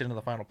something that makes it into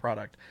the final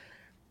product.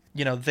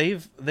 You know,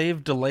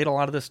 they've delayed a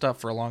lot of this stuff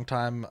for a long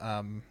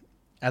time.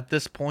 At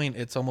this point,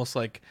 it's almost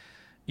like,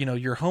 you know,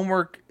 your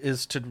homework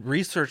is to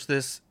research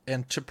this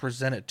and to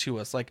present it to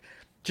us. Like,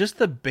 just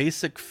the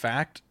basic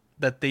fact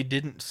that they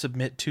didn't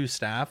submit 2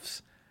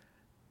 staffs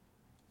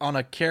on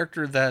a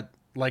character that,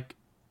 like,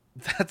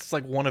 that's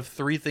like one of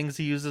 3 things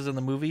he uses in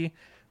the movie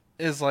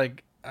is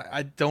like,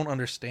 I don't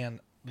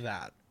understand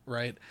that,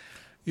 right?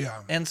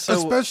 Yeah. And so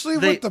especially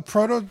with the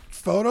proto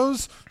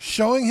photos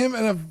showing him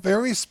in a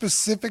very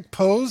specific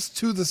pose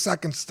to the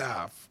second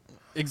staff.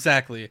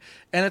 Exactly.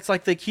 And it's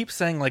like they keep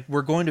saying, like,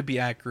 we're going to be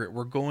accurate.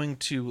 We're going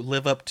to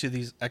live up to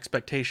these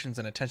expectations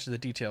and attention to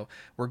detail.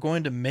 We're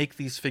going to make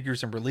these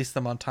figures and release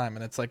them on time.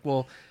 And it's like,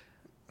 well,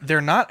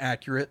 they're not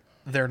accurate.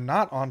 They're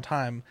not on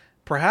time.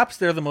 Perhaps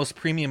they're the most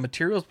premium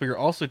materials, but you're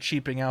also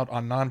cheaping out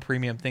on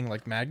non-premium thing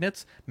like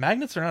magnets.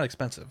 Magnets are not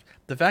expensive.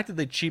 The fact that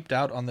they cheaped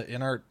out on the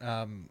inart,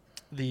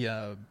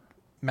 the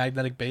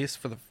magnetic base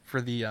for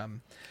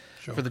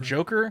the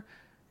Joker,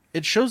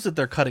 it shows that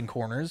they're cutting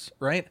corners,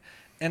 right?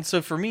 And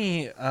so for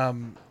me, I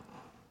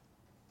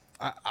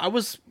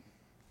was,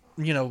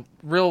 you know,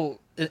 real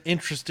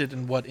interested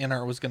in what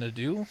inart was going to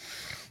do,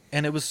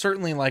 and it was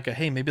certainly like a,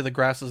 hey, maybe the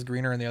grass is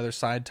greener on the other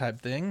side type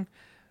thing.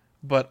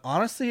 But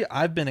honestly,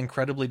 I've been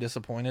incredibly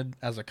disappointed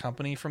as a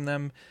company from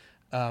them.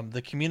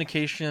 The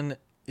communication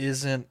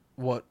isn't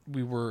what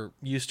we were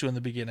used to in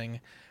the beginning.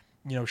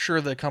 You know, sure,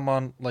 they come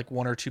on like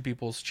 1 or 2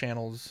 people's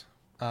channels,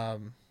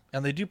 and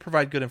they do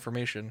provide good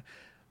information,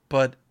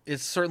 but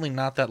it's certainly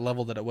not that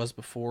level that it was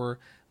before.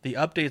 The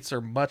updates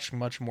are much,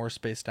 much more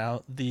spaced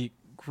out. The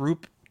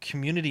group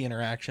community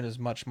interaction is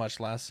much, much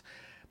less.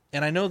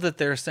 And I know that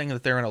they're saying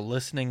that they're in a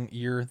listening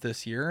year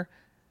this year,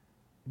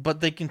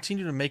 but they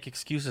continue to make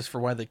excuses for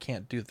why they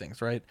can't do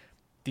things, right?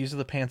 These are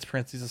the pants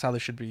prints. This is how they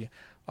should be.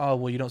 Oh,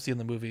 well, you don't see it in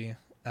the movie,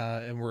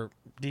 and we're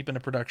deep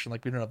into production.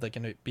 Like, we don't know if they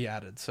can be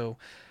added. So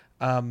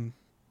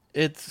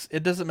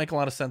it doesn't make a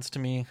lot of sense to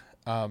me.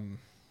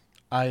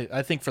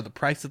 I think for the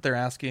price that they're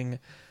asking,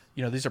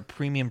 you know, these are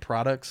premium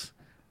products.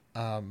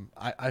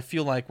 I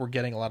feel like we're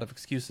getting a lot of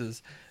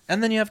excuses.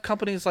 And then you have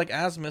companies like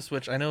Asmus,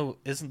 which I know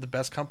isn't the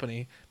best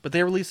company, but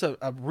they release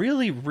a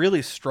really,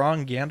 really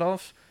strong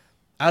Gandalf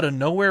out of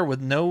nowhere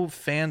with no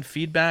fan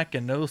feedback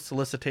and no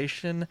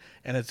solicitation,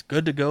 and it's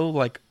good to go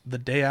like the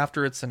day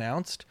after it's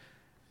announced.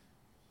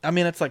 I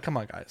mean, it's like, come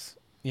on, guys.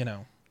 You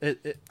know,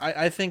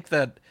 I think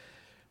that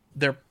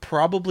they're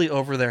probably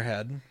over their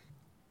head.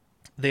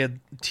 They had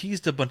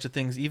teased a bunch of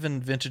things.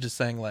 Even Vintage is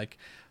saying, like,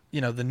 you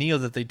know, the Neo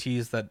that they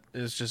teased that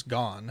is just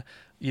gone.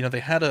 You know,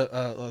 they had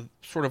a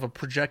sort of a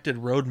projected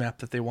roadmap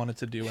that they wanted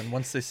to do, and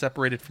once they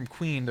separated from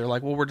Queen, they're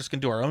like, well, we're just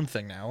gonna do our own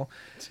thing now.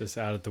 It's just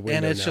out of the window.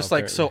 And it's now, just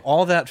apparently. like, so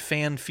all that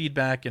fan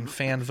feedback and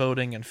fan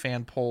voting and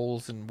fan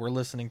polls and we're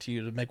listening to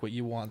you to make what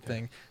you want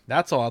thing,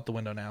 that's all out the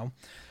window now.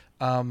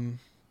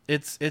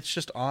 It's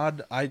just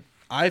odd.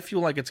 I feel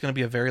like it's gonna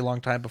be a very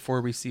long time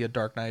before we see a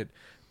Dark Knight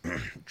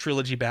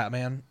trilogy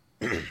Batman.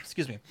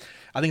 Excuse me.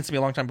 I think it's gonna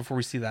be a long time before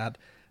we see that.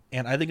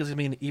 And I think it's going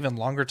to be an even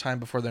longer time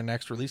before their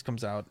next release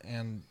comes out.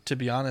 And to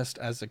be honest,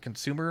 as a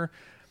consumer,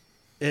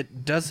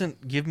 it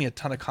doesn't give me a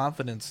ton of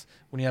confidence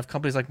when you have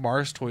companies like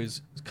Mars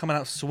Toys coming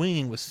out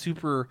swinging with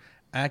super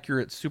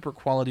accurate, super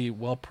quality,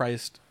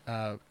 well-priced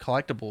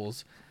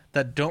collectibles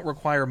that don't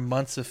require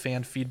months of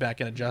fan feedback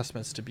and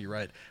adjustments to be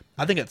right.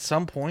 I think at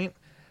some point,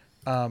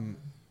 and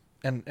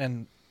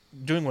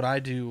doing what I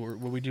do or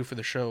what we do for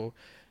the show,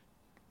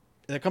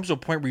 it comes to a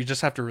point where you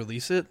just have to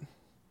release it,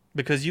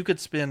 because you could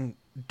spend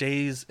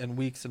days and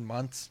weeks and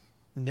months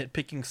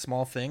nitpicking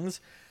small things.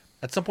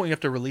 At some point you have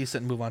to release it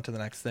and move on to the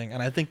next thing.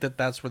 And I think that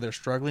that's where they're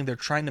struggling. They're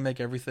trying to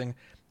make everything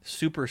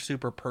super,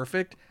 super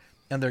perfect.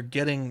 and they're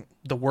getting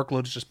the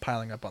workload's just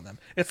piling up on them.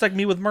 It's like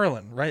me with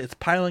Merlin, right? It's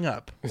piling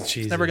up. Jesus,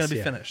 it's never going to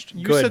be finished.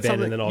 You said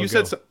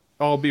something.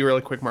 I'll be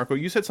really quick, Marco.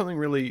 You said something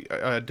really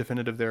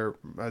definitive there,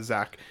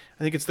 Zach.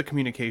 I think it's the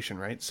communication,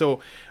 right?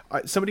 So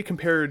somebody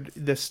compared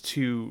this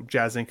to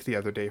Jazz Inc. the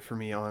other day for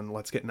me on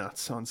Let's Get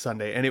Nuts on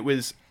Sunday, and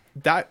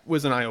that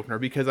was an eye opener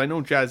because I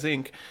know Jazz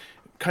Inc.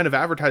 kind of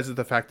advertises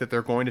the fact that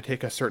they're going to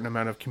take a certain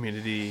amount of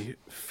community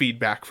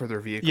feedback for their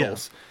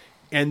vehicles. Yeah.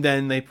 And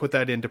then they put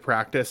that into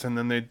practice, and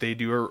then they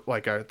do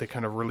they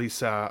kind of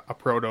release a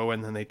proto,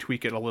 and then they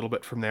tweak it a little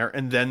bit from there,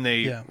 and then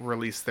they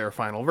release their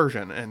final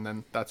version, and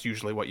then that's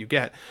usually what you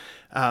get.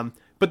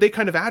 But they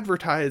kind of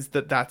advertise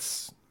that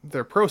that's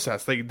their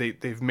process.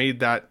 They've made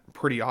that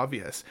pretty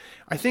obvious.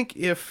 I think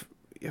if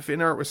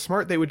InArt was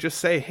smart, they would just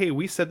say, hey,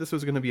 we said this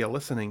was going to be a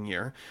listening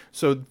year,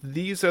 so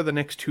these are the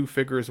next 2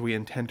 figures we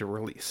intend to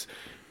release.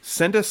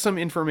 Send us some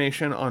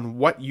information on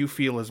what you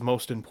feel is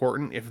most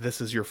important if this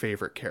is your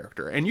favorite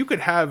character. And you could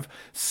have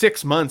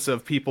 6 months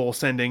of people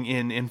sending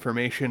in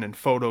information and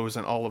photos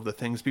and all of the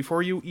things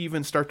before you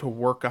even start to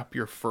work up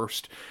your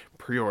first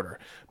pre-order.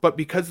 But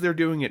because they're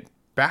doing it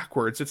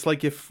backwards, it's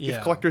like if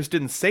collectors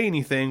didn't say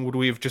anything, would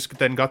we have just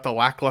then got the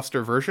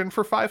lackluster version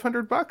for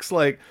 $500?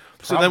 Like,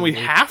 so then we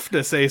have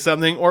to say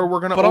something, or we're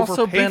going to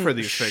overpay for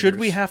these figures. Should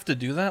we have to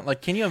do that?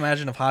 Like, can you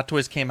imagine if Hot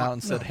Toys came out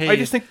and said, "Hey"? I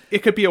just think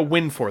it could be a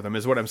win for them,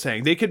 is what I'm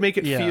saying. They could make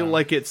it feel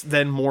like it's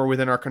then more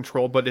within our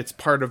control, but it's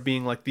part of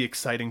being like the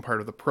exciting part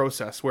of the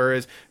process.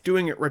 Whereas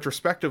doing it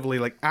retrospectively,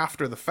 like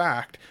after the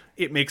fact,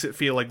 it makes it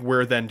feel like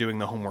we're then doing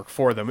the homework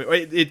for them.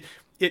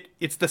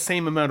 It's the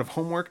same amount of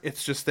homework.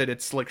 It's just that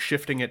it's like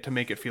shifting it to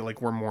make it feel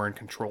like we're more in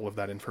control of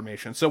that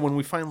information. So when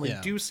we finally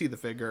do see the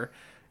figure,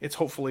 it's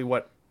hopefully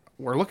what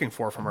we're looking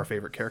for from our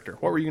favorite character.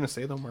 What were you going to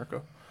say though,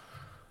 Marco?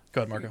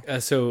 Go ahead, Marco.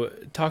 So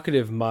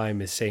Talkative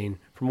Mime is saying,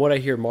 from what I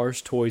hear,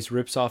 Mars Toys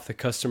rips off the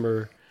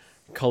custom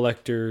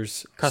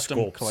collector's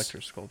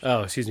sculpts.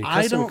 Oh, excuse me.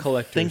 I don't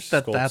think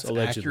that that's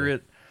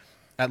accurate.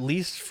 At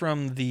least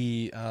from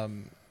the,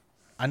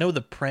 I know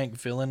the prank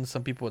villain.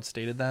 Some people had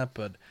stated that,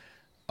 but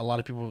a lot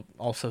of people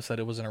also said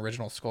it was an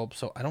original sculpt,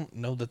 so I don't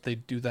know that they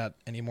do that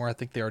anymore. I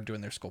think they are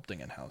doing their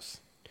sculpting in-house.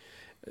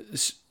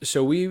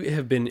 So we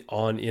have been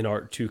on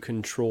InArt to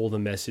control the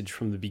message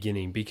from the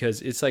beginning,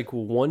 because it's like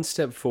 1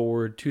 step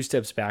forward, 2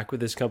 steps back with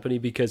this company,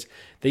 because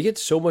they get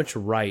so much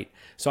right.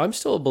 So I'm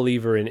still a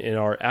believer in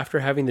InArt.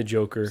 After having the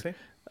Joker,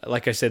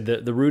 like I said,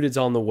 the Rooted's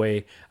on the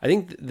way. I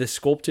think the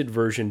sculpted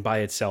version by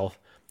itself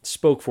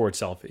spoke for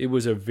itself. It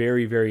was a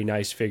very, very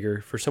nice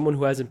figure for someone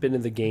who hasn't been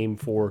in the game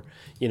for,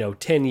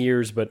 10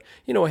 years, but,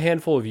 a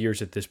handful of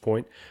years at this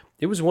point.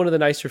 It was one of the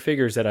nicer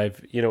figures that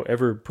I've,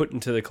 ever put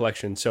into the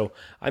collection. So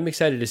I'm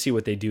excited to see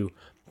what they do.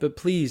 But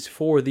please,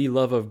 for the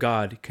love of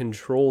God,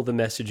 control the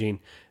messaging.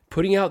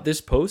 Putting out this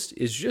post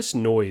is just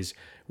noise.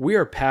 We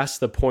are past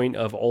the point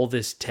of all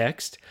this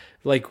text.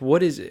 Like,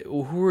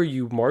 who are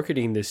you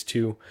marketing this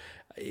to?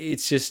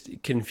 It's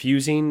just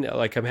confusing.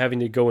 Like, I'm having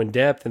to go in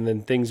depth, and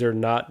then things are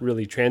not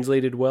really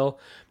translated well.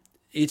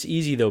 It's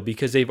easy though,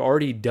 because they've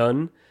already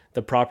done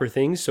the proper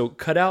things. So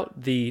cut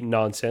out the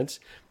nonsense.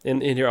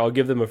 And here, I'll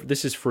give them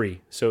this is free.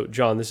 So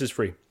John, this is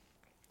free.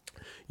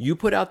 You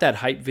put out that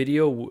hype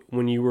video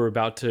when you were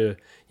about to,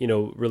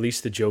 release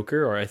the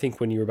Joker, or I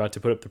think when you were about to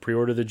put up the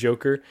pre-order of the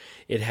Joker.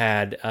 It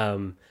had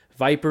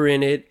Viper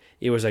in it.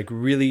 It was like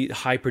really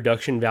high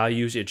production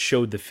values. It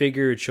showed the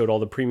figure. It showed all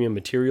the premium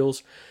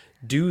materials.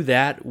 Do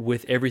that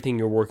with everything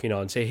you're working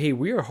on. Say, hey,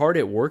 we are hard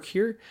at work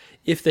here.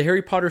 If the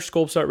Harry Potter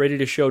sculpt's not ready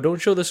to show,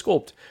 don't show the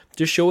sculpt.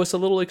 Just show us a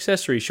little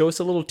accessory. Show us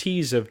a little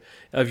tease of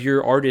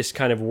your artist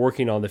kind of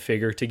working on the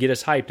figure to get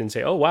us hyped and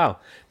say, oh, wow,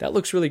 that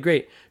looks really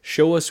great.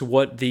 Show us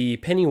what the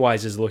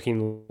Pennywise is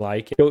looking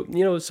like.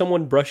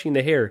 Someone brushing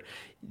the hair.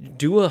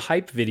 Do a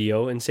hype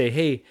video and say,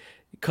 hey,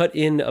 cut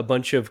in a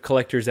bunch of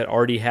collectors that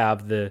already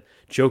have the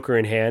Joker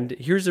in hand.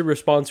 Here's the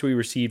response we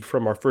received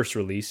from our first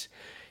release.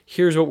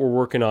 Here's what we're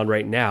working on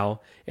right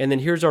now, and then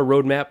here's our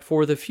roadmap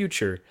for the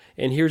future,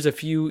 and here's a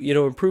few,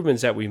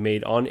 improvements that we've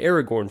made on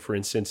Aragorn, for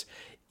instance.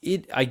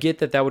 I get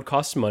that would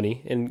cost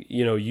money and,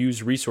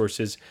 use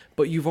resources,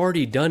 but you've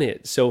already done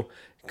it. So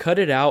cut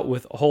it out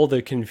with all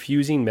the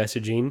confusing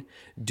messaging.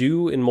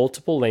 Do in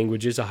multiple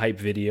languages a hype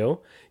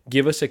video.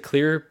 Give us a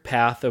clear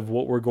path of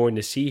what we're going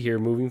to see here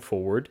moving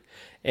forward,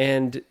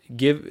 and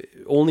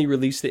only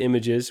release the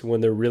images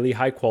when they're really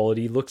high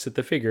quality looks at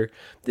the figure.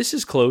 This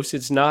is close.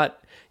 It's not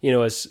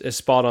as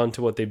spot on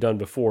to what they've done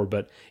before,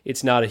 but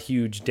it's not a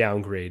huge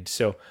downgrade.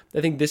 So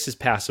I think this is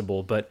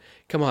passable, but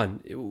come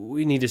on,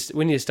 we need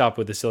to stop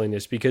with the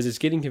silliness, because it's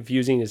getting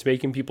confusing. It's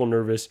making people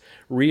nervous.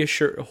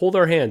 Hold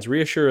our hands,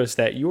 reassure us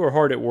that you are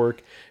hard at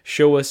work.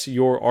 Show us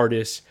your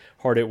artists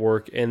hard at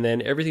work, and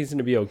then everything's going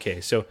to be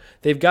okay. So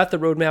they've got the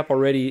roadmap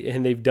already,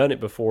 and they've done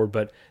it before,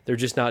 but they're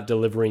just not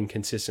delivering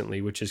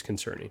consistently, which is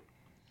concerning.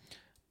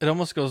 It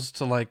almost goes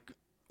to like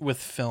with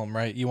film,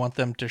 right? You want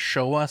them to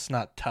show us,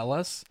 not tell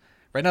us.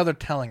 Right now they're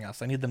telling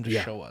us. I need them to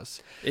show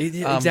us.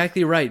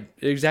 Exactly right.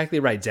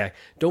 Exactly right, Zach.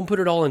 Don't put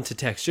it all into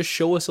text. Just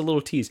show us a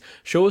little tease.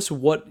 Show us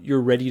what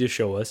you're ready to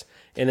show us,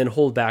 and then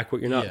hold back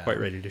what you're not quite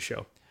ready to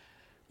show.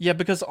 Yeah,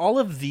 because all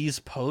of these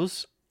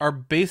posts are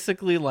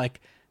basically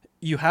like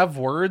you have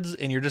words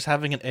and you're just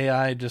having an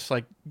AI just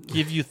like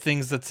give you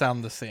things that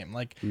sound the same.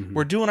 Like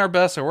we're doing our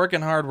best, we're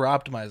working hard, we're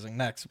optimizing.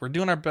 Next, we're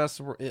doing our best.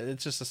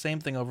 It's just the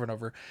same thing over and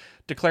over.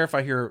 To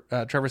clarify here,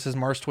 Trevor says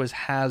Mars Toys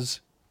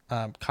has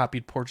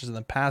copied portraits in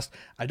the past.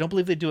 I don't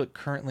believe they do it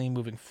currently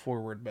moving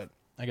forward, but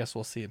I guess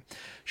we'll see.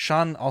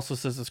 Sean also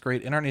says it's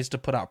great. Internet needs to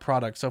put out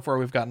products. So far,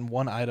 we've gotten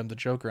one item, the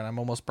Joker, and I'm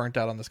almost burnt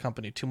out on this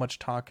company. Too much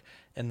talk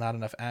and not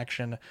enough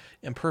action.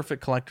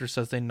 Imperfect Collector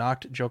says they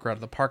knocked Joker out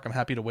of the park. I'm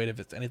happy to wait if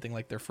it's anything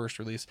like their first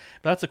release.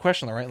 But that's the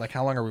question, though, right? Like,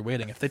 how long are we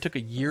waiting? If they took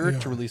a year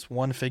to release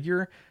one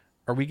figure,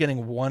 are we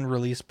getting one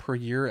release per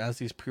year as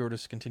these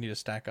pre-orders continue to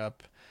stack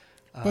up?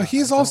 But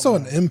he's also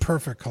an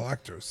imperfect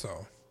collector,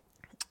 so...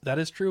 That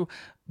is true.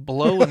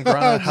 Below and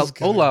Grana,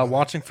 hola,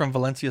 watching from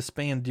Valencia,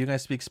 Spain. Do you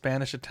guys speak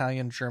Spanish,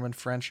 Italian, German,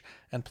 French,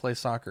 and play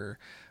soccer?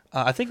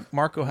 I think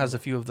Marco has a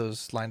few of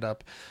those lined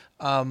up.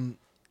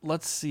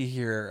 Let's see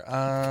here.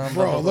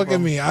 Bro, look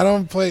at me. I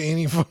don't play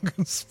any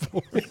fucking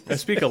sport. I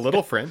speak a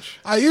little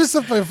French. I used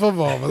to play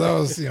football, but that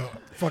was,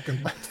 fucking...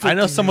 I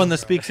know someone that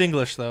speaks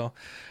English, though.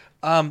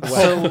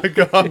 So, weird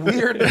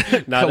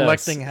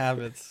collecting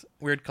habits.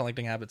 Weird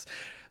collecting habits.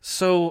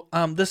 So,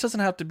 this doesn't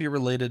have to be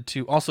related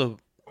to... Also,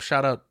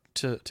 shout out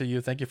to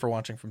you. Thank you for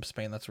watching from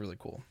Spain. That's really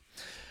cool.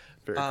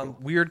 Very cool.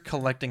 Weird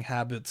collecting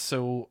habits.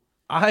 So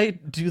I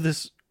do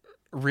this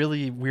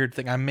really weird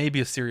thing. I may be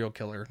a serial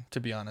killer, to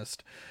be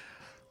honest.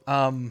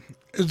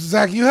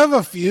 Zach, you have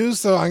a few,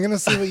 so I'm going to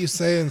see what you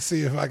say and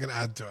see if I can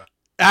add to it.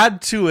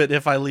 Add to it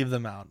if I leave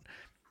them out.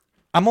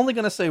 I'm only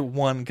going to say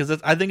one because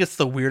I think it's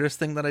the weirdest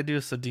thing that I do.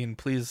 So Dean,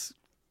 please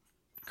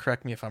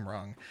correct me if I'm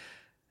wrong.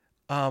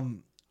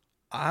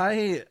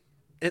 I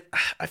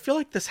feel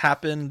like this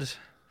happened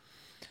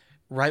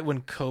right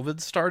when COVID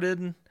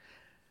started.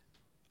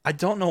 I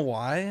don't know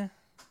why.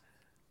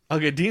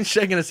 Okay, Dean's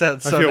shaking his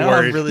head. So I feel now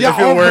worried. I'm really... I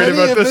feel worried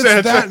about this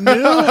answer. That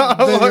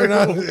new, then you're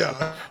not...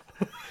 Yeah.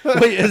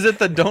 Wait, is it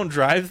the don't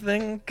drive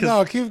thing?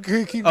 No, keep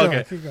going.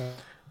 Okay. Keep going.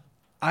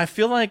 I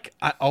feel like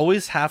I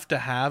always have to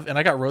have, and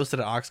I got roasted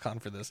at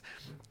OxCon for this,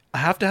 I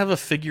have to have a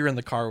figure in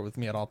the car with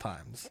me at all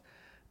times.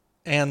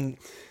 And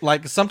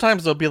like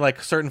sometimes there'll be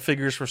like certain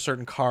figures for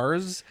certain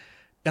cars,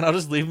 and I'll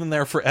just leave them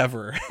there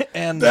forever.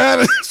 And that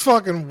is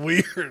fucking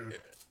weird.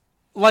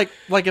 Like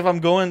if I'm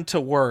going to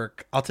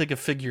work, I'll take a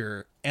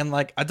figure and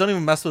like I don't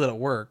even mess with it at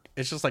work.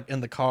 It's just like in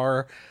the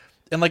car.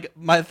 And like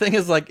my thing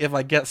is like if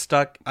I get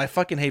stuck, I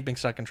fucking hate being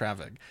stuck in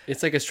traffic.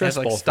 It's like a stress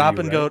ball. Like stop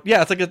and go.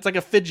 Yeah, it's like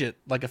a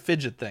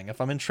fidget thing. If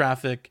I'm in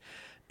traffic,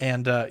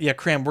 and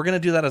Cram, we're gonna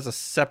do that as a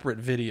separate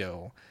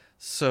video.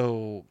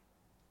 So,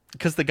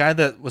 because the guy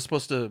that was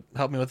supposed to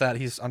help me with that,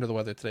 he's under the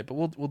weather today. But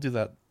we'll do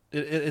that.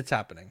 It's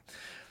happening.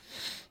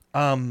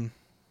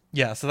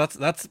 Yeah, so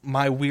that's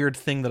my weird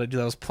thing that I do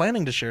that I was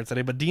planning to share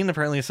today, but Dean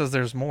apparently says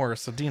there's more.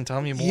 So Dean,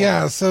 tell me more.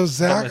 Yeah, so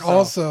Zach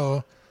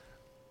also,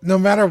 no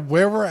matter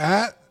where we're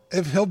at,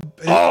 if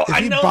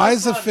he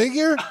buys a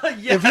figure,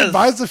 yes. If he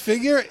buys a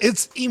figure,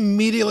 it's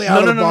immediately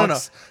out of the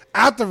box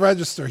at the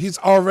register. He's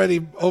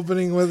already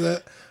opening with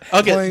it.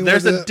 Okay,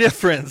 there's a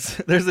difference.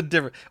 There's a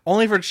difference.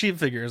 Only for cheap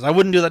figures. I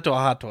wouldn't do that to a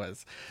Hot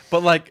Toys.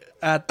 But like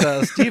at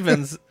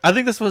Stevens, I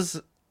think this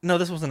wasn't an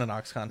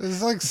OxCon.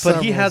 It's like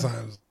but he had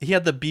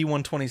the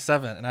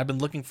B127, and I've been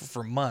looking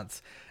for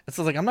months. And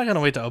so like I'm not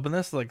gonna wait to open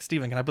this. Like,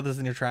 Steven, can I put this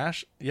in your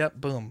trash? Yep,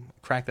 boom,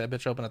 crack that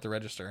bitch open at the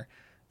register.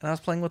 And I was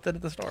playing with it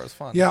at the store. It was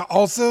fun. Yeah.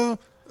 Also,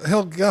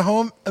 he'll get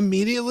home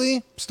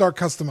immediately, start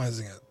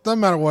customizing it. Doesn't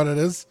matter what it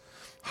is.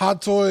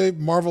 Hot Toy,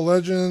 Marvel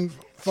Legend,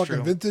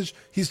 fucking vintage.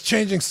 He's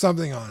changing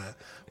something on it.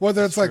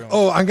 Whether it's like,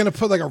 oh, I'm gonna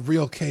put like a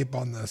real cape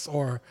on this,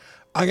 or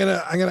I'm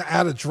gonna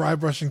add a dry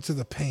brushing to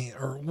the paint,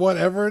 or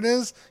whatever it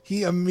is.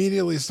 He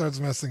immediately starts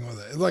messing with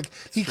it. Like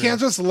he can't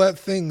just let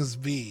things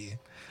be.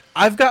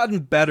 I've gotten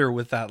better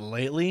with that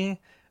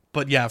lately,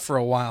 but yeah, for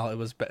a while it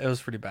was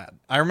pretty bad.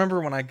 I remember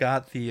when I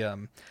got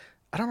the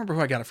I don't remember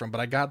who I got it from, but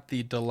I got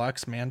the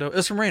deluxe Mando. It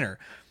was from Rainer.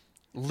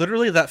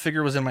 Literally, that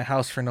figure was in my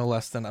house for no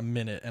less than a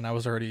minute, and I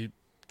was already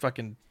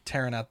fucking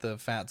tearing out the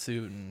fat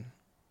suit,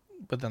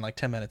 but then like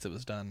 10 minutes it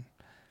was done.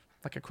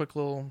 Like a quick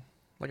little,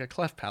 like a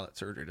cleft palate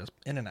surgery, just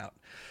in and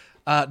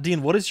out.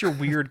 Dean, what is your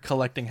weird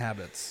collecting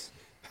habits?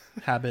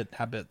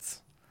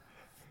 Habits.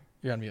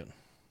 You're on mute.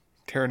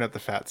 Tearing out the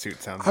fat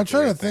suit sounds. I'm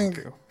trying to think.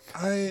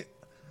 Hatsune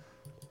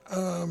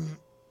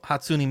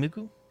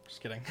Miku?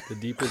 Just kidding. The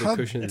deeper the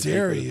cushion, the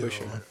deeper the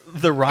pushing.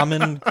 The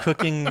ramen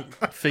cooking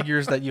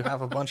figures that you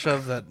have a bunch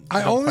of that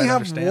I only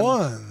have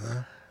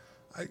one.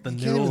 I the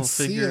can't noodle even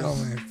see it figures.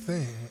 on my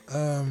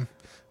thing.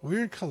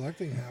 Weird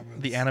collecting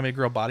habits. The anime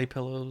girl body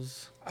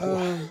pillows.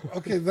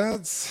 Okay,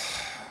 that's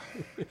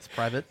it's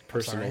private,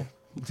 personal.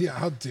 Yeah,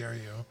 how dare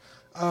you?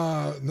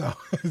 No,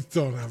 I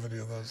don't have any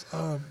of those.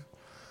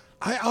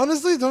 I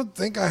honestly don't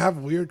think I have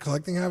weird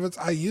collecting habits.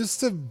 I used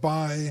to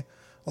buy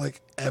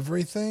like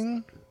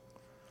everything.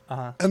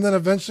 And then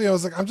eventually I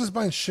was like, I'm just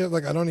buying shit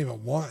like I don't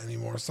even want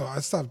anymore. So I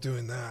stopped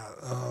doing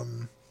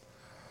that.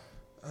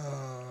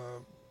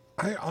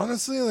 I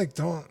honestly like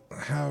don't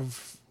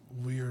have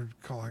weird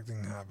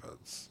collecting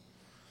habits.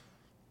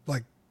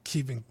 like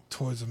keeping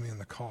toys with me in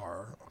the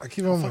car. I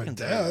keep them on my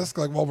desk,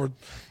 like while we're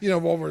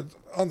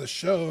on the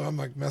show. I'm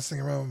like messing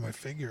around with my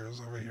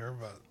figures over here,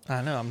 but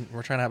I know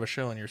we're trying to have a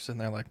show, and you're sitting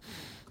there like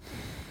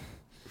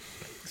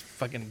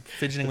fucking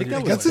fidgeting with it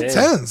your gets toy.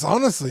 intense,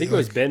 honestly. I think it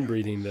was Ben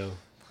breathing though.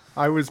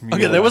 I was mute.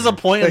 Okay, there was a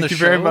point in the Thank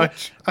show you very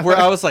much. where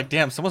I was like,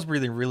 damn, someone's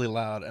breathing really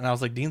loud. And I was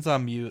like, Dean's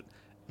on mute.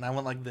 And I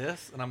went like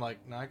this. And I'm like,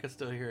 no, I could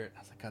still hear it. I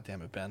was like, God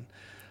damn it, Ben.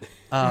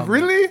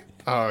 Really?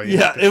 Oh,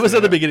 yeah. It was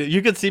at the beginning.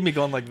 You could see me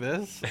going like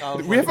this.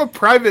 We have a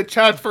private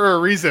chat for a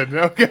reason,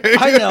 okay?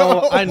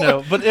 I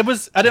know. But it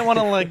was, I didn't want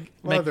to like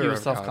make Mother you of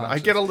God. self-conscious. I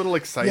get a little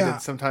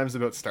excited sometimes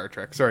about Star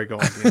Trek. Sorry, go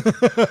on.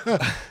 Dean.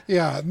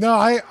 Yeah, no,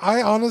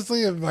 I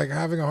honestly am like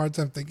having a hard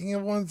time thinking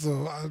of one.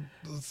 So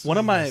one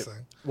of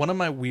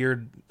my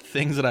weird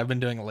things that I've been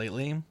doing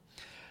lately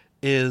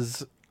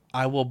is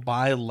I will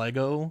buy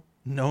Lego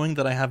knowing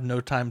that I have no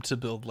time to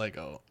build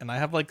Lego, and I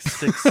have like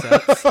 6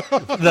 sets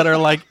that are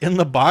like in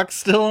the box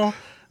still.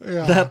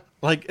 Yeah. That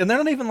like, and they're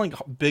not even like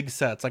big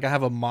sets. Like I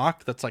have a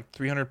mock that's like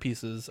 300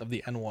 pieces of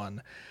the N1.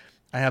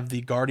 I have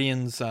the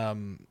Guardians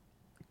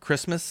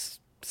Christmas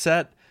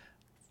set.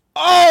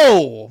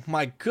 Oh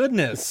my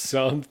goodness!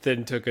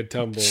 Something took a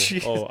tumble.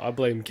 Jeez. Oh, I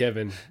blame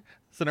Kevin.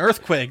 It's an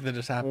earthquake that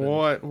just happened.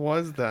 What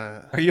was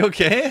that? Are you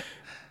okay?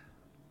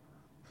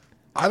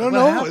 I don't What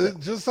know. happened? It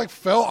just like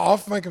fell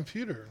off my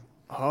computer.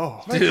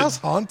 Oh, Is my house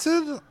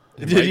haunted?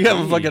 Dude, you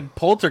have like a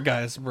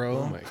poltergeist, bro.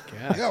 Oh my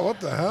god. Yeah, what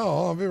the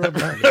hell? I'll be right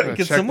back. Can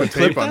check someone the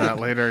tape clip on that? that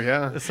later.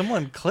 Yeah.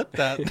 Someone clip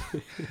that.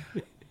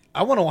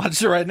 I want to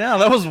watch it right now.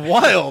 That was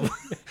wild.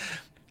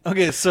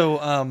 Okay, so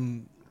I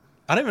don't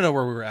even know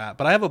where we were at,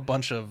 but I have a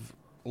bunch of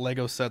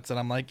Lego sets that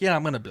I'm like, yeah,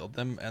 I'm gonna build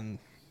them, and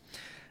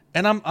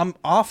I'm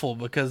awful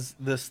because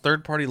this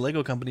third-party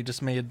Lego company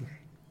just made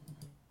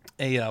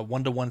a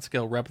 1-to-1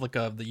 scale replica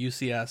of the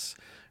UCS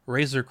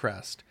Razor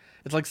Crest.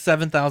 It's like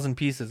 7,000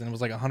 pieces, and it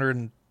was like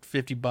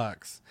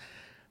 $150.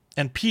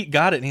 And Pete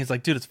got it, and he's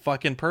like, "Dude, it's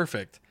fucking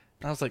perfect."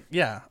 And I was like,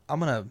 "Yeah,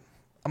 I'm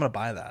gonna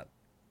buy that."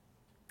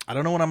 I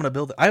don't know when I'm gonna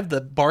build it. I have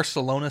the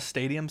Barcelona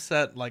Stadium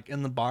set like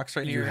in the box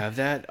right here. You have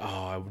that? Oh,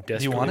 I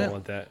desperately you want it?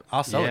 want that.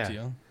 I'll sell it to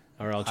you.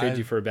 All right, I'll trade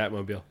you for a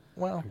Batmobile.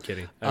 Well, I'm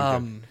kidding.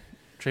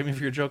 Trade me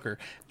for your Joker.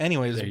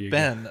 Anyways, There you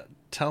Ben,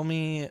 tell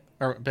me,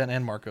 or Ben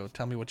and Marco,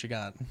 tell me what you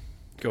got.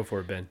 Go for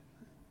it, Ben.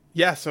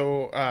 Yeah,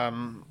 so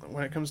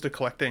when it comes to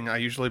collecting, I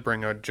usually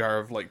bring a jar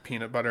of like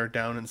peanut butter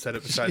down and set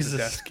it beside Jesus. the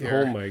desk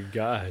here. Oh my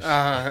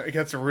gosh. It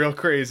gets real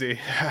crazy.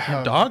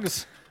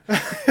 Dogs?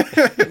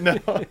 No.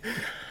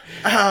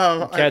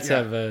 Cats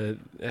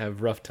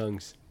have rough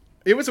tongues.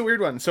 It was a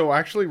weird one. So I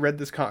actually read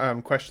this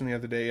question the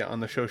other day on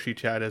the show she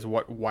chat as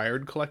what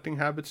wired collecting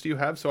habits do you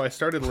have? So I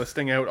started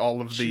listing out all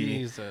of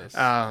the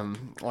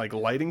like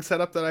lighting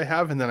setup that I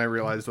have, and then I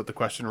realized what the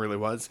question really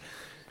was.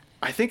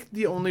 I think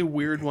the only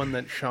weird one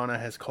that Shauna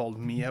has called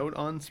me out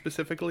on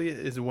specifically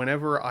is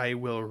whenever I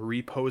will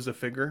repose a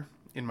figure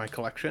in my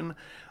collection,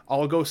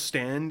 I'll go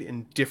stand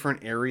in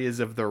different areas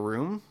of the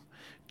room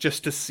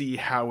just to see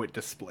how it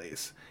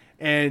displays.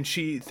 And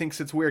she thinks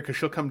it's weird because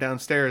she'll come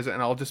downstairs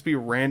and I'll just be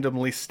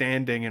randomly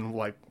standing in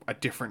like a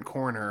different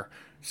corner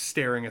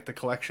staring at the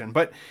collection.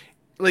 But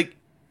like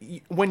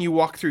when you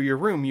walk through your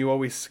room, you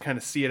always kind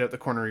of see it at the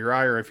corner of your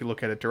eye or if you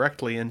look at it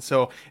directly. And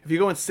so if you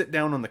go and sit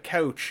down on the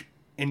couch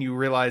and you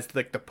realize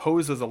like the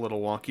pose is a little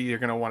wonky, you're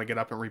going to want to get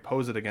up and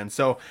repose it again.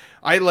 So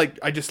I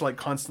just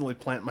constantly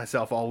plant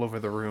myself all over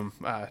the room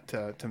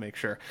to make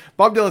sure.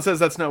 Bob Dylan says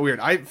that's not weird.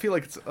 I feel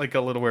like it's like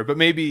a little weird, but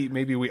maybe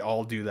we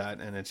all do that,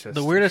 and it's just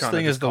The weirdest Shauna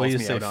thing just is the way calls you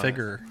me say out on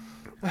figure.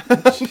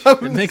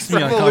 It. It makes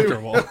me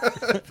uncomfortable.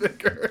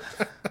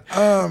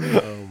 Oh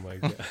my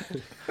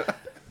god.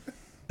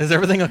 Is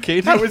everything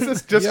okay? How is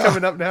this just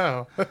coming up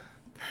now?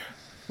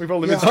 We've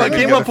only been it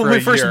came up when we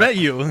first year. met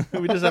you.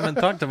 We just haven't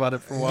talked about it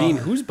for a while. Dean,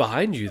 who's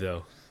behind you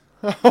though?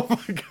 Oh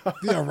my god.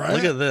 Yeah, right.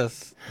 Look at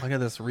this. Look at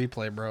this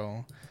replay,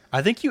 bro.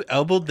 I think you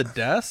elbowed the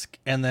desk,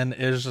 and then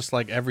it was just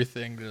like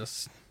everything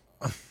just...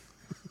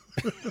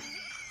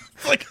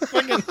 It's like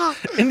fucking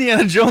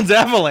Indiana Jones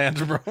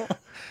avalanche, bro.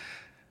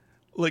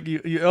 Like,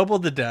 you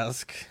elbowed the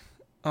desk.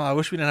 Oh, I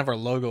wish we didn't have our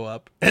logo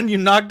up. And you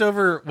knocked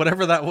over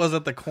whatever that was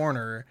at the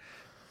corner,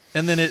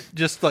 and then it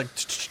just, like,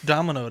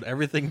 dominoed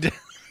everything down.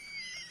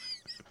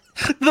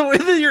 The way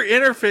that your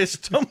interface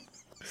tumbled.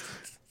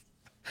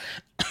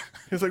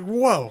 He's like,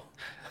 whoa.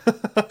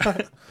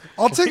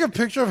 I'll take a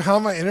picture of how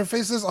my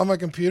interface is on my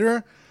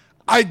computer.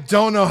 I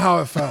don't know how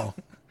it fell.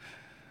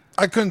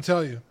 I couldn't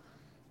tell you.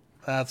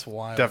 That's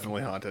wild.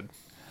 Definitely haunted.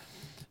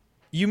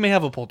 You may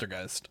have a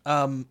poltergeist.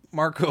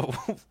 Marco,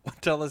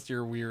 tell us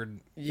your weird...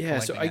 Yeah,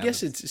 so I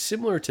guess it's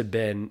similar to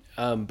Ben,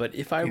 but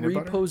if I Peanut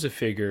butter? repose a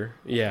figure...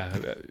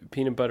 Yeah,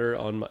 peanut butter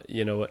on my...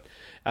 You know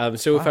what?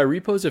 So if I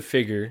repose a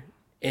figure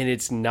and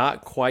it's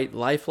not quite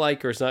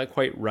lifelike or it's not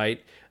quite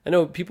right... I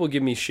know people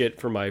give me shit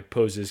for my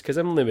poses because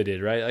I'm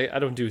limited, right? I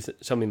don't do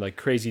something like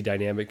crazy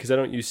dynamic because I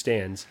don't use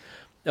stands.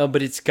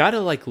 But it's got to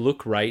like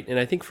look right, and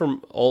I think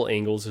from all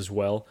angles as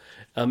well.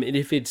 And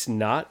if it's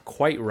not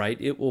quite right,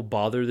 it will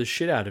bother the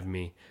shit out of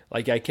me.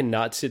 Like I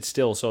cannot sit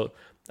still. So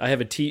I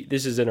have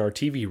this is in our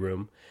TV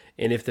room,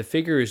 and if the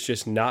figure is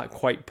just not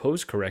quite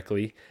posed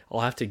correctly,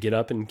 I'll have to get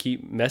up and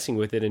keep messing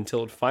with it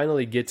until it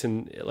finally gets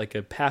in like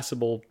a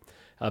passable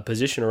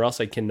position, or else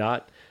I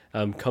cannot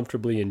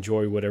comfortably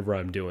enjoy whatever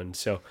I'm doing.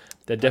 So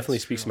that definitely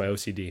speaks to my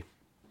OCD.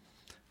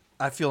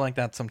 I feel like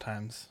that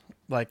sometimes.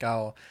 Like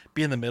I'll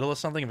be in the middle of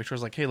something and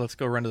Victoria's like, hey, let's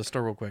go run to the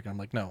store real quick. And I'm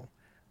like, no,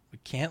 we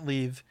can't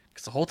leave.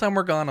 Because the whole time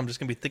we're gone, I'm just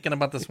going to be thinking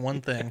about this one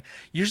thing.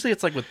 Usually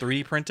it's like with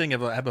 3D printing,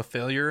 if I have a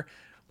failure,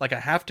 like I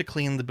have to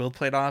clean the build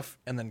plate off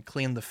and then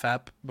clean the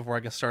FEP before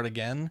I can start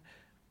again.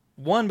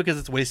 One, because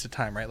it's a waste of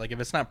time, right? Like if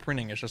it's not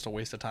printing, it's just a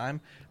waste of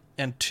time.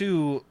 And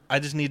two, I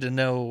just need to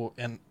know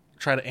and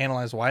try to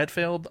analyze why it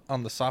failed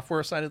on the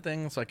software side of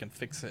things so I can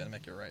fix it and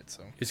make it right.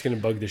 So it's going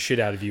to bug the shit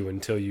out of you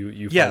until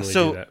you finally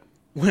do that.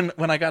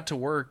 When I got to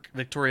work,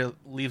 Victoria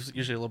leaves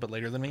usually a little bit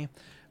later than me.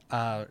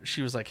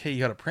 She was like, hey,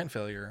 you had a print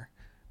failure.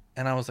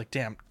 And I was like,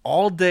 damn,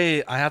 all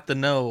day I have to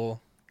know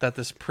that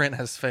this print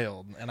has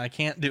failed, and I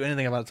can't do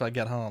anything about it until I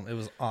get home. It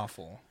was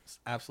awful. It's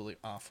absolutely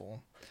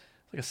awful.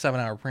 It's like a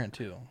 7-hour print,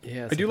 too.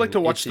 Yeah, I do like to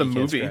watch the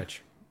movie.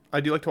 I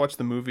do like to watch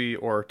the movie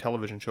or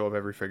television show of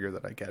every figure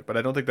that I get, but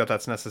I don't think that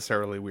that's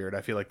necessarily weird.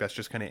 I feel like that's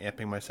just kind of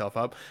amping myself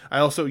up. I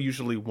also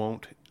usually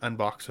won't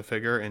unbox a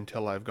figure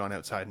until I've gone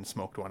outside and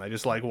smoked one. I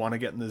just like want to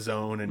get in the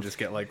zone and just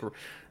get like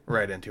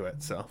right into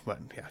it. So, but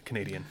yeah,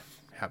 Canadian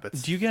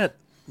habits. Do you get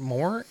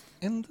more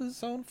in the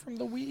zone from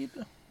the weed?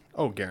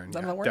 Oh, Garen,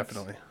 yeah,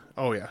 definitely.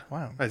 Oh yeah.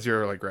 Wow. As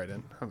you're like right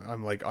in.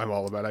 I'm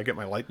all about it. I get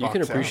my light box.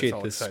 You can appreciate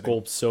the exciting.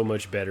 sculpt so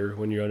much better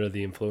when you're under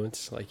the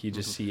influence. Like you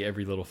just see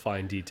every little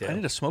fine detail. I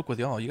need to smoke with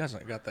y'all. You guys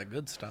got that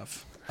good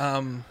stuff. You're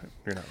not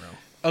wrong.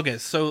 Okay,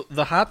 so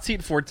the hot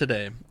seat for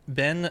today.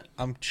 Ben,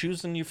 I'm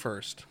choosing you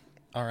first.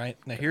 All right.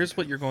 Now here's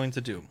what you're going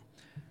to do.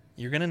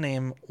 You're going to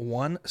name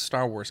one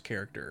Star Wars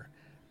character.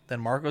 Then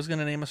Marco's going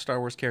to name a Star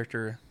Wars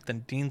character.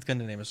 Then Dean's going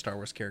to name a Star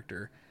Wars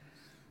character.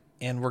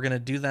 And we're going to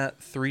do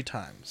that 3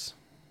 times.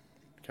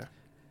 Okay.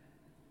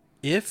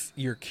 If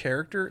your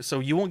character... So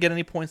you won't get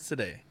any points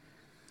today.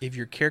 If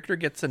your character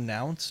gets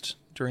announced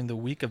during the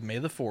week of May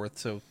the 4th,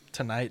 so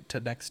tonight to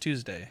next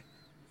Tuesday,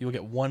 you will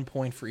get 1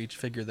 point for each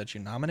figure that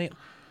you nominate.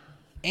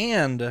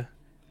 And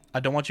I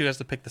don't want you guys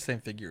to pick the same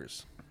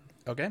figures.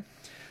 Okay?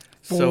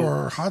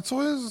 For Hot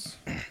Toys?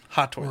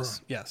 Hot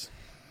Toys, yes.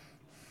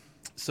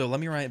 So let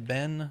me write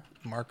Ben,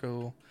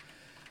 Marco,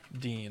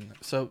 Dean.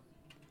 So,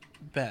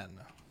 Ben,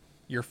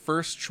 your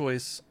first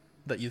choice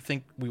that you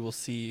think we will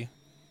see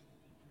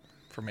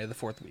for May the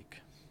 4th week.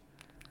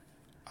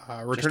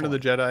 Return of the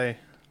Jedi,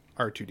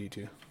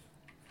 R2-D2.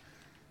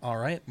 All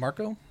right,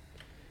 Marco?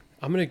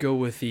 I'm going to go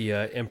with the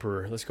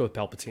Emperor. Let's go with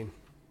Palpatine.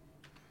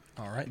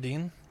 All right,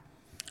 Dean?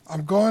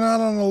 I'm going out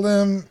on a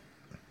limb.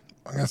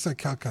 I'm going to say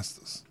Cal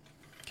Kestis.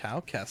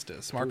 Cal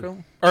Kestis. Marco?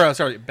 Ooh. Or,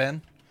 sorry,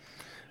 Ben?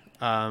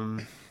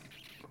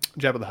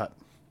 Jabba the Hutt.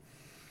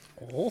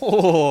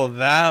 Oh,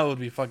 that would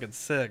be fucking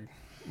sick.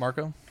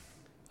 Marco?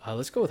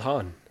 Let's go with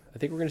Han. I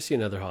think we're going to see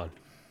another Han.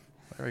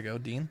 There we go.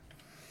 Dean?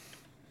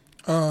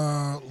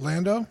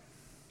 Lando?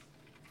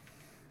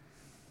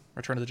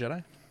 Return of the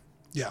Jedi?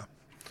 Yeah.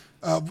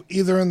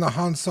 Either in the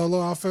Han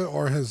Solo outfit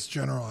or his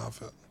general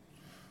outfit.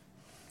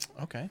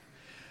 Okay.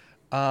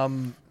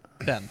 Ben?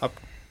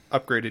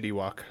 Upgraded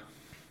Ewok.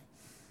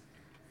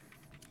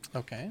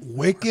 Okay.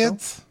 Wicket?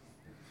 Marco?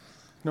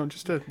 No,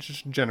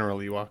 just general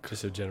Ewok.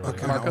 Just a general Okay,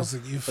 Ewok. Marco?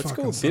 Let's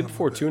go with Bib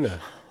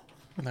Fortuna.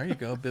 There you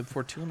go, Bib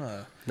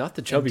Fortuna. Not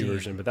the chubby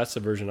version, but that's the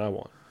version I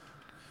want.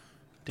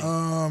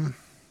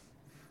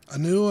 A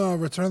new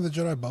Return of the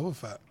Jedi Boba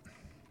Fett.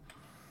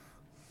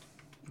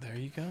 There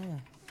you go.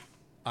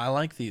 I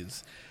like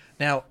these.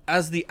 Now,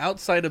 as the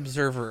outside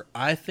observer,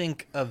 I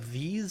think of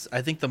these,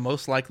 I think the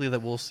most likely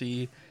that we'll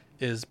see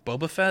is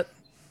Boba Fett,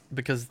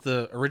 because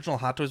the original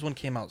Hot Toys one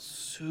came out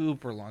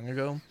super long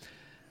ago.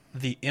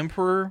 The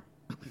Emperor,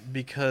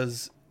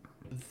 because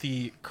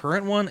the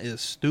current one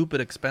is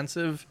stupid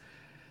expensive.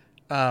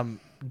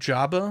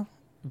 Jabba,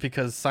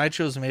 because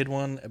Sideshow's made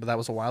one, but that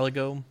was a while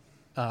ago.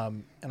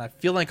 And I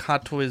feel like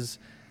Hot Toys,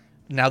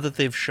 now that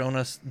they've shown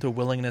us the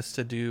willingness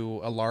to do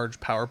a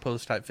large power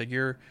pose type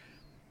figure,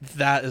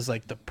 that is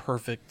like the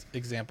perfect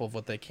example of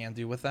what they can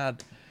do with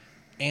that.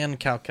 And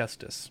Cal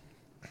Kestis.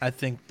 I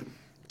think,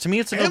 to me,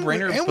 it's a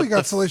no-brainer. And we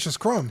got Salacious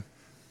Crumb.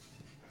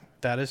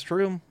 That is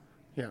true.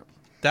 Yeah.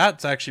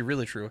 That's actually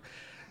really true.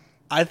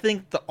 I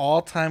think the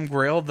all-time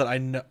grail that I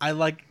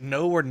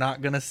know we're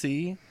not going to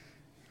see,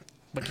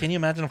 but can you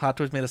imagine if Hot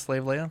Toys made a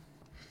Slave Leia?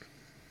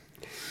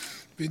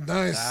 Be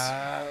nice.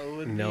 That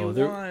would be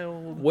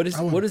wild. What is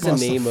the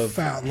name of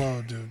fat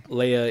load, dude?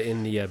 Leia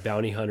in the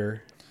bounty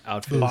hunter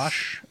outfit?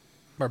 Bosch.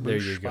 There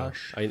you go.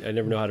 I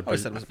never know how to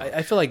pronounce it.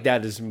 I feel like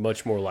that is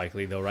much more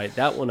likely, though, right?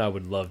 That one I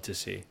would love to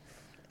see.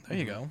 There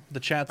you go. The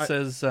chat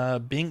says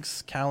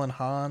Binks, Cal and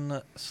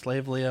Han,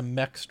 Slave Leia,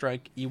 Mech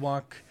Strike,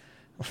 Ewok,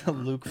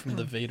 Luke from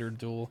the Vader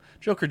duel.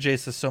 Joker J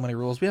says so many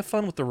rules. We have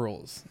fun with the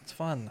rules. It's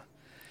fun.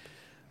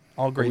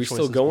 All great Are we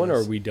choices, still going, boys.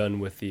 or are we done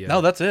with the...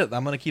 No, that's it.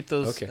 I'm going to keep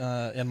those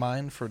Okay. in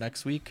mind for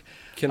next week.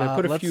 Can I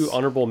put a few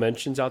honorable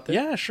mentions out there?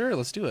 Yeah, sure.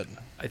 Let's do it.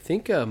 I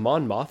think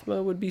Mon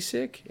Mothma would be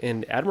sick,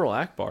 and Admiral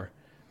Akbar.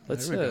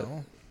 Let's There we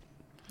go.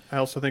 I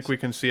also think we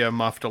can see a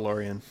Moff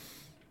DeLorean.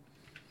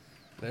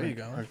 There you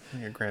go. Or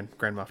Grand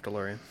Moff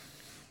DeLorean.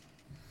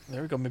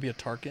 There we go. Maybe a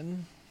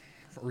Tarkin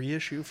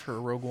reissue for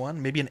Rogue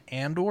One. Maybe an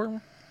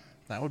Andor.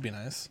 That would be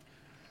nice.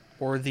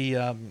 Or the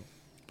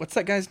what's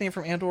that guy's name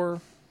from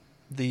Andor?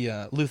 The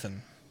Luthen.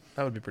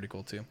 That would be pretty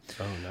cool too.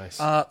 Oh, nice.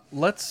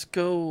 Let's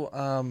go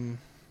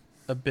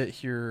a bit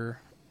here.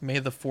 May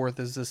the 4th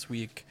is this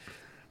week.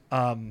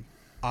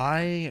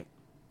 I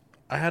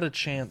had a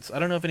chance. I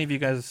don't know if any of you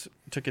guys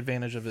took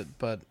advantage of it,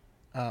 but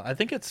I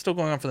think it's still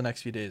going on for the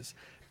next few days.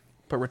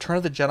 But Return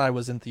of the Jedi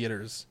was in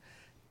theaters,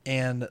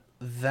 and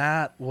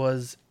that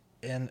was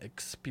an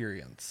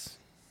experience.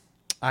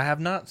 I have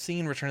not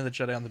seen Return of the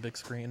Jedi on the big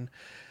screen.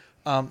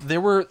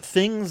 There were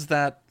things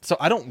that... So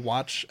I don't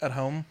watch at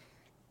home.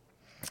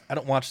 I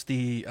don't watch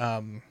the...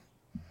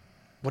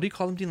 what do you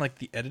call them, Dean? Like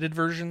the edited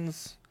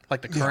versions?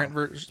 Like the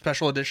current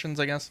special editions,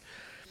 I guess.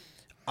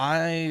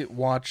 I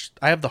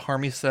have the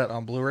Harmy set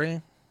on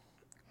Blu-ray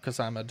because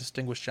I'm a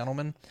distinguished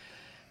gentleman.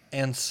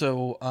 And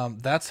so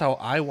that's how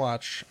I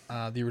watch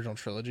the original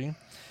trilogy.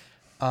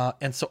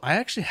 And so I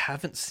actually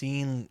haven't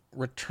seen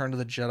Return of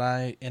the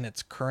Jedi in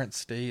its current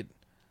state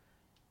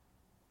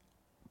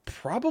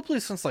probably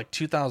since like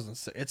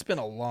 2006. It's been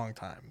a long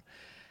time.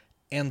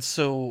 And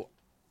so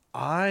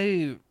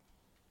I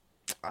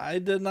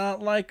did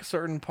not like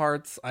certain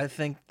parts. I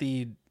think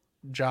the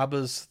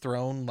Jabba's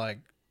Throne, like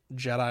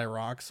Jedi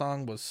rock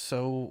song was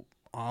so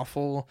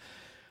awful.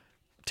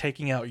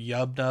 Taking out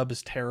Yub Nub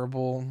is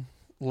terrible.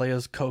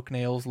 Leia's coke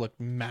nails look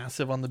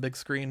massive on the big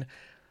screen.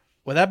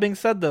 With that being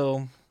said,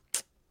 though,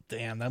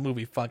 damn, that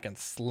movie fucking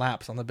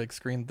slaps on the big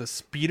screen. The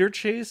speeder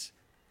chase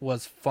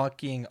was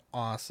fucking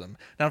awesome.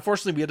 Now,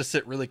 unfortunately, we had to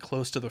sit really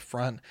close to the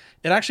front.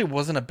 It actually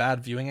wasn't a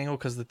bad viewing angle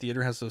because the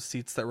theater has those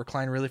seats that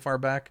recline really far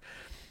back.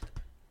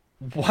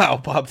 Wow,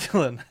 Bob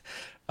Dylan.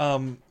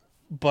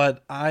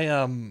 But I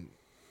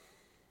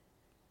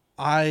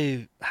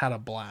had a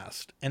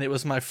blast, and it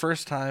was my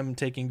first time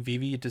taking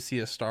Vivi to see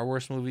a Star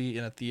Wars movie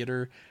in a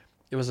theater.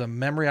 It was a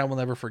memory I will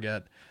never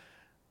forget.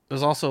 It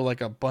was also like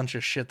a bunch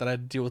of shit that I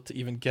had to deal with to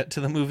even get to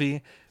the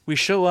movie. We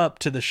show up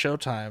to the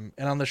showtime,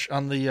 and on the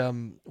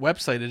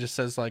website it just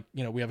says, like,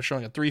 you know, we have a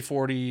showing at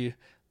 3:40,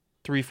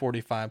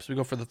 3:45, so we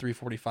go for the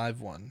 3:45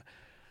 one.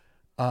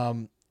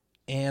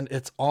 And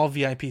it's all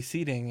VIP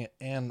seating,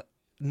 and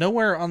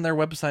nowhere on their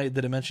website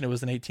did it mention it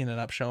was an 18 and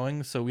up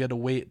showing, so we had to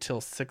wait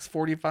till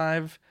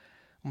 6:45,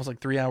 almost like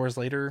 3 hours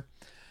later.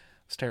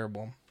 It's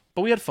terrible.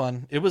 But we had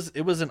fun. It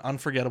was an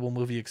unforgettable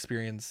movie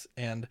experience,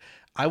 and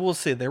I will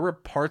say there were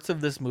parts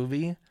of this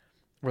movie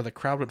where the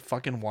crowd went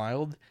fucking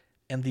wild,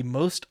 and the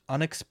most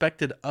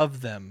unexpected of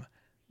them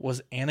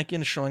was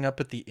Anakin showing up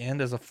at the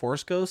end as a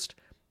Force ghost.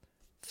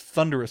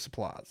 Thunderous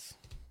applause.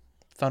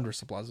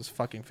 Thunderous applause is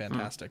fucking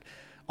fantastic.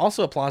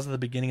 Also applause at the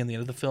beginning and the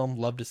end of the film.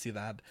 Love to see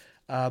that.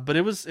 But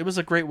it was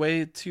a great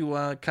way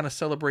to kind of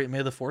celebrate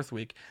May the 4th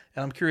week,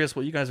 and I'm curious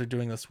what you guys are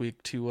doing this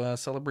week to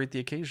celebrate the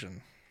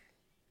occasion.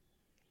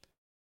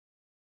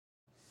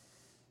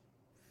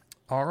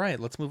 All right,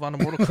 let's move on to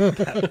Mortal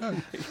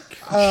Kombat.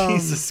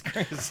 Jesus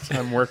Christ.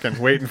 I'm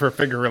waiting for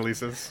figure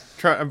releases.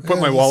 Put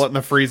my wallet in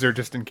the freezer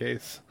just in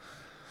case.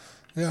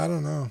 Yeah, I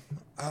don't know.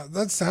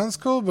 That sounds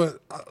cool, but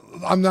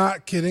I'm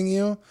not kidding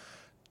you.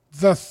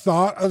 The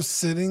thought of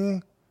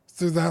sitting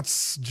through that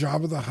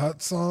Jabba the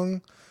Hutt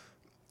song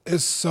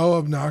is so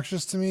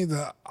obnoxious to me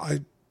that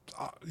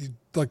you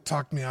like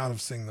talked me out of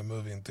seeing the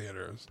movie in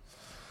theaters.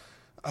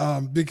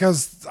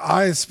 Because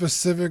I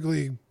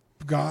specifically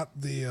got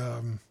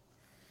the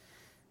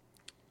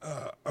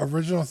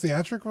original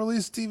theatric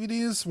release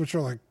DVDs, which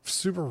are like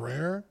super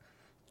rare,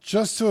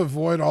 just to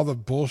avoid all the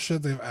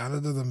bullshit they've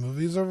added to the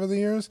movies over the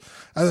years.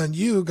 And then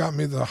you got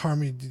me the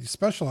Harmy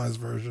specialized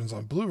versions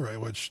on Blu-ray,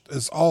 which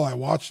is all I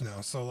watch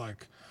now. So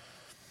like,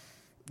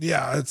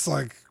 yeah, it's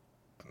like,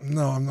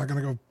 no, I'm not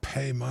going to go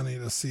pay money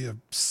to see a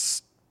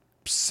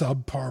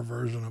subpar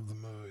version of the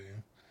movie.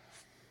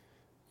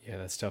 Yeah,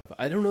 that's tough.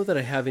 I don't know that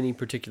I have any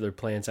particular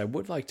plans. I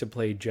would like to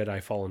play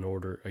Jedi Fallen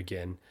Order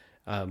again.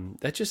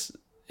 That just,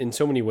 in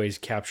so many ways,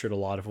 captured a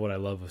lot of what I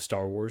love of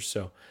Star Wars.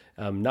 So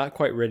I'm not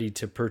quite ready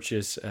to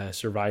purchase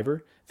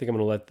Survivor. I think I'm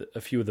going to let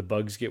a few of the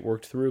bugs get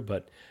worked through.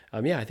 But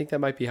yeah, I think that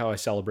might be how I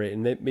celebrate.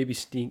 And maybe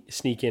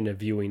sneak in a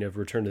viewing of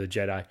Return of the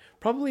Jedi.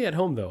 Probably at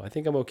home, though. I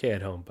think I'm okay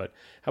at home. But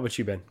how about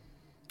you, Ben?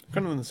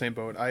 Kind of in the same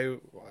boat. I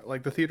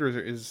like the theater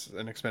is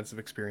an expensive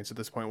experience at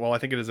this point. Well, I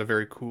think it is a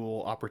very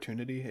cool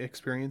opportunity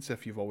experience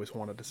if you've always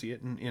wanted to see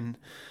it in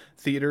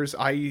theaters.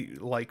 I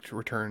liked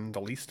Return the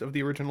least of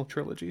the original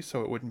trilogy,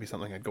 so it wouldn't be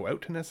something I'd go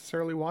out to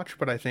necessarily watch.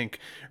 But I think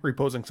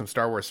reposing some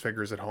Star Wars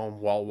figures at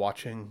home while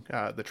watching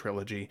the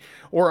trilogy,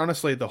 or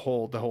honestly the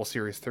whole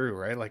series through,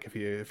 right? Like if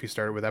you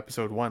started with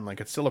Episode 1, like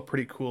it's still a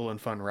pretty cool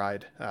and fun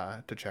ride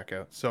to check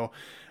out. So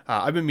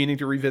I've been meaning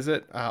to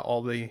revisit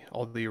all the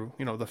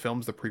the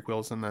films, the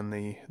prequels, and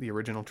done the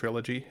original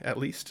trilogy at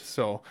least.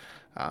 So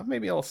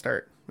maybe I'll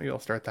start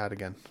that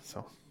again.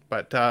 So,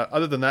 but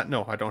other than that,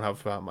 no, I don't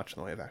have much in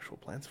the way of actual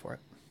plans for it.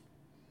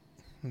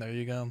 There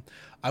you go.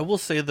 I will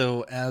say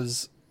though,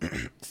 as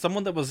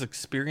someone that was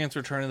experienced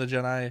Return of the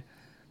Jedi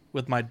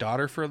with my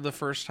daughter for the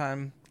first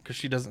time, because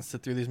she doesn't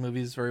sit through these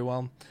movies very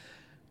well,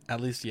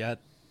 at least yet.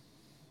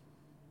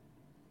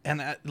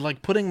 And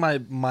like putting my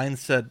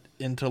mindset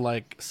into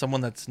like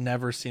someone that's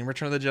never seen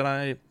Return of the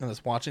Jedi and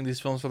that's watching these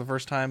films for the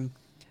first time,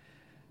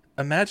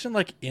 imagine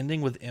like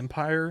ending with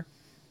Empire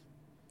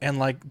and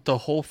like the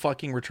whole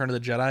fucking Return of the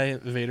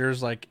Jedi,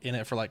 Vader's like in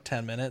it for like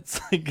 10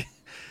 minutes. Like,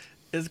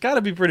 it's got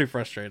to be pretty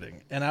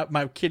frustrating. And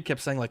my kid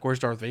kept saying like, "Where's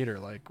Darth Vader?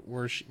 Like,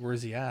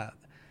 where's he at?"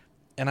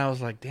 And I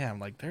was like, damn,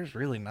 like there's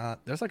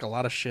like a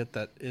lot of shit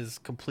that is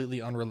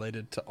completely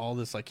unrelated to all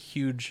this like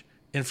huge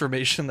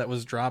information that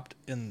was dropped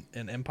in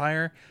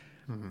Empire.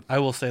 Mm-hmm. I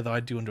will say though, I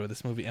do enjoy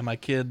this movie, and my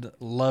kid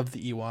loved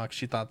the Ewoks.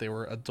 She thought they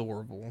were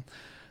adorable.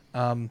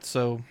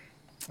 So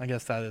I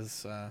guess that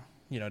is,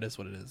 it is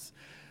what it is.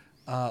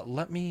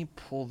 Let me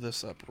pull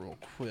this up real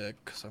quick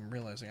because I'm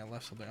realizing I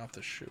left something off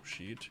the show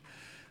sheet.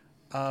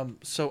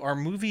 So our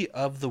movie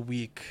of the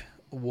week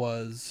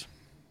was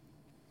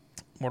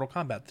Mortal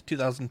Kombat, the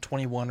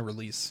 2021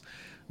 release.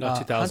 Not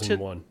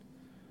 2001.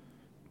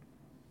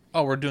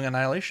 Oh, we're doing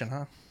Annihilation,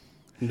 huh?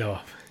 No.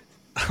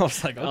 I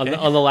was like, okay.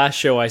 On the last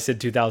show, I said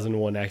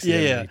 2001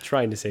 accidentally,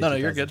 trying to say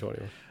 2021. You're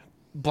good.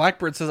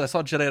 Blackbird says, I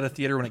saw Jedi at a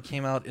theater when it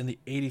came out in the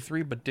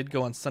 83, but did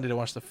go on Sunday to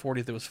watch the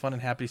 40th. It was fun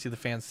and happy to see the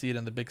fans see it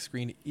on the big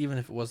screen, even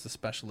if it was the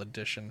special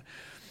edition.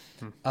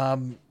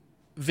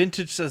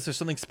 Vintage says there's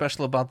something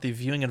special about the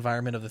viewing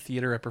environment of the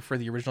theater. I prefer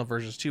the original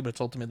versions too, but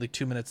it's ultimately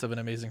 2 minutes of an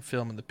amazing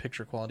film, and the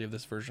picture quality of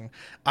this version.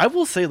 I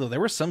will say, though, there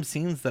were some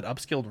scenes that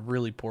upscaled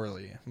really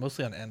poorly,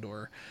 mostly on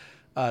Endor.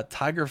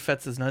 Tiger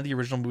Fett says none of the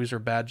original movies are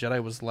bad.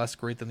 Jedi was less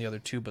great than the other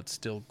two, but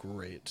still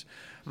great.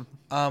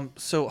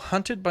 So,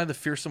 hunted by the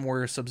fearsome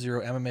warrior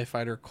Sub-Zero, MMA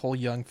fighter Cole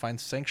Young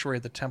finds sanctuary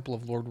at the Temple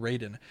of Lord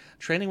Raiden.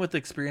 Training with the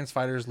experienced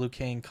fighters Liu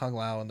Kang, Kung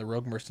Lao, and the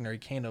rogue mercenary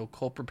Kano,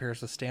 Cole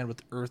prepares to stand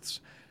with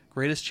Earth's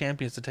greatest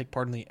champions to take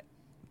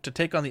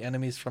on the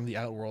enemies from the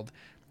Outworld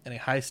in a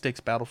high-stakes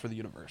battle for the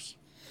universe.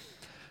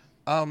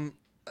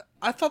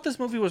 I thought this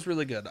movie was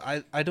really good.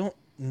 I don't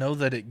know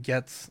that it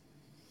gets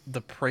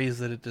the praise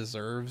that it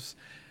deserves,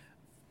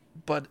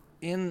 but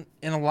in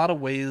a lot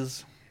of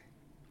ways,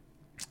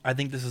 I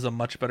think this is a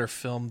much better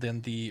film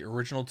than the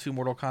original two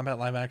Mortal Kombat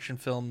live-action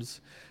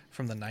films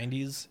from the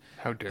 90s.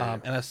 How dare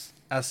you? And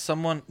as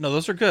someone... No,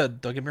 those are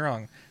good, don't get me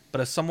wrong. But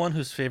as someone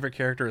whose favorite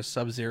character is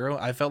Sub-Zero,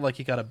 I felt like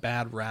he got a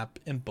bad rap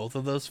in both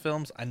of those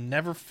films. I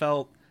never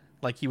felt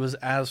like he was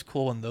as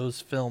cool in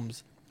those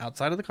films,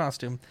 outside of the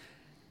costume,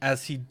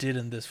 as he did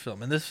in this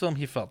film. In this film,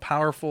 he felt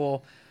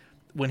powerful.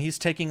 When he's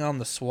taking on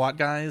the SWAT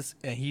guys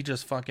and he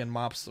just fucking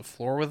mops the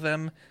floor with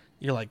them,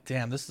 you're like,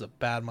 damn, this is a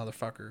bad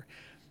motherfucker.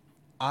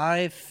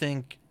 I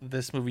think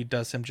this movie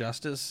does him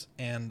justice,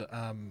 and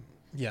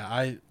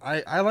I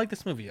like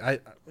this movie.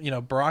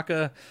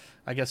 Baraka,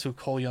 I guess who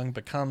Cole Young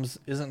becomes,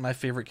 isn't my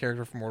favorite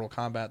character from Mortal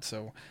Kombat,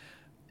 so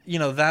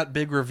that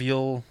big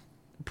reveal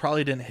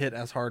probably didn't hit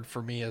as hard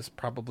for me as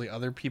probably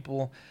other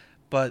people.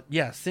 But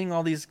yeah, seeing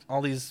all these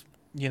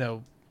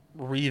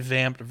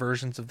revamped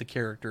versions of the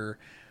character,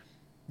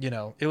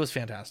 it was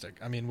fantastic.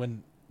 I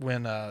mean,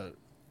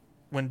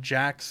 when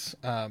Jax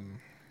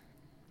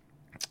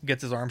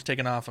gets his arms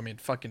taken off, I mean,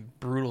 fucking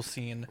brutal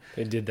scene.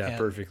 They did that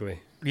perfectly.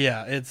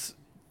 Yeah, it's,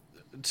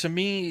 to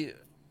me,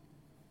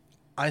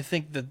 I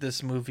think that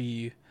this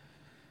movie,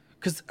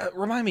 because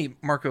remind me,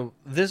 Marco,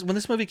 when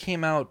this movie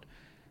came out,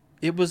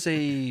 it was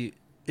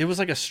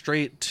like a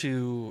straight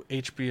to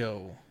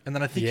HBO, and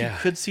then I think you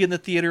could see it in the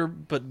theater,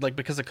 but like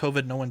because of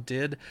COVID, no one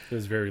did. It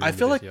was very limited.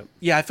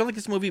 I feel like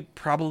this movie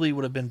probably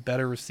would have been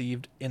better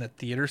received in a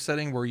theater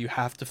setting where you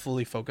have to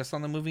fully focus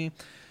on the movie.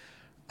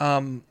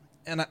 And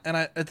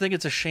I think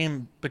it's a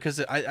shame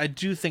because I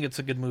do think it's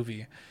a good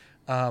movie.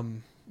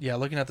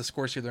 Looking at the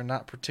scores here, they're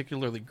not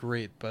particularly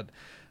great, but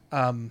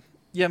I'm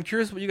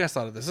curious what you guys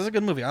thought of this. This is a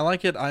good movie. I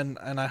like it, and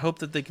I hope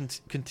that they can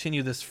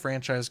continue this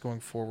franchise going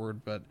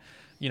forward. But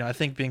I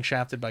think being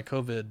shafted by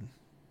COVID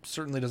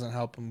certainly doesn't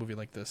help a movie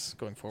like this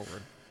going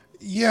forward.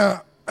 Yeah,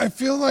 I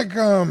feel like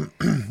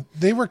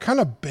they were kind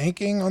of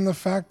banking on the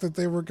fact that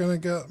they were going to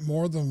get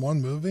more than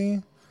one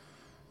movie.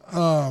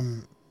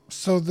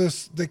 So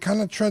they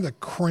kind of tried to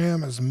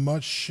cram as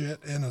much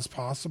shit in as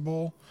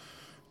possible,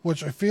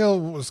 which I feel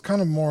was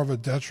kind of more of a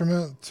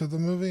detriment to the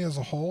movie as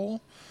a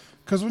whole.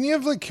 Because when you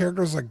have like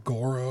characters like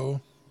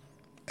Goro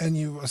and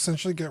you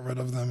essentially get rid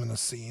of them in a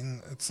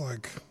scene, it's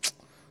like,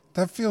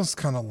 that feels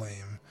kind of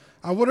lame.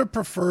 I would have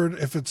preferred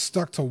if it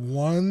stuck to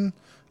one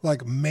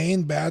like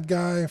main bad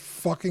guy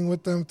fucking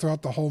with them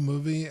throughout the whole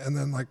movie and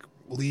then like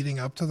leading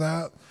up to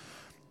that.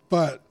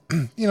 But,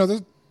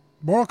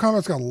 Mortal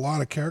Kombat's got a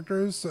lot of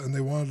characters and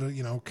they wanted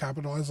to,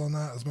 capitalize on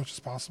that as much as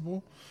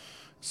possible.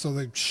 So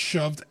they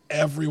shoved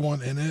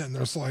everyone in it, and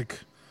there's like,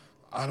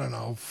 I don't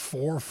know,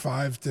 4 or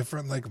 5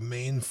 different like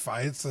main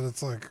fights that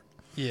it's like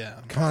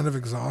kind of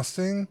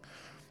exhausting.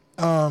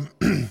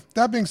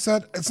 That being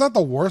said, it's not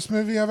the worst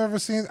movie I've ever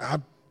seen.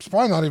 It's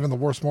probably not even the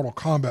worst Mortal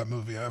Kombat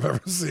movie I've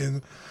ever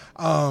seen.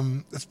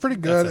 It's pretty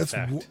good.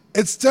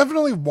 It's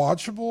definitely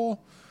watchable.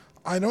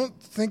 I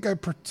don't think I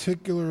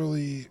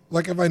particularly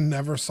like. If I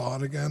never saw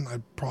it again,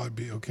 I'd probably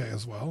be okay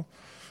as well.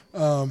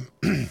 That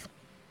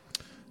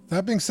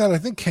being said, I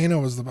think Kano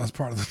was the best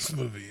part of this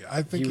movie.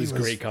 I think he was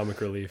great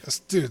comic relief.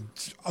 Dude,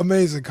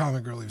 amazing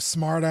comic relief.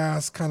 Smart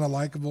ass, kind of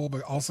likable,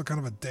 but also kind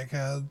of a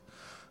dickhead.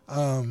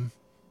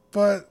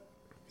 But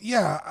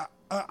yeah,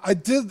 I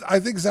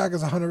think Zach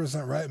is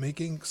 100% right.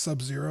 Making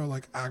Sub-Zero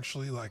like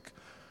actually like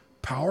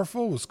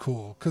powerful was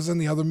cool. Because in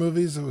the other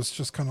movies, it was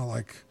just kind of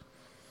like,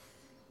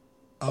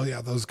 oh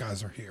yeah, those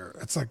guys are here.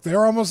 It's like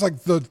they're almost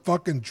like the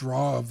fucking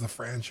draw of the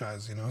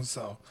franchise, you know.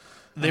 So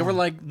they were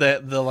like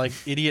the like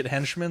idiot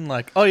henchmen.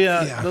 Like, oh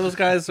yeah, those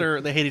guys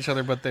they hate each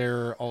other, but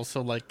they're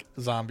also like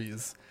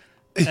zombies.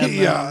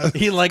 And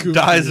he like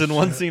dies in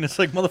one scene. It's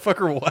like,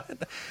 motherfucker,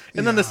 what?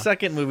 And then the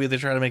second movie, they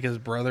try to make his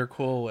brother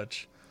cool,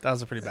 which that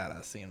was a pretty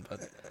badass scene,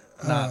 but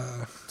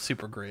not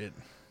super great.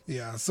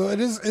 Yeah, so it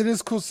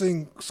is cool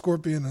seeing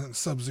Scorpion and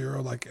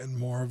Sub-Zero like in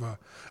more of a.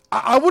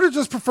 I would have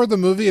just preferred the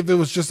movie if it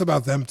was just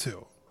about them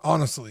two,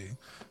 honestly.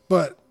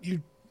 But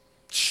you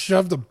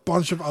shoved a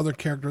bunch of other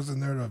characters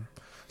in there to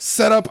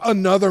set up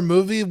another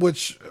movie,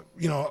 which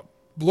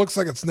looks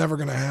like it's never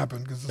going to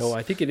happen. No,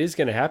 I think it is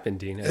going to happen,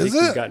 Dean. I think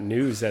we've got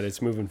news that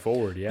it's moving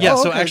forward. Yeah. Yeah.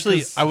 So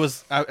actually,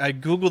 I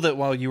googled it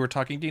while you were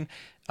talking, Dean.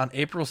 On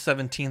April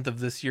 17th of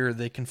this year,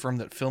 they confirmed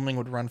that filming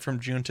would run from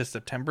June to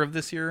September of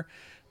this year,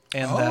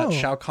 and that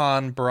Shao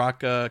Kahn,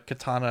 Baraka,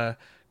 Katana,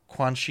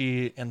 Quan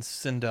Chi, and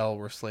Sindel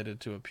were slated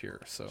to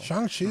appear. So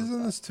Shang-Chi's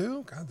in this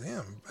too. God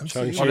damn.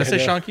 Did I say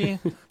Shang-Chi?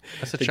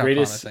 I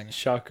said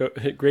Shao Kahn, I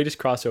think. Greatest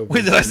crossover.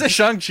 Wait, did I say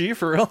Shang-Chi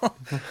for real?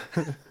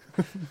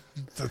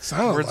 That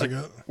sounds like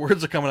it.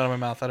 Words are coming out of my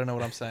mouth. I don't know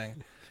what I'm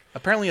saying.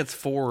 Apparently, it's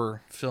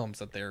 4 films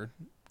that they're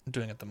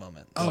doing at the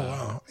moment. Oh,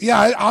 wow. Yeah,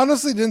 I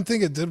honestly didn't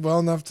think it did well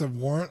enough to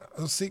warrant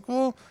a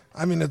sequel.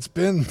 I mean, it's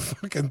been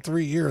fucking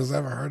 3 years. I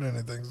haven't heard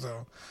anything.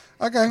 So,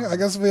 okay, I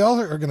guess we all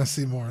are going to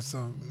see more.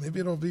 So maybe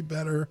it'll be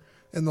better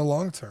in the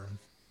long term.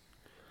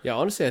 Yeah,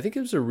 honestly, I think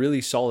it was a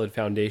really solid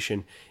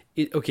foundation.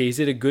 Is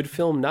it a good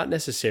film? Not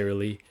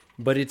necessarily,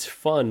 but it's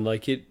fun.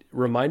 Like, it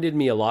reminded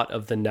me a lot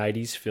of the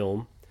 90s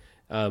film.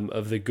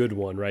 Of the good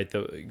one, right?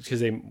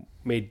 Because they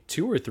made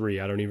 2 or 3,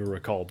 I don't even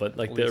recall. But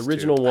like the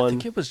original one, I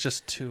think it was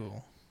just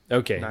 2.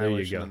 Okay, there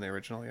you go. The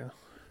original, yeah.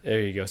 There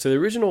you go. So the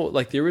original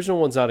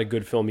one's not a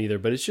good film either,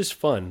 but it's just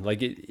fun. Like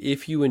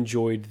if you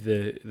enjoyed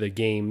the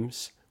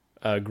games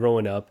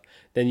growing up,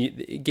 then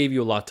it gave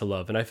you a lot to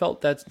love. And I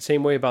felt that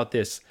same way about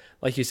this.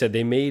 Like you said,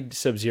 they made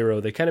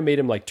Sub-Zero. They kind of made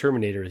him like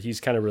Terminator. He's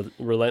kind of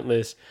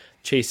relentless,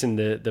 chasing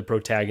the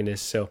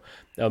protagonist. So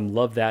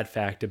love that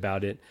fact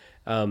about it.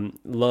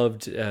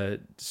 Loved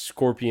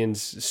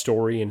Scorpion's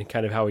story and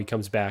kind of how he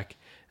comes back.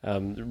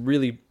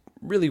 Really,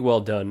 really well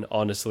done,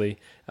 honestly.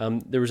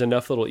 There was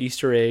enough little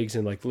Easter eggs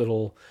and like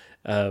little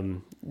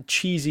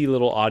cheesy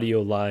little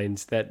audio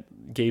lines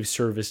that gave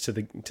service to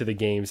the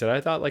games that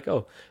I thought like,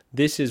 oh,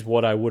 this is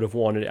what I would have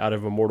wanted out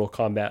of a Mortal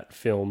Kombat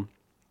film.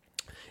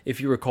 If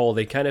you recall,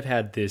 they kind of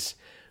had this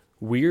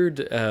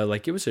weird,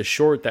 like it was a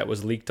short that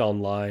was leaked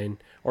online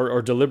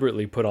or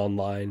deliberately put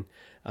online,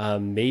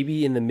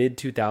 maybe in the mid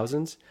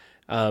 2000s.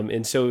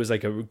 And so it was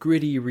like a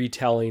gritty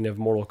retelling of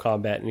Mortal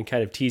Kombat and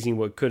kind of teasing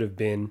what could have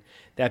been.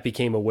 That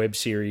became a web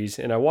series.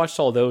 And I watched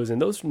all those,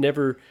 and those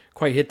never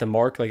quite hit the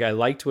mark. Like, I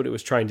liked what it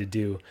was trying to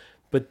do.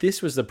 But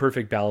this was the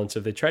perfect balance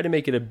of they tried to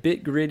make it a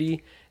bit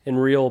gritty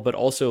and real, but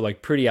also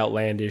like pretty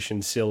outlandish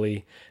and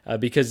silly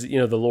because,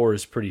 the lore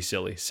is pretty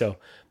silly. So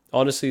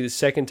honestly, the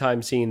second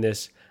time seeing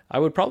this, I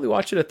would probably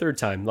watch it a third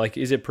time. Like,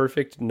 is it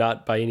perfect?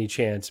 Not by any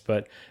chance,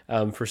 but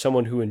for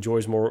someone who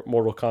enjoys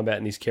Mortal Kombat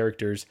and these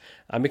characters,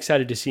 I'm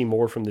excited to see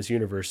more from this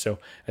universe. So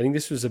I think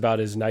this was about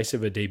as nice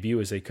of a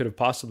debut as they could have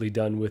possibly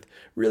done with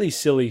really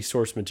silly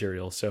source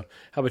material. So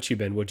how about you,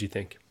 Ben? What'd you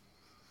think?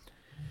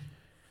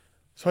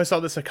 So I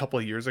saw this a couple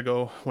of years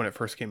ago when it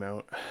first came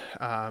out.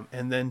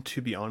 And then,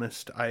 to be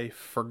honest, I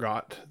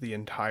forgot the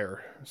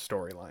entire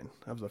storyline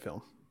of the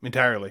film.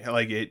 Entirely.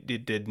 Like,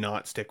 it did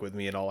not stick with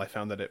me at all. I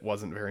found that it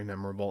wasn't very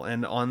memorable.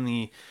 And on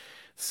the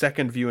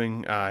second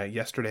viewing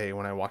yesterday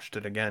when I watched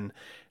it again,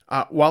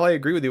 while I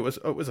agree with you,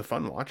 it was a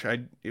fun watch.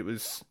 It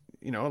was,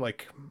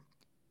 like,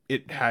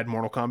 it had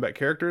Mortal Kombat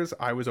characters.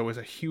 I was always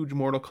a huge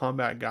Mortal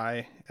Kombat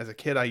guy. As a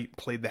kid, I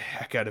played the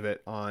heck out of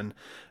it on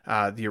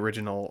the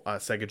original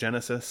Sega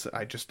Genesis.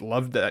 I just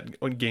loved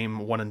that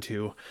game 1 and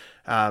 2.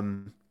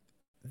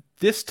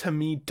 This, to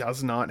me,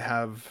 does not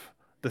have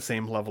the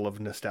same level of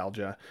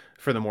nostalgia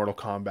for the Mortal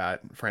Kombat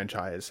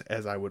franchise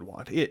as I would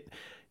want.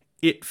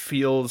 It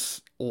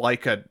feels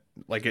like it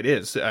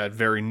is a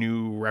very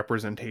new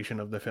representation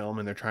of the film,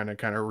 and they're trying to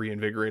kind of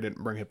reinvigorate it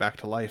and bring it back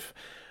to life.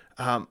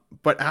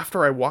 But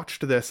after I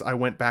watched this, I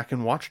went back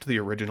and watched the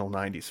original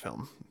 90s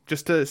film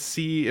just to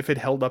see if it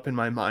held up in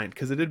my mind,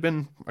 because it had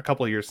been a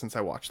couple of years since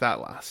I watched that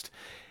last.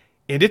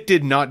 And it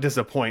did not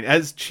disappoint.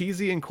 As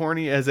cheesy and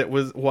corny as it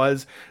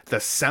was, the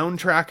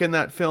soundtrack in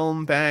that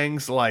film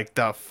bangs. Like,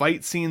 the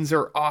fight scenes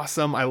are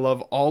awesome. I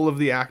love all of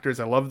the actors.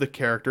 I love the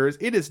characters.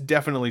 It is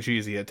definitely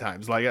cheesy at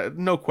times, like,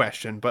 no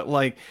question. But,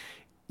 like,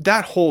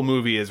 that whole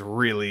movie is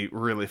really,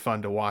 really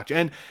fun to watch.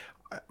 And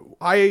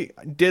I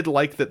did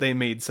like that they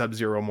made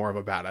Sub-Zero more of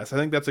a badass. I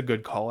think that's a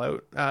good call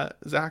out,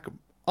 Zach.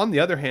 On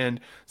the other hand,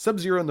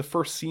 Sub-Zero in the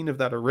first scene of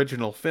that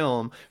original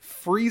film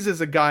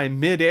freezes a guy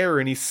midair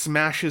and he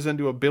smashes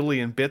into a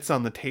billion bits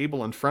on the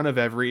table in front of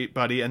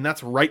everybody, and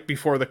that's right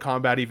before the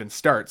combat even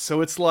starts. So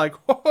it's like,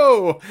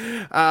 whoa,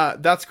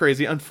 that's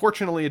crazy.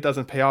 Unfortunately, it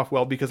doesn't pay off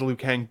well because Liu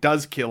Kang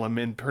does kill him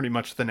in pretty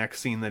much the next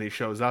scene that he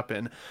shows up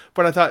in.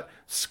 But I thought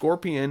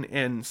Scorpion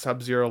and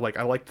Sub-Zero, like,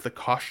 I liked the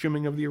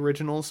costuming of the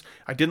originals.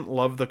 I didn't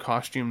love the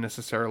costume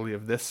necessarily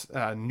of this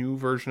new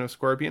version of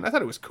Scorpion. I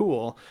thought it was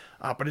cool,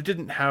 but it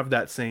didn't have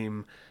that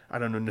same, I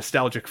don't know,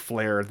 nostalgic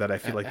flair that I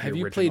feel like the original. Have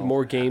you played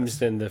more games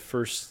than the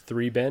first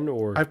 3, Ben?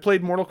 Or I've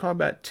played Mortal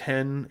Kombat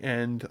 10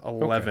 and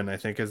 11, I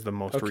think, is the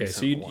most recent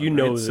so you one,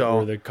 know right?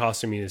 where the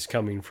costuming is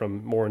coming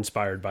from, more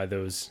inspired by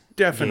those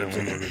Definitely. games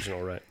in the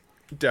original, right?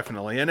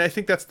 Definitely. And I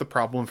think that's the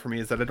problem for me,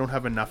 is that I don't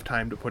have enough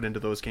time to put into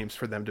those games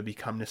for them to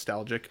become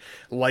nostalgic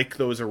like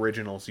those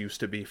originals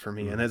used to be for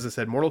me. And as I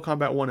said, Mortal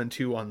Kombat 1 and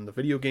 2 on the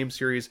video game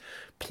series,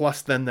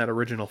 plus then that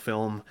original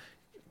film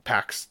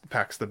packs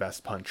the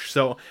best punch.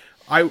 So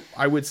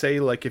I would say,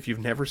 like, if you've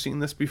never seen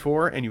this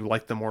before and you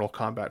like the Mortal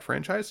Kombat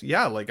franchise,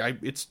 yeah, like,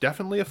 it's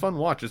definitely a fun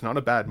watch. It's not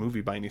a bad movie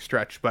by any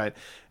stretch, but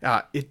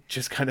it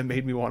just kind of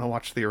made me want to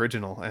watch the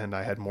original, and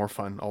I had more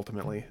fun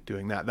ultimately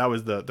doing that. That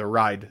was the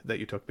ride that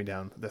you took me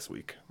down this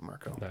week,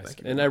 Marco. Nice.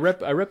 Thank you. And I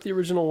rep the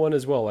original one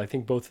as well. I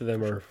think both of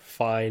them are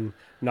fine,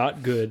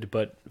 not good,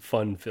 but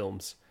fun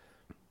films.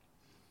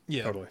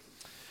 Yeah, totally.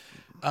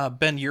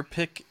 Ben, your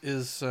pick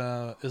is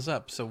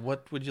up. So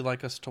what would you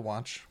like us to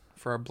watch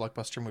for our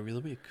blockbuster movie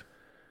of the week?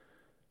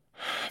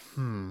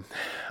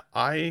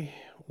 I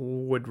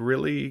would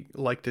really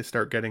like to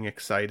start getting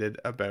excited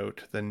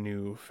about the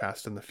new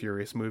Fast and the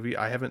Furious movie.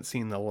 I haven't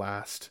seen the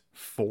last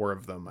 4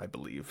 of them, I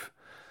believe.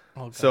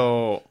 Okay.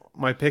 So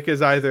my pick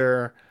is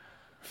either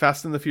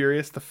Fast and the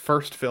Furious, the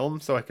first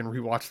film, so I can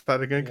rewatch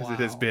that again, because it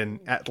has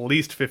been at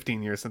least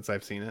 15 years since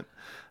I've seen it,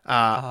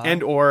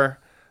 and or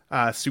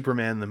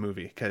Superman the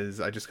movie, because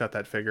I just got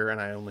that figure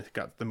and I only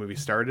got the movie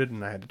started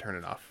and I had to turn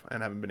it off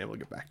and haven't been able to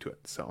get back to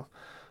it. So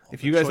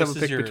if you guys have a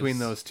pick between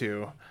those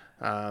two,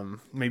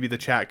 maybe the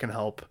chat can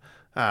help,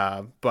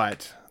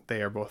 but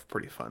they are both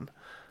pretty fun.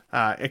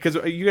 Because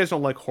you guys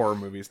don't like horror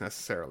movies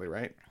necessarily,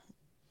 right?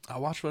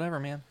 I'll watch whatever,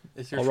 man.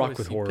 It's your I'll choice. rock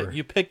with horror.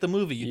 You pick the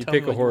movie. You tell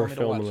pick me a what horror you want me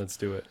to film watch. and let's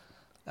do it.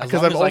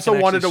 Because I've also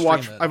wanted to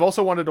watch. I've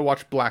also wanted to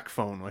watch Black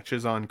Phone, which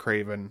is on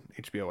Craven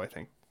HBO, I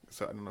think.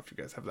 So I don't know if you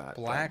guys have that.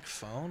 Black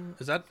Phone?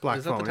 Is that Black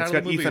is that Phone? the title It's got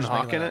of the movie, Ethan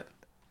Hawke in that? it.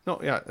 No,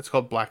 yeah, it's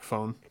called Black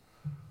Phone.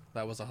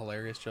 That was a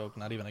hilarious joke.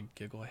 Not even a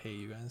giggle. I hate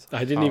you guys.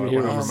 I didn't even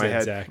hear what you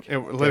said, Zach. It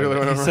literally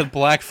went He over. said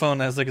Black Phone.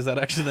 I was like, is that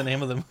actually the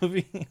name of the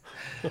movie?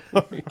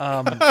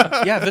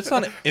 Yeah, if it's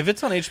on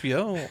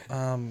HBO,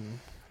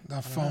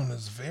 that phone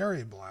is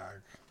very black.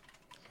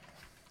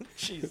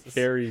 Jesus.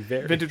 Very,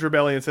 very. Vintage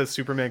Rebellion says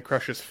Superman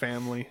crushes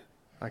family.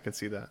 I can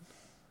see that.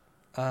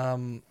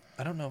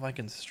 I don't know if I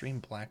can stream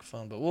Black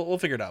Phone, but we'll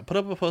figure it out. Put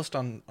up a post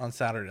on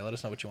Saturday. Let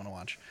us know what you want to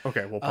watch.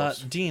 Okay, we'll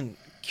post. Dean,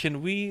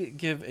 can we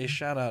give a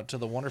shout out to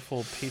the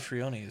wonderful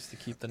Patreonies to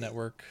keep the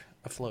network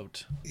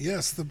afloat?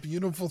 Yes, the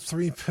beautiful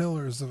 3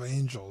 pillars of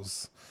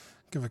angels.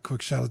 Give a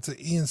quick shout out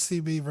to Ian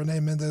CB, Renee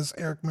Mendez,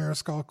 Eric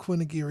Mariscal,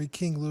 Quinn Aguirre,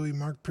 King Louie,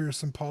 Mark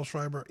Pearson, Paul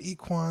Schreiber,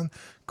 Equan,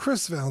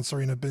 Chris Val,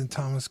 Serena Ben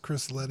Thomas,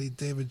 Chris Letty,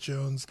 David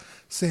Jones,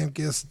 Sam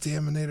Gist,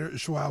 Daminator,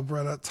 Joao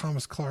Bretta,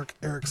 Thomas Clark,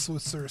 Eric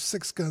Switzer,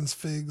 Six Guns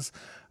Figs,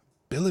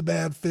 Billy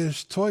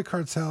Badfish, Toy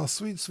Cartel,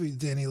 Sweet Sweet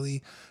Danny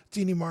Lee,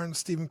 Deanie Martin,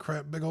 Stephen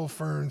Krett, Big Ol'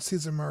 Fern,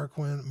 Caesar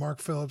Marquin, Mark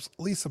Phillips,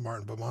 Lisa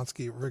Martin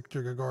Bomonsky,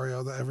 Victor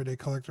Gregorio, The Everyday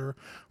Collector,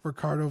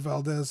 Ricardo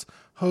Valdez,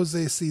 Jose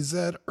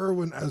CZ,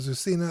 Erwin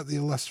Azucena, The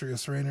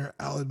Illustrious Rainer,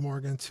 Alad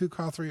Morgan,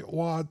 Tukothri,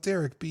 Wad,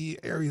 Derek B,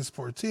 Arias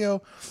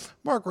Portillo,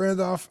 Mark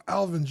Randolph,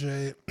 Alvin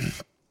J.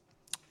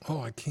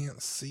 Oh, I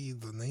can't see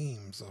the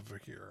names over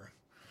here.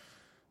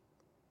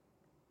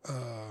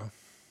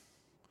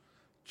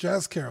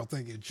 Jazz Carroll,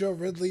 thank you. Joe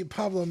Ridley,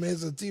 Pablo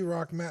Meza,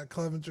 D-Rock, Matt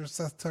Clevenger,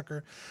 Seth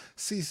Tucker,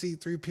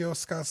 CC3PO,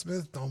 Scott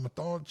Smith, Don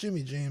Mathon,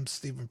 Jimmy James,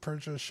 Stephen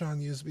Percha,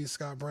 Sean Usby,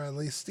 Scott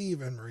Bradley,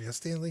 Steve and Maria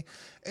Stanley,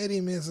 Eddie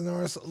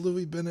Manzanares,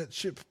 Louis Bennett,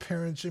 Chip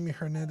Perrin, Jimmy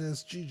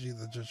Hernandez, Gigi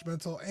the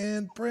Judgmental,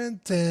 and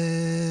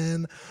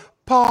Brenton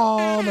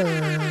Palmer.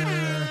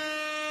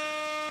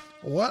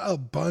 What a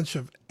bunch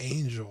of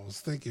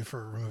angels. Thank you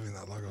for removing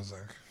that logo,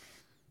 Zach.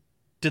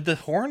 Did the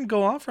horn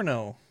go off or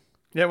no?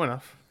 Yeah, it went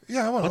off.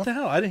 Yeah, it went off. What the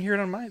hell? I didn't hear it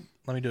on my...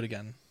 Let me do it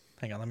again.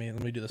 Hang on, let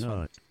me do this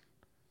one.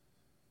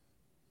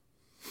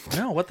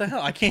 No, what the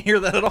hell? I can't hear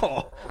that at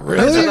all.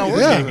 Really?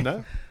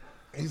 Yeah.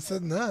 He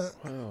said that.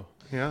 Wow.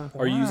 Yeah.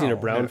 Are you using a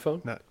brown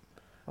phone? No.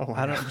 Oh,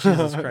 I don't...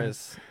 Jesus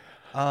Christ.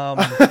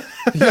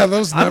 Yeah,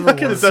 those never I'm work.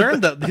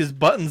 concerned that these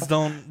buttons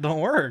don't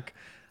work.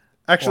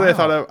 Actually,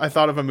 Wow. I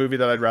thought of a movie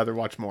that I'd rather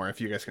watch more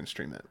if you guys can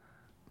stream it.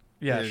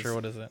 Yeah, Is sure.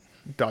 What is it?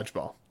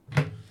 Dodgeball.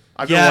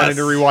 I've been wanting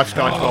to rewatch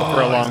Dodgeball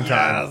for a long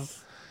time.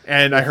 Yes.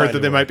 And I heard find that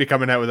a they way. might be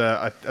coming out with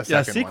a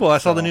second sequel. one, I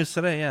saw the so- news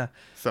today. Yeah.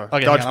 So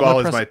Okay, hang on,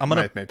 Dodgeball is I'm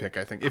gonna my pick,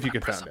 I think, if you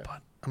can press find a it.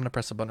 button. I'm gonna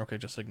press a button real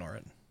quick. Just ignore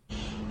it.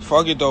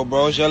 Fuck it though,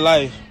 bro. It's your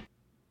life.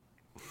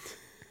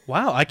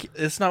 Wow,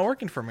 it's not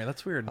working for me.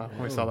 That's weird.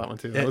 We saw that one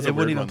too. That was It a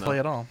weird wouldn't even one, play though.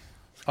 at all.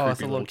 Oh, it's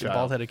a creepy little little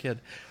child. bald-headed kid.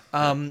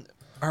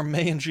 Our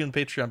May and June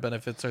Patreon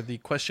benefits are the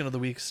Question of the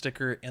Week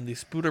sticker and the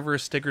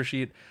Spooderverse sticker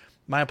sheet.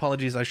 My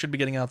apologies. I should be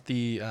getting out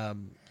the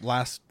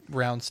last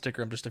round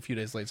sticker. I'm just a few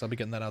days late, so I'll be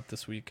getting that out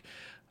this week.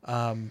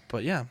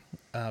 But yeah,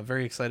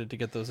 very excited to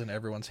get those in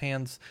everyone's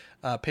hands.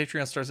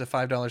 Patreon starts at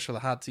 $5 for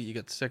the hot seat. You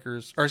get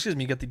stickers, or excuse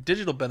me, you get the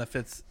digital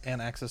benefits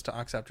and access to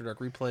Ox After Dark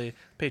replay,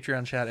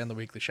 Patreon chat, and the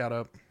weekly shout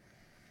out.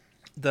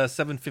 The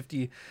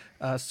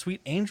 $7.50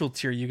 Sweet Angel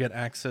tier, you get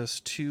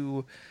access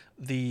to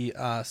the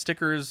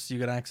stickers, you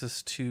get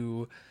access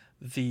to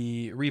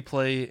the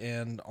replay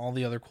and all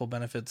the other cool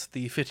benefits.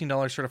 The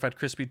 $15 Certified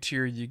Crispy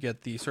tier, you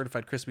get the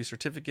Certified Crispy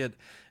certificate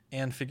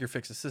and Figure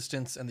Fix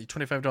assistance. And the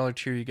 $25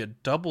 tier, you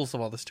get doubles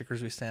of all the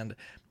stickers we send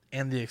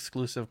and the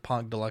exclusive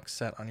Pog Deluxe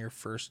set on your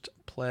first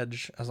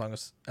pledge, as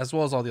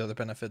well as all the other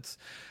benefits.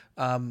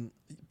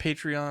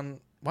 Patreon.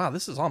 Wow,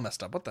 this is all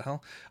messed up. What the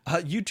hell?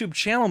 YouTube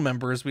channel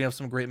members. We have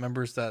some great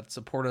members that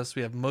support us.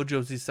 We have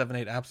Mojo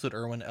Z78, Absolute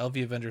Irwin,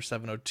 LV Avenger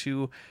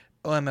 702,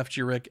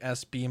 OMFG Rick,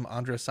 S Beam,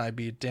 Andres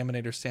IB,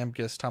 Daminator, Sam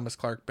Giss, Thomas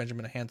Clark,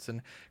 Benjamin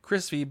Hansen,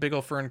 Chris V, Big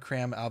Ol' Fern,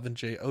 Cram, Alvin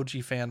J,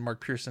 OG Fan, Mark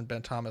Pearson,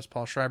 Ben Thomas,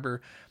 Paul Schreiber,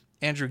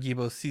 Andrew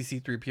Gibo,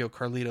 CC3PO,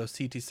 Carlito,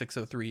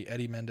 CT603,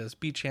 Eddie Mendez,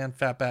 B-Chan,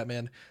 Fat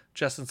Batman,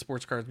 Justin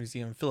Sports Cards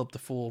Museum, Philip the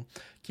Fool,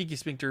 Kiki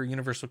Spinkter,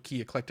 Universal Key,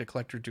 Eclectic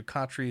Collector,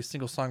 Ducatri,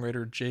 Single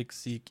Songwriter, Jake,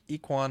 Zeke,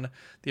 Equan,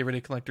 The Everyday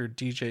Collector,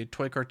 DJ,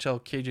 Toy Cartel,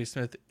 KJ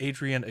Smith,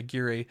 Adrian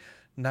Aguirre,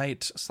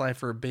 Knight,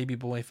 Slifer, Baby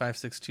Boy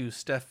 562,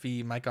 Steph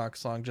V, Mike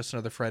Oxlong, Just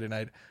Another Friday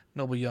Night,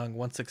 Noble Young,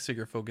 16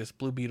 Figure Focus,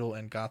 Blue Beetle,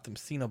 and Gotham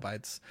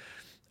Cenobites.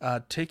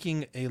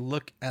 Taking a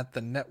look at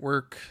the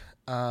network,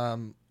 a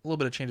little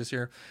bit of changes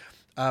here.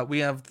 We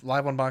have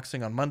live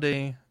unboxing on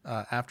Monday,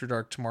 After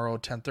Dark tomorrow,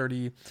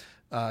 10:30.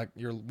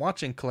 You're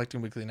watching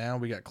Collecting Weekly now.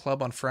 We got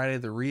Club on Friday.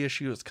 The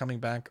reissue is coming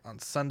back on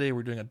Sunday.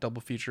 We're doing a double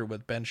feature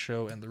with Ben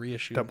Show and the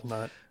reissue.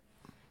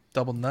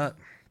 Double nut.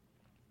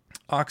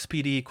 Ox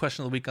PD,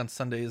 Question of the Week on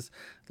Sundays.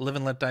 Live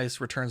and Let Dice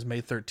returns May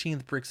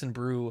 13th. Bricks and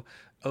Brew,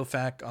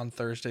 OFAC on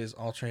Thursdays,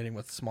 alternating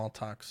with Small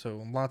Talk.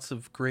 So lots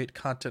of great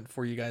content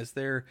for you guys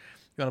there.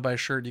 If you want to buy a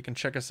shirt, you can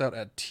check us out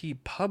at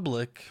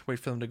TeePublic. Wait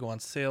for them to go on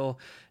sale.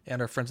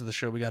 And our friends of the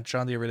show, we got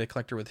John the Everyday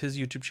Collector with his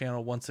YouTube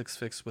channel, 16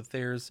 Fix with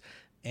theirs,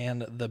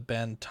 and the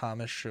Ben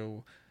Thomas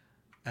Show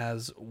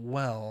as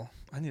well.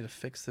 I need to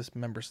fix this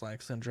member Slack.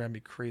 It's going to drive me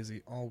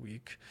crazy all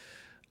week.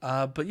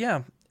 But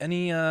yeah,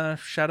 any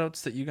shout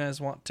outs that you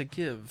guys want to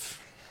give?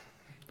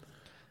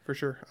 For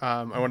sure.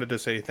 I wanted to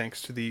say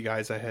thanks to the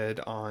guys I had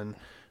on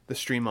the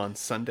stream on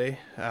Sunday.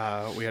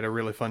 We had a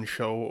really fun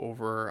show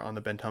over on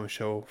the Ben Thomas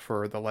Show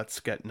for the Let's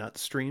Get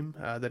Nuts stream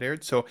that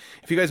aired. So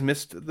if you guys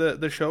missed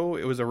the show,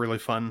 it was a really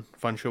fun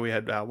show. We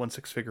had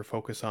 16 Figure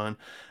Focus on,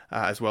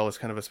 as well as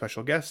kind of a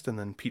special guest, and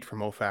then Pete from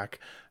OFAC,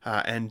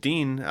 and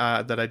Dean,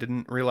 that I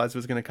didn't realize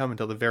was going to come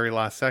until the very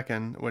last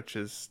second, which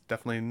is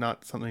definitely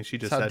not something she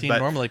just That's how said. Dean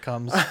normally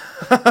comes.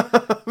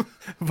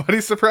 But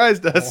he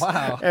surprised us.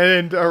 Wow.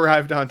 And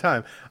arrived on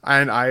time,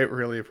 and I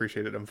really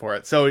appreciated him for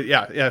it. So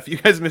yeah, if you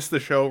guys missed the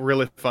show,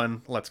 really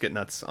fun Let's Get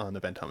Nuts on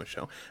the Ben Thomas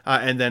Show.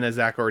 And then, as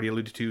Zach already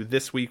alluded to,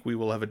 this week we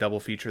will have a double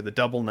feature, the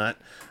Double Nut.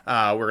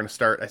 We're going to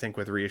start, I think,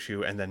 with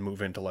reissue and then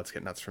move into Let's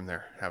Get Nuts from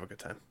there. Have a good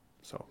time.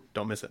 So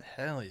don't miss it.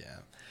 Hell yeah.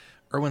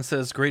 Erwin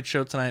says, great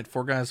show tonight.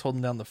 4 guys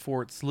holding down the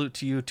fort. Salute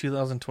to you,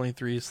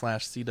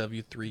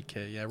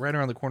 2023/CW3K. Yeah, right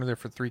around the corner there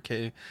for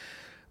 3K.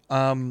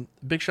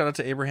 Big shout out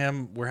to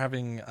Abraham. We're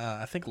having,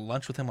 I think,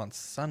 lunch with him on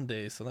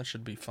Sunday, so that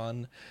should be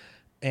fun.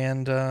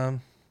 And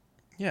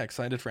yeah,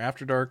 excited for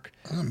After Dark.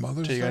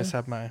 Mother's Do you guys Day?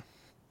 have my...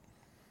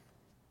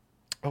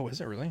 Oh,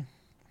 is it really?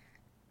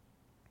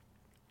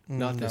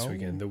 Not this No.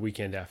 weekend, the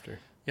weekend after.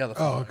 Yeah. The Oh,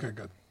 following. okay,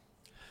 good.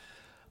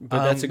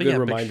 But that's a but good yeah,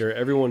 big reminder.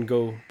 Everyone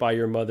go buy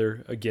your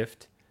mother a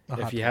gift. A If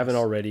Hot you haven't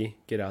Toys. already,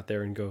 get out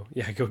there and go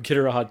get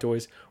her a Hot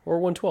Toys or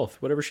 1/12,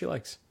 whatever she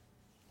likes.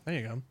 There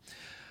you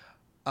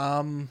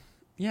go.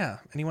 Yeah.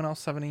 Anyone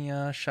else have any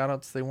shout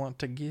outs they want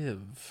to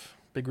give?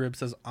 Big Rib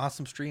says,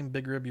 awesome stream.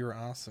 Big Rib, you were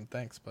awesome.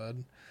 Thanks,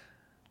 bud.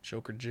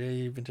 Joker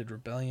J, Vintage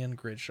Rebellion,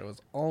 great show as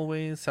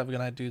always. Have a good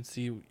night, dude.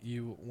 See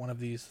you one of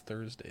these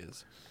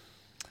Thursdays.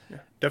 Yeah,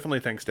 definitely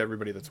thanks to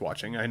everybody that's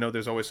watching. I know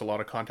there's always a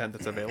lot of content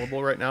that's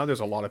available right now.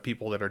 There's a lot of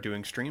people that are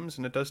doing streams,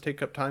 and it does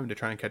take up time to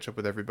try and catch up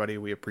with everybody.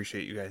 We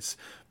appreciate you guys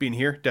being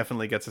here.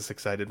 Definitely gets us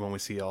excited when we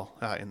see y'all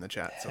in the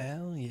chat. So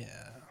Hell yeah.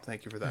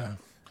 thank you for that. Yeah.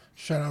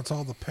 Shout out to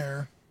all the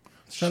pair.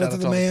 Shout Shout out to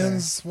the all the pair.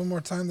 mans one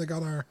more time. They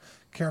got our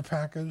care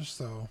package,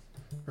 so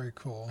very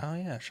cool. Oh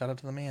yeah, shout out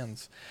to the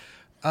mans.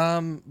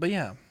 But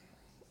yeah,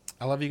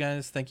 I love you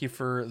guys. Thank you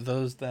for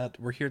those that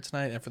were here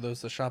tonight and for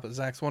those that shop at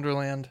Zach's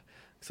Wonderland.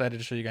 excited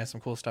to show you guys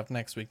some cool stuff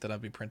next week that I'll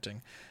be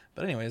printing.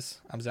 But anyways,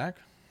 I'm Zach.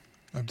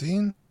 I'm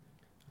Dean.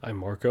 I'm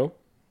Marco.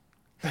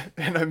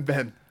 And I'm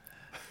Ben.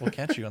 We'll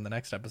catch you on the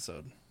next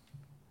episode.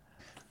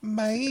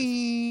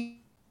 Bye.